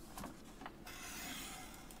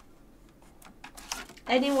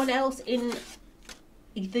 Anyone else in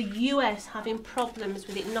the US having problems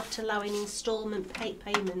with it not allowing instalment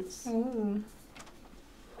payments. Oh.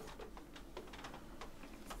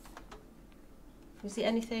 Is it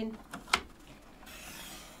anything?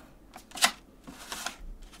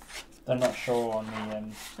 I'm not sure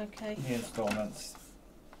on Okay. the instalments.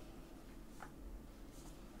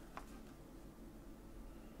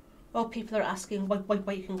 Well, people are asking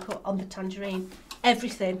why you can cut on the tangerine.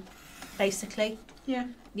 Everything, basically. Yeah.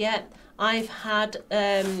 Yeah. I've had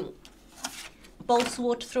balsa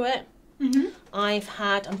wood through it. Mhm. I'm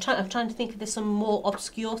trying to think if there's some more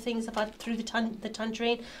obscure things I've had through the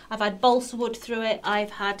tangerine. I've had balsa wood through it.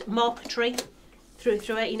 I've had marquetry through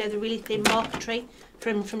it. You know, the really thin marquetry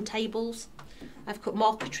from tables. I've cut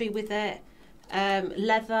marquetry with it.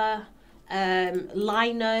 Leather,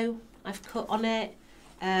 lino. I've cut on it.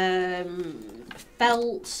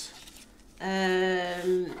 Felt.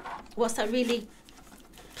 What's that really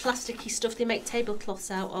plasticky stuff they make tablecloths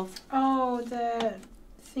out of? Oh, the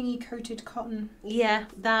thingy coated cotton. Yeah,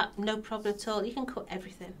 that, no problem at all. You can cut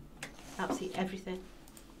everything. Absolutely everything.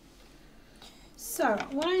 So,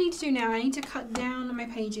 what I need to do now, I need to cut down on my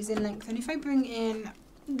pages in length. And if I bring in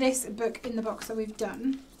this book in the box that we've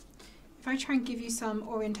done, if I try and give you some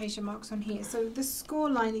orientation marks on here. So the score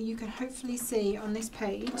line that you can hopefully see on this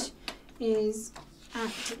page is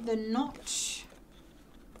at the notch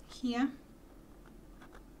here.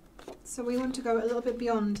 So we want to go a little bit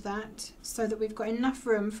beyond that so that we've got enough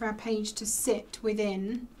room for our page to sit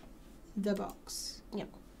within the box. Yep.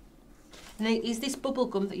 Now, is this bubble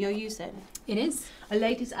gum that you're using? It is. A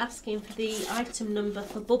lady's asking for the item number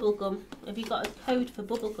for bubble gum. Have you got a code for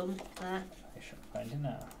bubble gum there? I should find it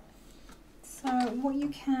now. So what you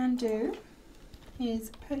can do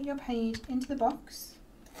is put your page into the box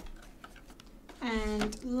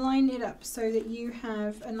and line it up so that you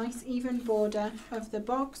have a nice even border of the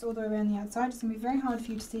box all the way around the outside. It's going to be very hard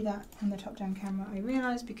for you to see that on the top down camera, I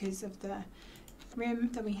realise, because of the rim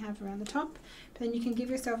that we have around the top. But then you can give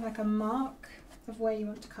yourself like a mark of where you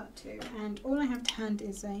want to cut to, and all I have to hand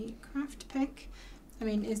is a craft pick. I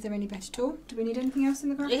mean, is there any better tool? Do we need anything else in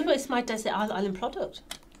the craft pick? It's my desert island product.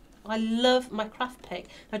 I love my craft pick.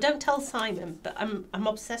 Now, don't tell Simon, but I'm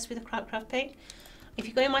obsessed with a craft pick. If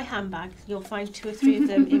you go in my handbag, you'll find 2 or 3 of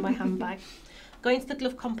them in my handbag. Go into the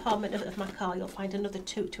glove compartment of my car, you'll find another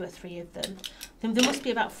 2 or 3 of them. Then there must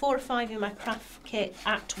be about 4 or 5 in my craft kit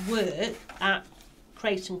at work, at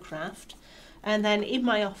Crate and Craft. And then in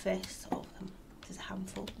my office, there's a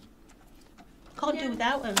handful. Can't do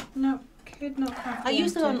without them. No, could not craft. I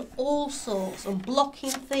use them on all sorts, on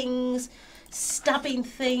blocking things, stabbing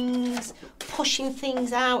things, pushing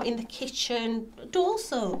things out in the kitchen, do all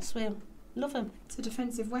sorts with them. Love them. It's a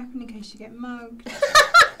defensive weapon in case you get mugged.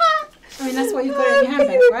 I mean, that's what you've got in your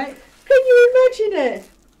handbag, right? Can you imagine it?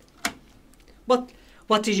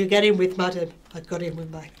 What did you get in with, madam? I got in with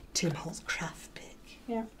my Tim Holtz craft pick.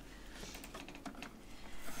 Yeah.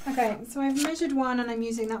 Okay, so I've measured one and I'm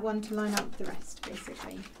using that one to line up the rest,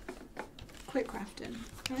 basically. Quick crafting.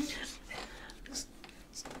 Okay.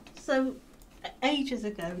 So, ages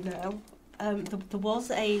ago now, there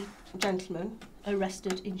was a gentleman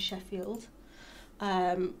arrested in Sheffield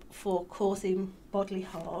for causing bodily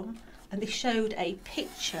harm, and they showed a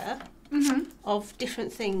picture of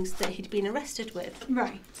different things that he'd been arrested with.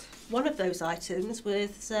 Right. One of those items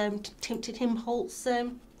was Tim Holtz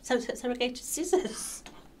surrogated scissors.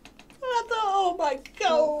 I thought, oh my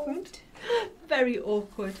god. Awkward. Very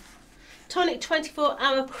awkward. Tonic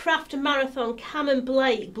 24-hour craft marathon, Cam and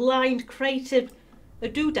Blake, blind created a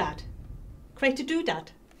doodad. Create a doodad.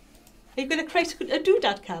 Are you going to create a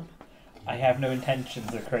doodad, Cam? I have no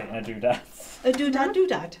intentions of creating a doodad. A doodad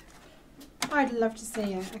doodad? I'd love to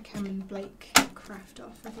see a Cam and Blake craft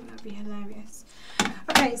off. I think that'd be hilarious.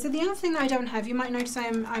 Okay, so the other thing that I don't have, you might notice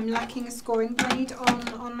I'm lacking a scoring blade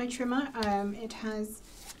on my trimmer. It has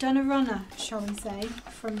done a runner, shall we say,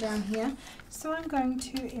 from down here. So I'm going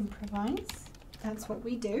to improvise. That's what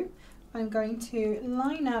we do. I'm going to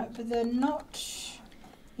line up the notch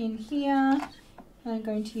in here. I'm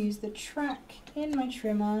going to use the track in my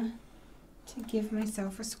trimmer to give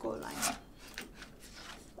myself a score line.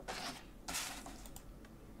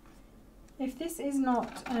 If this is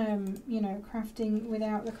not, you know, crafting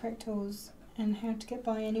without the correct tools and how to get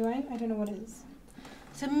by anyway, I don't know what it is.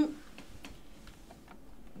 So,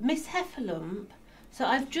 Miss Heffalump, so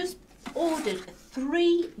I've just ordered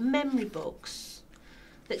 3 memory books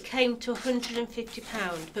that came to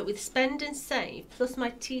 £150, but with spend and save plus my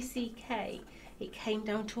TCK, it came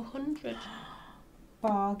down to 100.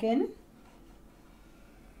 Bargain.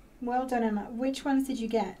 Well done, Emma. Which ones did you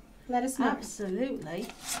get? Let us know. Absolutely.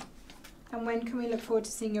 And when can we look forward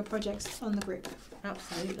to seeing your projects on the group?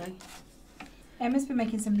 Absolutely. Emma's been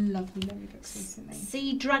making some lovely books recently.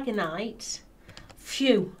 Sea Dragonite.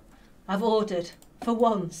 Phew. I've ordered for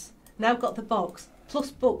once. Now got the box. Plus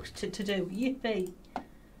books to do. Yippee.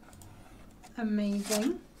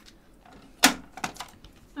 Amazing.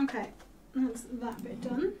 Okay. That's that bit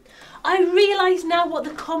done. I realise now what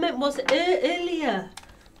the comment was earlier.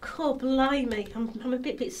 God blimey, I'm a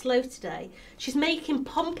bit slow today. She's making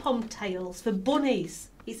pom-pom tails for bunnies.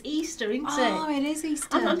 It's Easter, isn't it? Oh, it is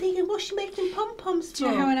Easter. I'm thinking, what's she making pom-poms for? Do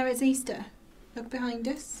you know how I know it's Easter? Look behind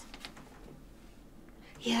us.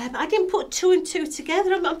 Yeah, but I didn't put 2 and 2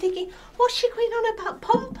 together. I'm thinking, what's she going on about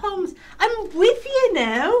pom-poms? I'm with you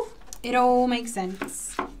now. It all makes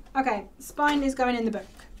sense. Okay, spine is going in the book.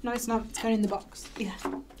 No, it's not. It's going in the box. Yeah,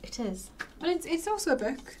 it is. Well, it's also a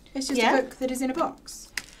book. It's just Yeah. a book that is in a box.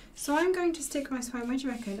 So I'm going to stick my spine, where do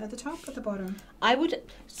you reckon? At the top or at the bottom?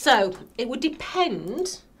 So it would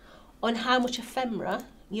depend on how much ephemera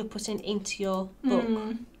you're putting into your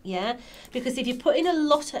book. Yeah, because if you're putting a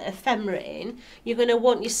lot of ephemera in, you're going to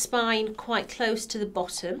want your spine quite close to the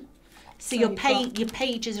bottom. So your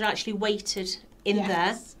pages are actually weighted in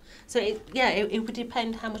there. So it would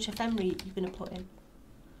depend how much ephemera you're going to put in.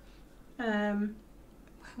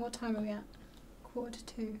 What time are we at?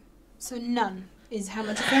 1:45. So none is how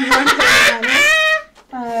much ephemera I'm putting in.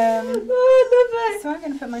 I love it. So I'm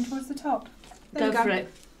going to put mine towards the top. There Go we for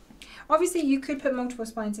it. Obviously, you could put multiple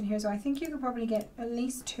spines in here as well. I think you could probably get at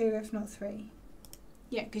least 2, if not 3.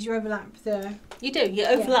 Yeah, because you overlap the... You do. You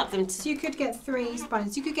overlap them. So you could get 3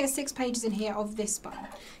 spines. You could get 6 pages in here of this spine.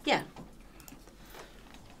 Yeah.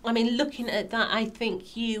 I mean, looking at that, I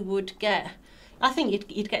think you would get... I think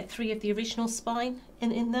you'd get 3 of the original spine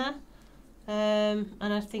in there. And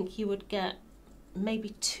I think you would get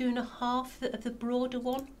maybe 2.5 of the broader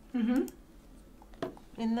one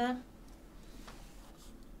in there.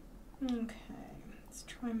 Okay, let's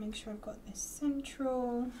try and make sure I've got this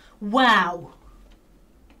central. Wow!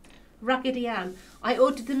 Raggedy Ann. I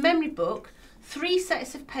ordered the memory book, 3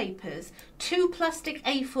 sets of papers, 2 plastic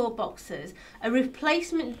A4 boxes, a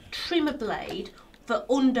replacement trimmer blade for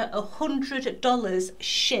under $100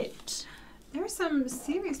 shipped. There are some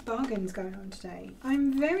serious bargains going on today.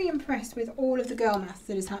 I'm very impressed with all of the girl math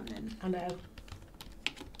that is happening. I know.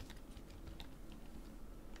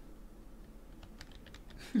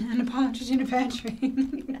 And a partridge in a pear tree.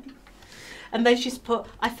 And then she's put,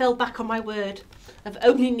 I fell back on my word of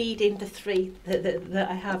only needing the 3 that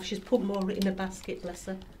I have. She's put more in a basket, bless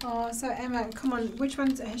her. Oh, so Emma, come on, which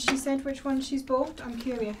ones, has she said which ones she's bought? I'm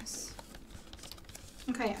curious.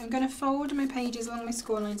 Okay, I'm going to fold my pages along my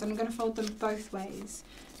score lines, and I'm going to fold them both ways,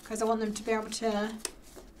 because I want them to be able to, I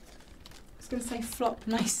was going to say flop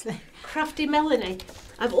nicely. Crafty Melanie.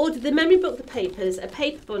 I've ordered the memory book, the papers, a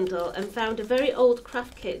paper bundle, and found a very old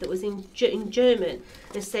craft kit that was in German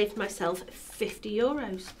and saved myself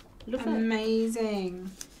 €50. Love it.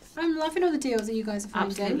 Amazing. I'm loving all the deals that you guys are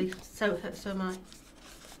finding. Absolutely. So am I.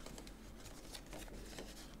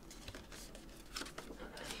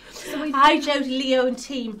 So Hi, Jodie, Leo, and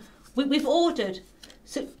team. We've ordered.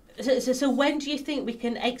 So when do you think we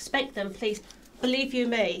can expect them, please? Believe you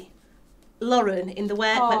me, Lauren in the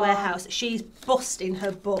warehouse, she's busting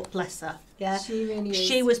her butt, bless her. Yeah, she really is.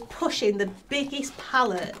 She was pushing the biggest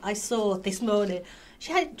pallet I saw this morning.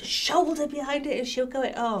 She had shoulder behind it, and she'll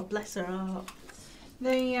go, oh, bless her heart.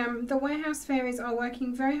 The warehouse fairies are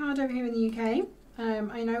working very hard over here in the UK.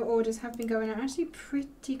 I know orders have been going out actually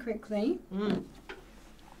pretty quickly.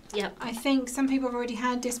 Yep. I think some people have already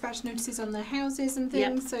had dispatch notices on their houses and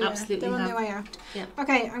things, so absolutely they're on their way out. Yep.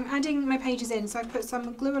 Okay, I'm adding my pages in, so I've put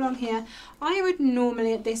some glue along here. I would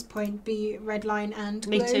normally at this point be red line and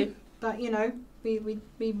glue. Me too. But you know, we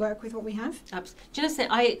work with what we have. Do you know something?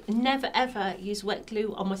 I never ever use wet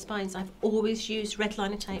glue on my spines. I've always used red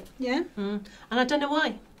liner tape. Yeah? And I don't know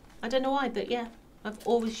why. But yeah, I've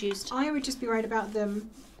always used. I would just be worried about them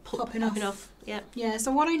popping off. Yeah. Yeah,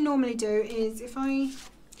 so what I normally do is if I...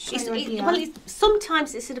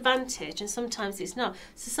 Sometimes it's an advantage and sometimes it's not.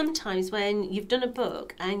 So sometimes when you've done a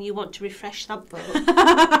book and you want to refresh that book,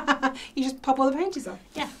 you just pop all the pages off.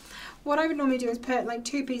 Yeah. What I would normally do is put like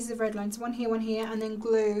 2 pieces of red lines, one here, and then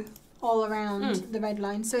glue all around the red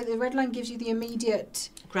line. So the red line gives you the immediate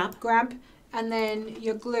grab, and then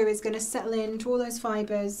your glue is going to settle into all those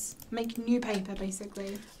fibres, make new paper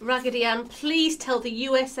basically. Raggedy Ann, please tell the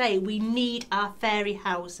USA we need our fairy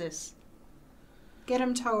houses. Get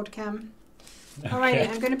them told, Cam. Okay. Alrighty,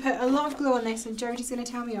 I'm going to put a lot of glue on this and Jodie's going to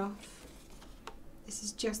tell me off. This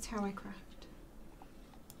is just how I craft.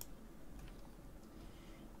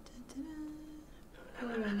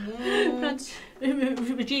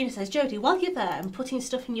 Regina says, Jodie, while you're there and putting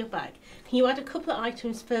stuff in your bag, can you add a couple of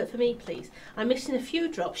items for me, please? I'm missing a few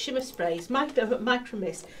drops, shimmer sprays, micro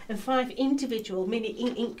mist, and 5 individual mini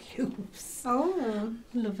ink cubes. Oh,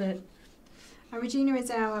 love it. Regina is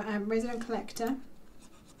our resident collector.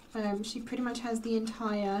 She pretty much has the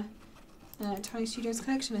entire Tonic Studios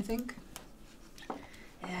collection, I think.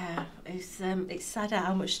 Yeah, it's sad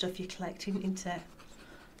how much stuff you're collecting into.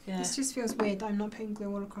 Yeah. This just feels weird that I'm not putting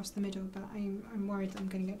glue all across the middle, but I'm worried that I'm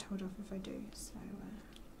going to get told off if I do. So.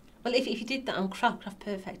 Well, if you did that on Craft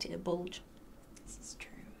Perfect, it'd bulge. This is true.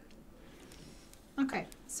 Okay,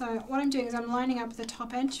 so what I'm doing is I'm lining up the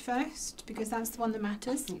top edge first because that's the one that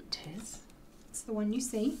matters. It is. It's the one you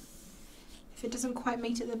see. If it doesn't quite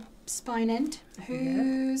meet at the spine end,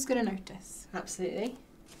 who's going to notice? Absolutely.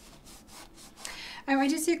 Oh, I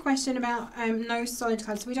did see a question about no solid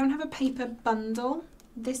colours. We don't have a paper bundle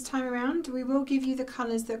this time around. We will give you the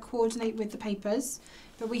colours that coordinate with the papers,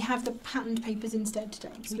 but we have the patterned papers instead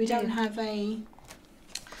today. So we don't have a...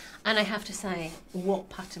 And I have to say, what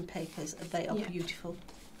pattern papers, they are beautiful.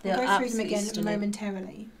 They We'll are go through them again stunning.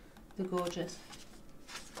 momentarily. They're gorgeous.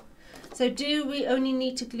 So do we only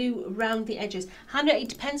need to glue around the edges? Hannah, it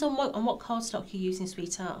depends on what cardstock you're using,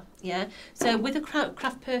 sweetheart. Yeah. So with a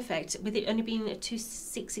Craft Perfect, with it only being a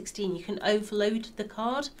 2616, you can overload the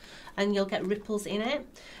card, and you'll get ripples in it.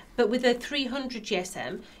 But with a 300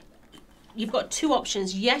 GSM, you've got 2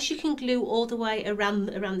 options. Yes, you can glue all the way around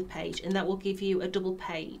the page, and that will give you a double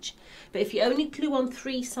page. But if you only glue on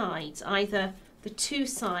 3 sides, either the 2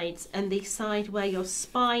 sides and the side where your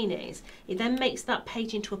spine is, it then makes that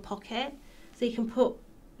page into a pocket, so you can put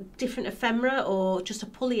different ephemera or just a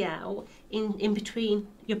pulley out in between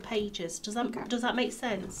your pages. Does that make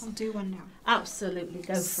sense? I'll do one now. Absolutely,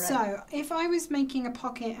 go for it. So if I was making a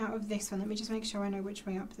pocket out of this one, let me just make sure I know which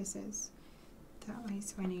way up this is. That way,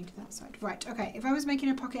 so I need that side. Right, okay, if I was making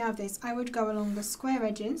a pocket out of this, I would go along the square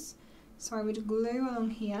edges. So I would glue along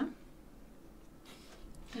here.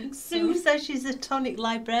 Sue says she's a Tonic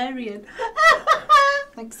librarian.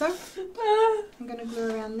 Like so. I'm going to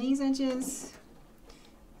glue around these edges.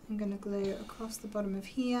 I'm going to glue across the bottom of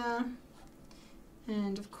here.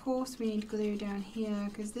 And of course we need glue down here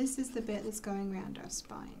because this is the bit that's going around our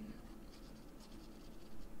spine.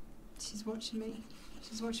 She's watching me.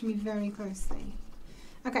 She's watching me very closely.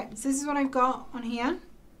 Okay, so this is what I've got on here.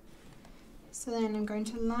 So then I'm going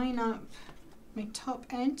to line up my top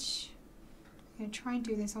edge. I'm going to try and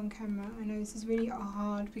do this on camera. I know this is really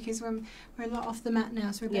hard because we're a lot off the mat now,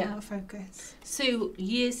 so we're a bit out of focus. So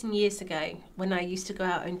years and years ago, when I used to go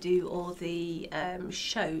out and do all the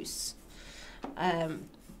shows,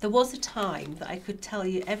 there was a time that I could tell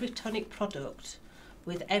you every Tonic product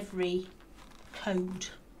with every code.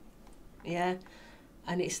 Yeah.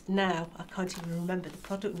 And it's now, I can't even remember the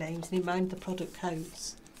product names, never mind the product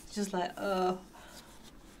codes. It's just like, oh.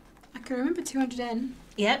 I can remember 200N.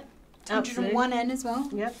 Yep. 201N as well.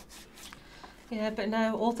 Yep. Yeah, but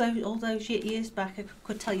now all those years back, I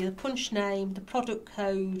could tell you the punch name, the product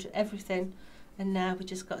code, everything, and now we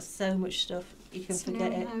just got so much stuff you can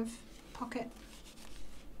forget it. So now we have pocket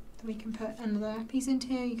that we can put another piece into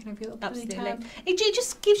here. You can have your little pulley tab. It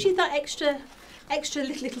just gives you that extra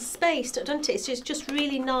little space, doesn't it? It's just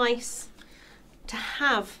really nice to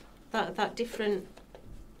have that different.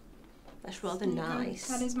 That's rather nice.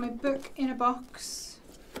 That is my book in a box.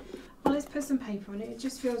 Well, let's put some paper on it. It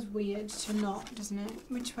just feels weird to not, doesn't it?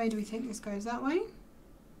 Which way do we think this goes? That way?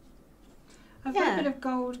 I've got a bit of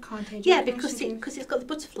gold card here. Yeah, because it's got the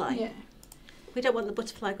butterfly. Yeah. We don't want the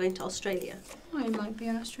butterfly going to Australia. Oh, it might be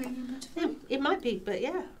an Australian butterfly. Yeah, it might be, but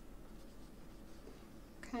yeah.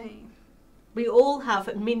 Okay. We all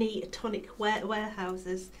have mini Tonic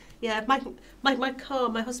warehouses. Yeah, my car,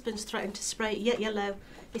 my husband's threatened to spray it yellow.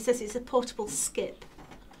 He says it's a portable skip.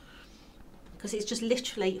 Because it's just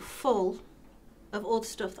literally full of all the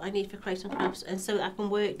stuff that I need for Create and Crafts, and so I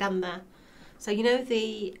can work down there. So you know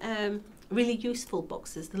the really useful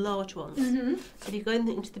boxes, the large ones. Mm-hmm. So if you go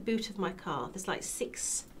into the boot of my car, there's like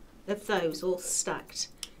 6 of those all stacked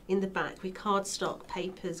in the back with cardstock,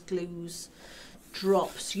 papers, glues,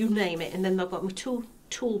 drops, you name it. And then I've got my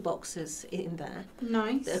tool boxes in there.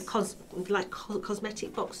 Nice. Like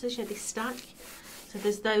cosmetic boxes, you know, they stack. So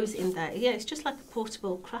there's those in there. Yeah, it's just like a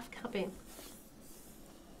portable craft cabin.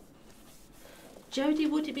 Jodie,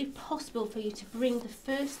 would it be possible for you to bring the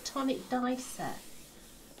first Tonic die set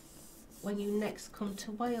when you next come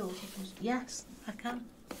to Wales? Yes, I can.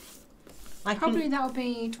 Probably that'll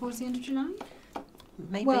be towards the end of July.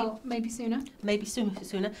 Maybe. Well, maybe sooner. Maybe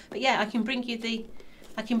sooner. But yeah, I can bring you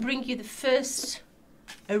the first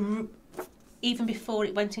even before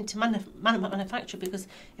it went into manufacture, because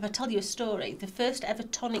if I tell you a story, the first ever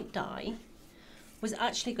tonic dye was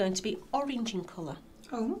actually going to be orange in colour.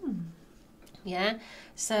 Oh. Yeah,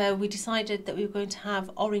 so we decided that we were going to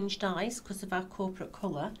have orange dyes because of our corporate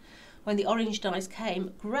colour. When the orange dyes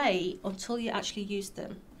came, grey until you actually used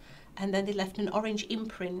them, and then they left an orange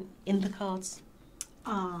imprint in the cards.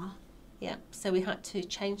 Ah. Yeah, so we had to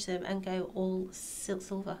change them and go all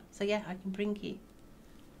silver. So yeah, I can bring you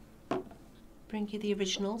the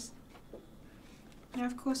originals. Now,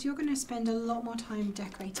 of course, you're going to spend a lot more time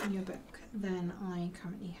decorating your book than I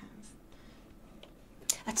currently have.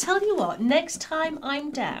 I tell you what, next time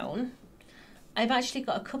I'm down, I've actually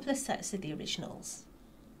got a couple of sets of the originals.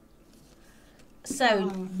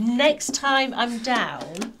 So next time I'm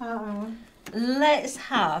down, let's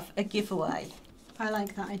have a giveaway. I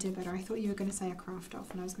like that idea better. I thought you were going to say a craft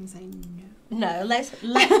off, and I was going to say no. No,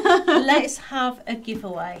 let's have a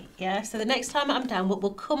giveaway. Yeah. So the next time I'm down,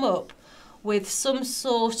 we'll come up with some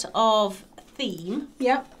sort of theme.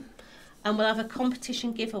 Yep. And we'll have a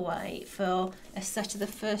competition giveaway for a set of the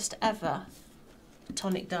first ever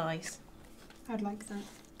tonic dyes. I'd like that.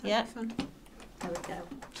 Yeah. That'd be fun. There we go.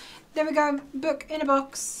 There we go. Book in a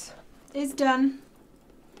box is done.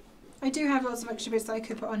 I do have lots of extra bits that I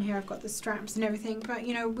could put on here. I've got the straps and everything, but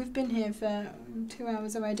you know, we've been here for 2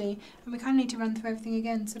 hours already, and we kind of need to run through everything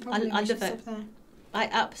again. So probably I we should love it. stop there. I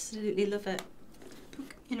absolutely love it.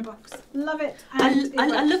 Book in a box. Love it. I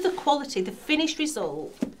And love the quality. The finished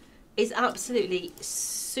result is absolutely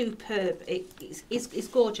superb. It's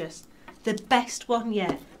gorgeous. The best one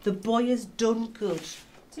yet. The boy has done good.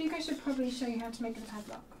 So you guys should probably show you how to make a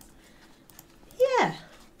padlock. Yeah.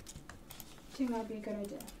 I think that would be a good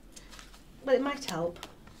idea. Well, it might help.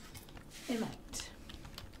 It might.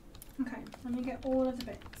 Okay, let me get all of the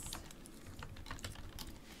bits.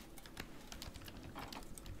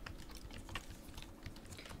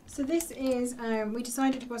 So this is, we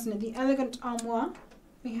decided, wasn't it, the Elegant Armoire.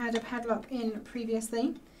 We had a padlock in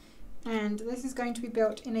previously, and this is going to be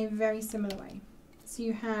built in a very similar way. So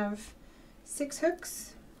you have 6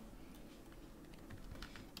 hooks,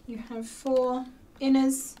 you have 4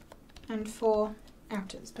 inners and 4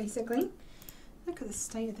 outers, basically. Look at the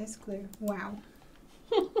state of this glue. Wow.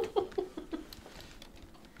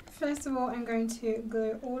 First of all, I'm going to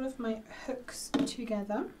glue all of my hooks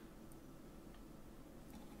together.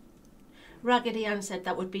 Raggedy Ann said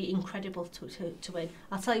that would be incredible to win.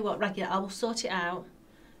 I'll tell you what, Raggedy, I will sort it out.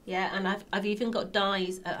 Yeah, and I've even got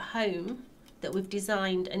dies at home that we've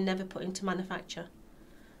designed and never put into manufacture.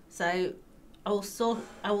 So I will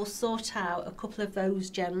sort out a couple of those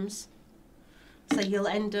gems. So you'll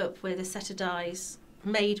end up with a set of dies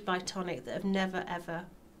made by Tonic that have never ever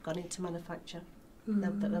gone into manufacture.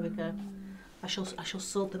 There we go. I shall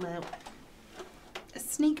sort them out. A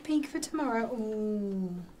sneak peek for tomorrow.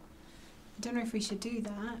 Ooh. I don't know if we should do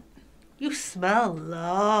that. You smell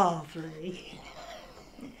lovely.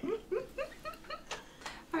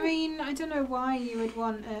 I mean, I don't know why you would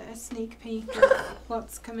want a sneak peek of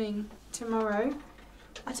what's coming tomorrow.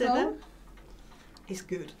 I don't know. It's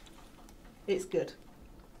good. It's good.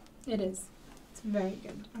 It is. It's very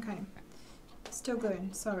good. Okay. Still gluing.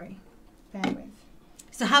 Sorry. Bear with.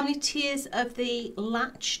 So how many tiers of the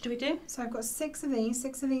latch do we do? So I've got 6 of these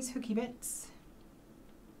hooky bits.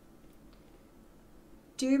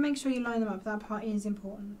 Do make sure you line them up. That part is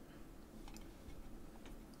important.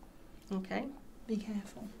 Okay. Be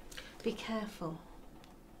careful. Be careful.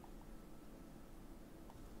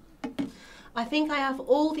 I think I have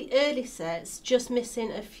all the early sets, just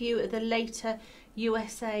missing a few of the later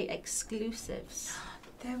USA exclusives.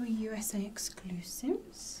 There were USA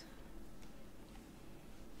exclusives?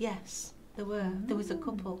 Yes, there were. There was a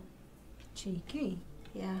couple. Cheeky.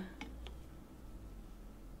 Yeah.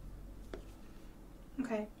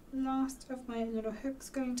 Okay, last of my little hooks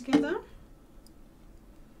going together.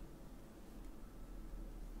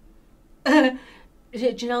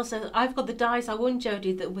 Janelle says, I've got the dies I won,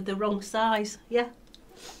 Jodie, that were the wrong size. Yeah.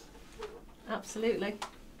 Absolutely.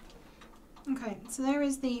 Okay, so there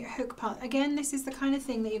is the hook part. Again, this is the kind of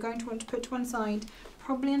thing that you're going to want to put to one side,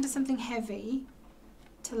 probably under something heavy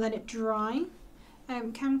to let it dry.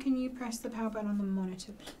 Cam, can you press the power button on the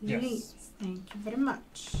monitor, please? Yes. Thank you very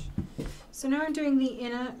much. So now I'm doing the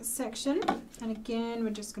inner section, and again,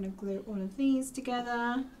 we're just going to glue all of these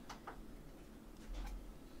together.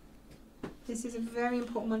 This is a very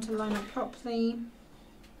important one to line up properly.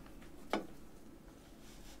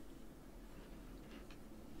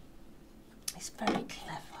 It's very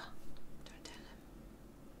clever. Don't tell him.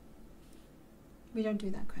 We don't do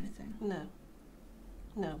that kind of thing. No.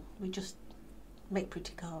 No, we just make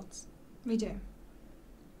pretty cards. We do.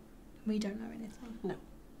 We don't know anything. No.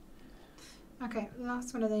 Okay,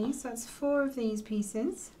 last one of these. So that's 4 of these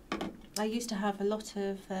pieces. I used to have a lot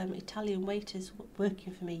of Italian waiters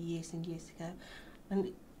working for me years and years ago,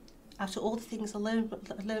 and after all the things I learned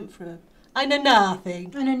from them, I know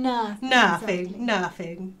nothing. I know nothing. Nothing.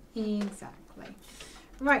 Nothing. Exactly.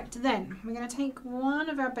 Right, then we're going to take one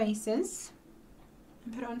of our bases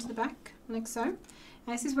and put it onto the back, like so.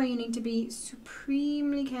 And this is where you need to be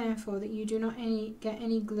supremely careful that you do not get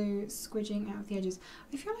any glue squidging out of the edges.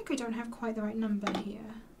 I feel like I don't have quite the right number here.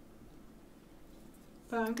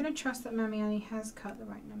 But I'm going to trust that Mammy Annie has cut the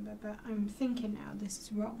right number, but I'm thinking now this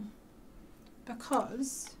is wrong.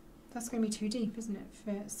 Because that's going to be too deep, isn't it,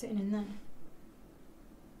 for sitting in there.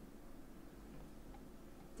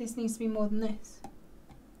 This needs to be more than this.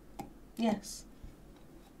 Yes.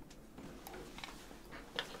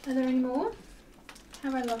 Are there any more?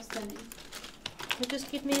 Have I lost any? Well,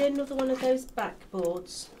 just give me another one of those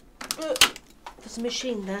backboards. There's a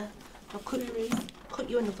machine there. I'll cut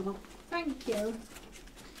you another one. Thank you.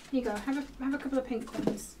 Here you go. Have a couple of pink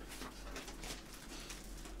ones.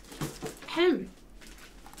 How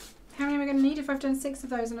many am I going to need? If I've done 6 of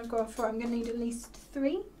those and I've got 4, I'm going to need at least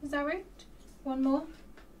 3. Is that right? One more?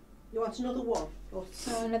 You want another one? Or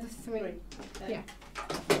So another 3. Okay. Yeah.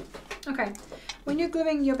 Okay. When you're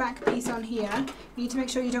gluing your back piece on here, you need to make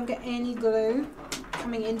sure you don't get any glue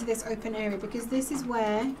coming into this open area, because this is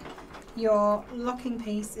where your locking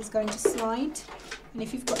piece is going to slide. And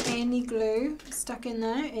if you've got any glue stuck in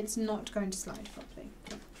there, it's not going to slide properly.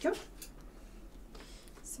 Go.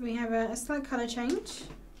 So we have a slight colour change.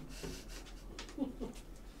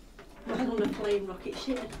 I'm on a plain rocket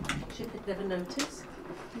ship. Should have never noticed.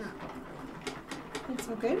 No. It's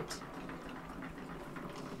all good.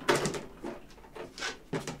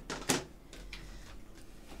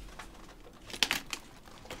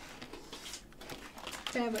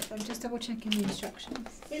 Bear with, I'm just double checking the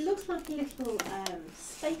instructions. It looks like a little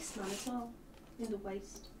spaceman as well in the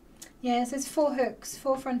waist. Yeah, so it's 4 hooks,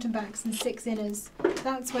 4 front and backs, and 6 inners.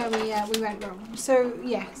 That's where we went wrong. So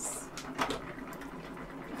yes,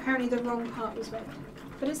 apparently the wrong part was red,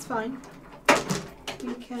 but it's fine.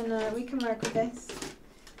 We can work with this.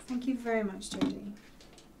 Thank you very much, Jodie.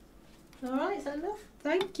 All right, is that enough?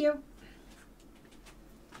 Thank you.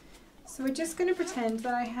 So we're just going to pretend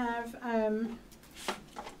that I have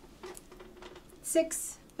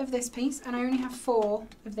 6 of this piece and I only have 4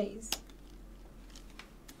 of these.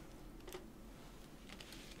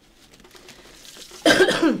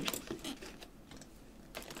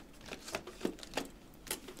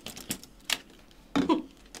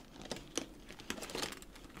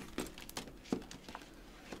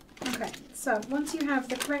 Okay, so once you have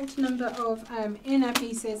the correct number of inner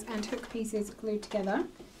pieces and hook pieces glued together,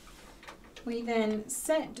 we then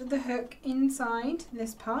set the hook inside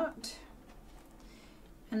this part,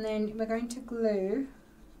 and then we're going to glue.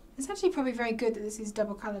 It's actually probably very good that this is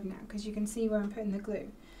double coloured now, because you can see where I'm putting the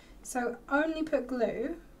glue. So only put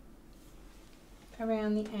glue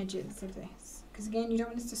around the edges of this, because again you don't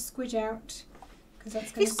want this to squidge out, because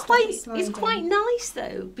that's going to stop it sliding. It's quite nice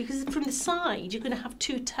though, because from the side you're going to have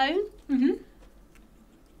two-tone.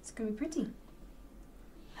 It's going to be pretty.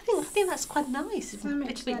 I think that's quite nice. It's a So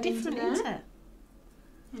little bit different, isn't it?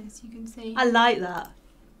 Yes, you can see. I like that.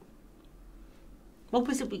 What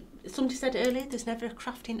was it? Somebody said earlier, there's never a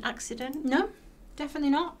crafting accident. No, definitely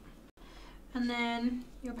not. And then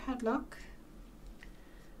your padlock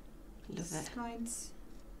Love it. slides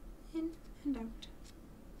in and out.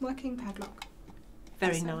 Working padlock.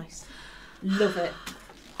 Very Awesome. nice. Love it.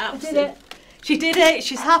 I did it. She did it.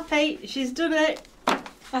 She's happy. She's done it.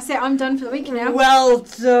 That's it. I'm done for the week now. Well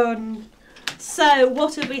done. So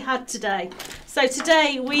what have we had today? So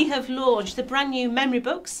today we have launched the brand new memory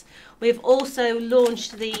books. We've also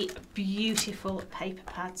launched the beautiful paper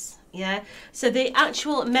pads. Yeah, so the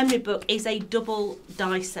actual memory book is a double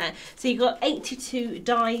die set. So you've got 82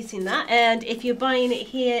 dies in that, and if you're buying it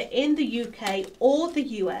here in the UK or the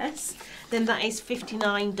US, then that is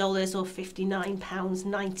 $59 or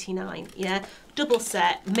 £59.99. Yeah, double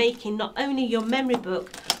set, making not only your memory book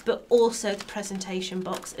but also the presentation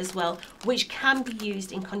box as well, which can be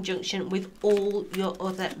used in conjunction with all your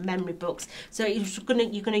other memory books. So you're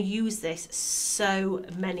gonna use this so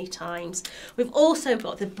many times. We've also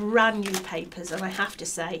got the brand new papers, and I have to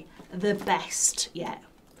say, the best yet.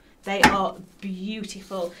 They are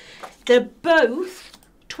beautiful. They're both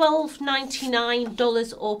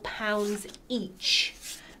 $12.99 or pounds each,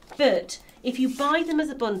 but If you buy them as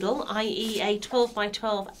a bundle, i.e. a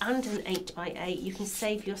 12x12 and an 8x8, you can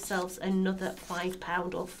save yourselves another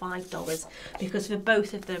 £5 or $5 because for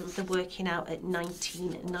both of them they're working out at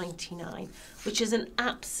 $19.99, which is an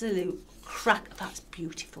absolute crack. That's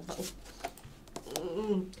beautiful.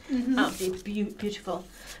 Absolutely beautiful.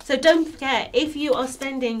 So don't forget, if you are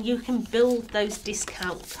spending, you can build those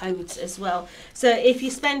discount codes as well. So if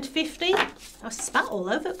you spend 50, I spat all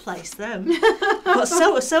over the place then. Got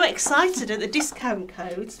so excited at the discount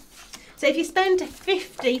codes. So if you spend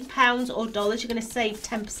 £50 or dollars, you're going to save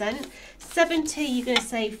 10%. 70, you're going to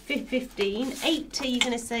save 15. 80, you're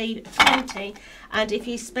going to save 20. And if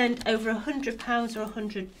you spend over £100 or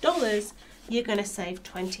 $100, you're going to save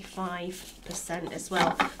 25% as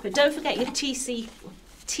well. But don't forget your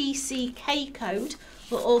TCK code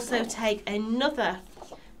will also take another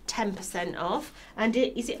 10% off. And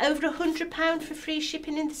is it over £100 for free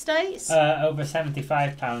shipping in the States? Over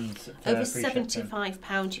 £75 for over free £75 shipping.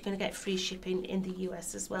 you're going to get free shipping in the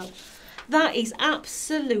US as well. That is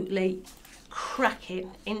absolutely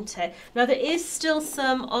cracking, isn't it? Now there is still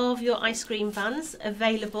some of your ice cream vans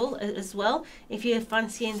available as well if you're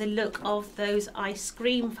fancying the look of those ice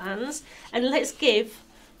cream vans. And let's give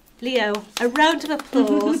Leo a round of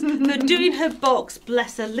applause for doing her box,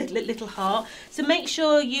 bless her little heart. So make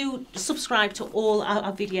sure you subscribe to all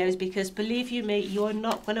our videos, because believe you me, you're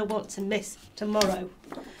not going to want to miss tomorrow,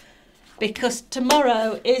 because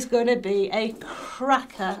tomorrow is going to be a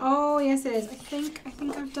cracker. Oh yes it is. I think I've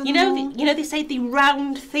done You know, they say they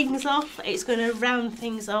round things off. It's going to round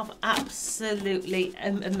things off absolutely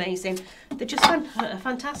amazing. They're just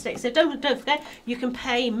fantastic. So don't forget, you can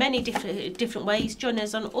pay many different ways. Join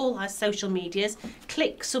us on all our social medias.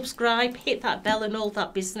 Click subscribe, hit that bell and all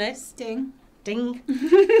that business. Ding. Ding.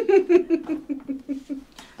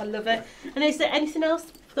 I love it. And is there anything else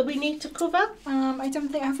that we need to cover? I don't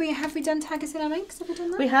think, have we done tag us in our links? Have we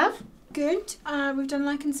done that? We have. Good. We've done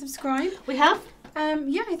like and subscribe. We have.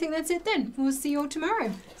 Yeah, I think that's it then. We'll see you all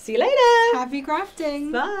tomorrow. See you later. Happy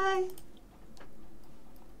crafting. Bye.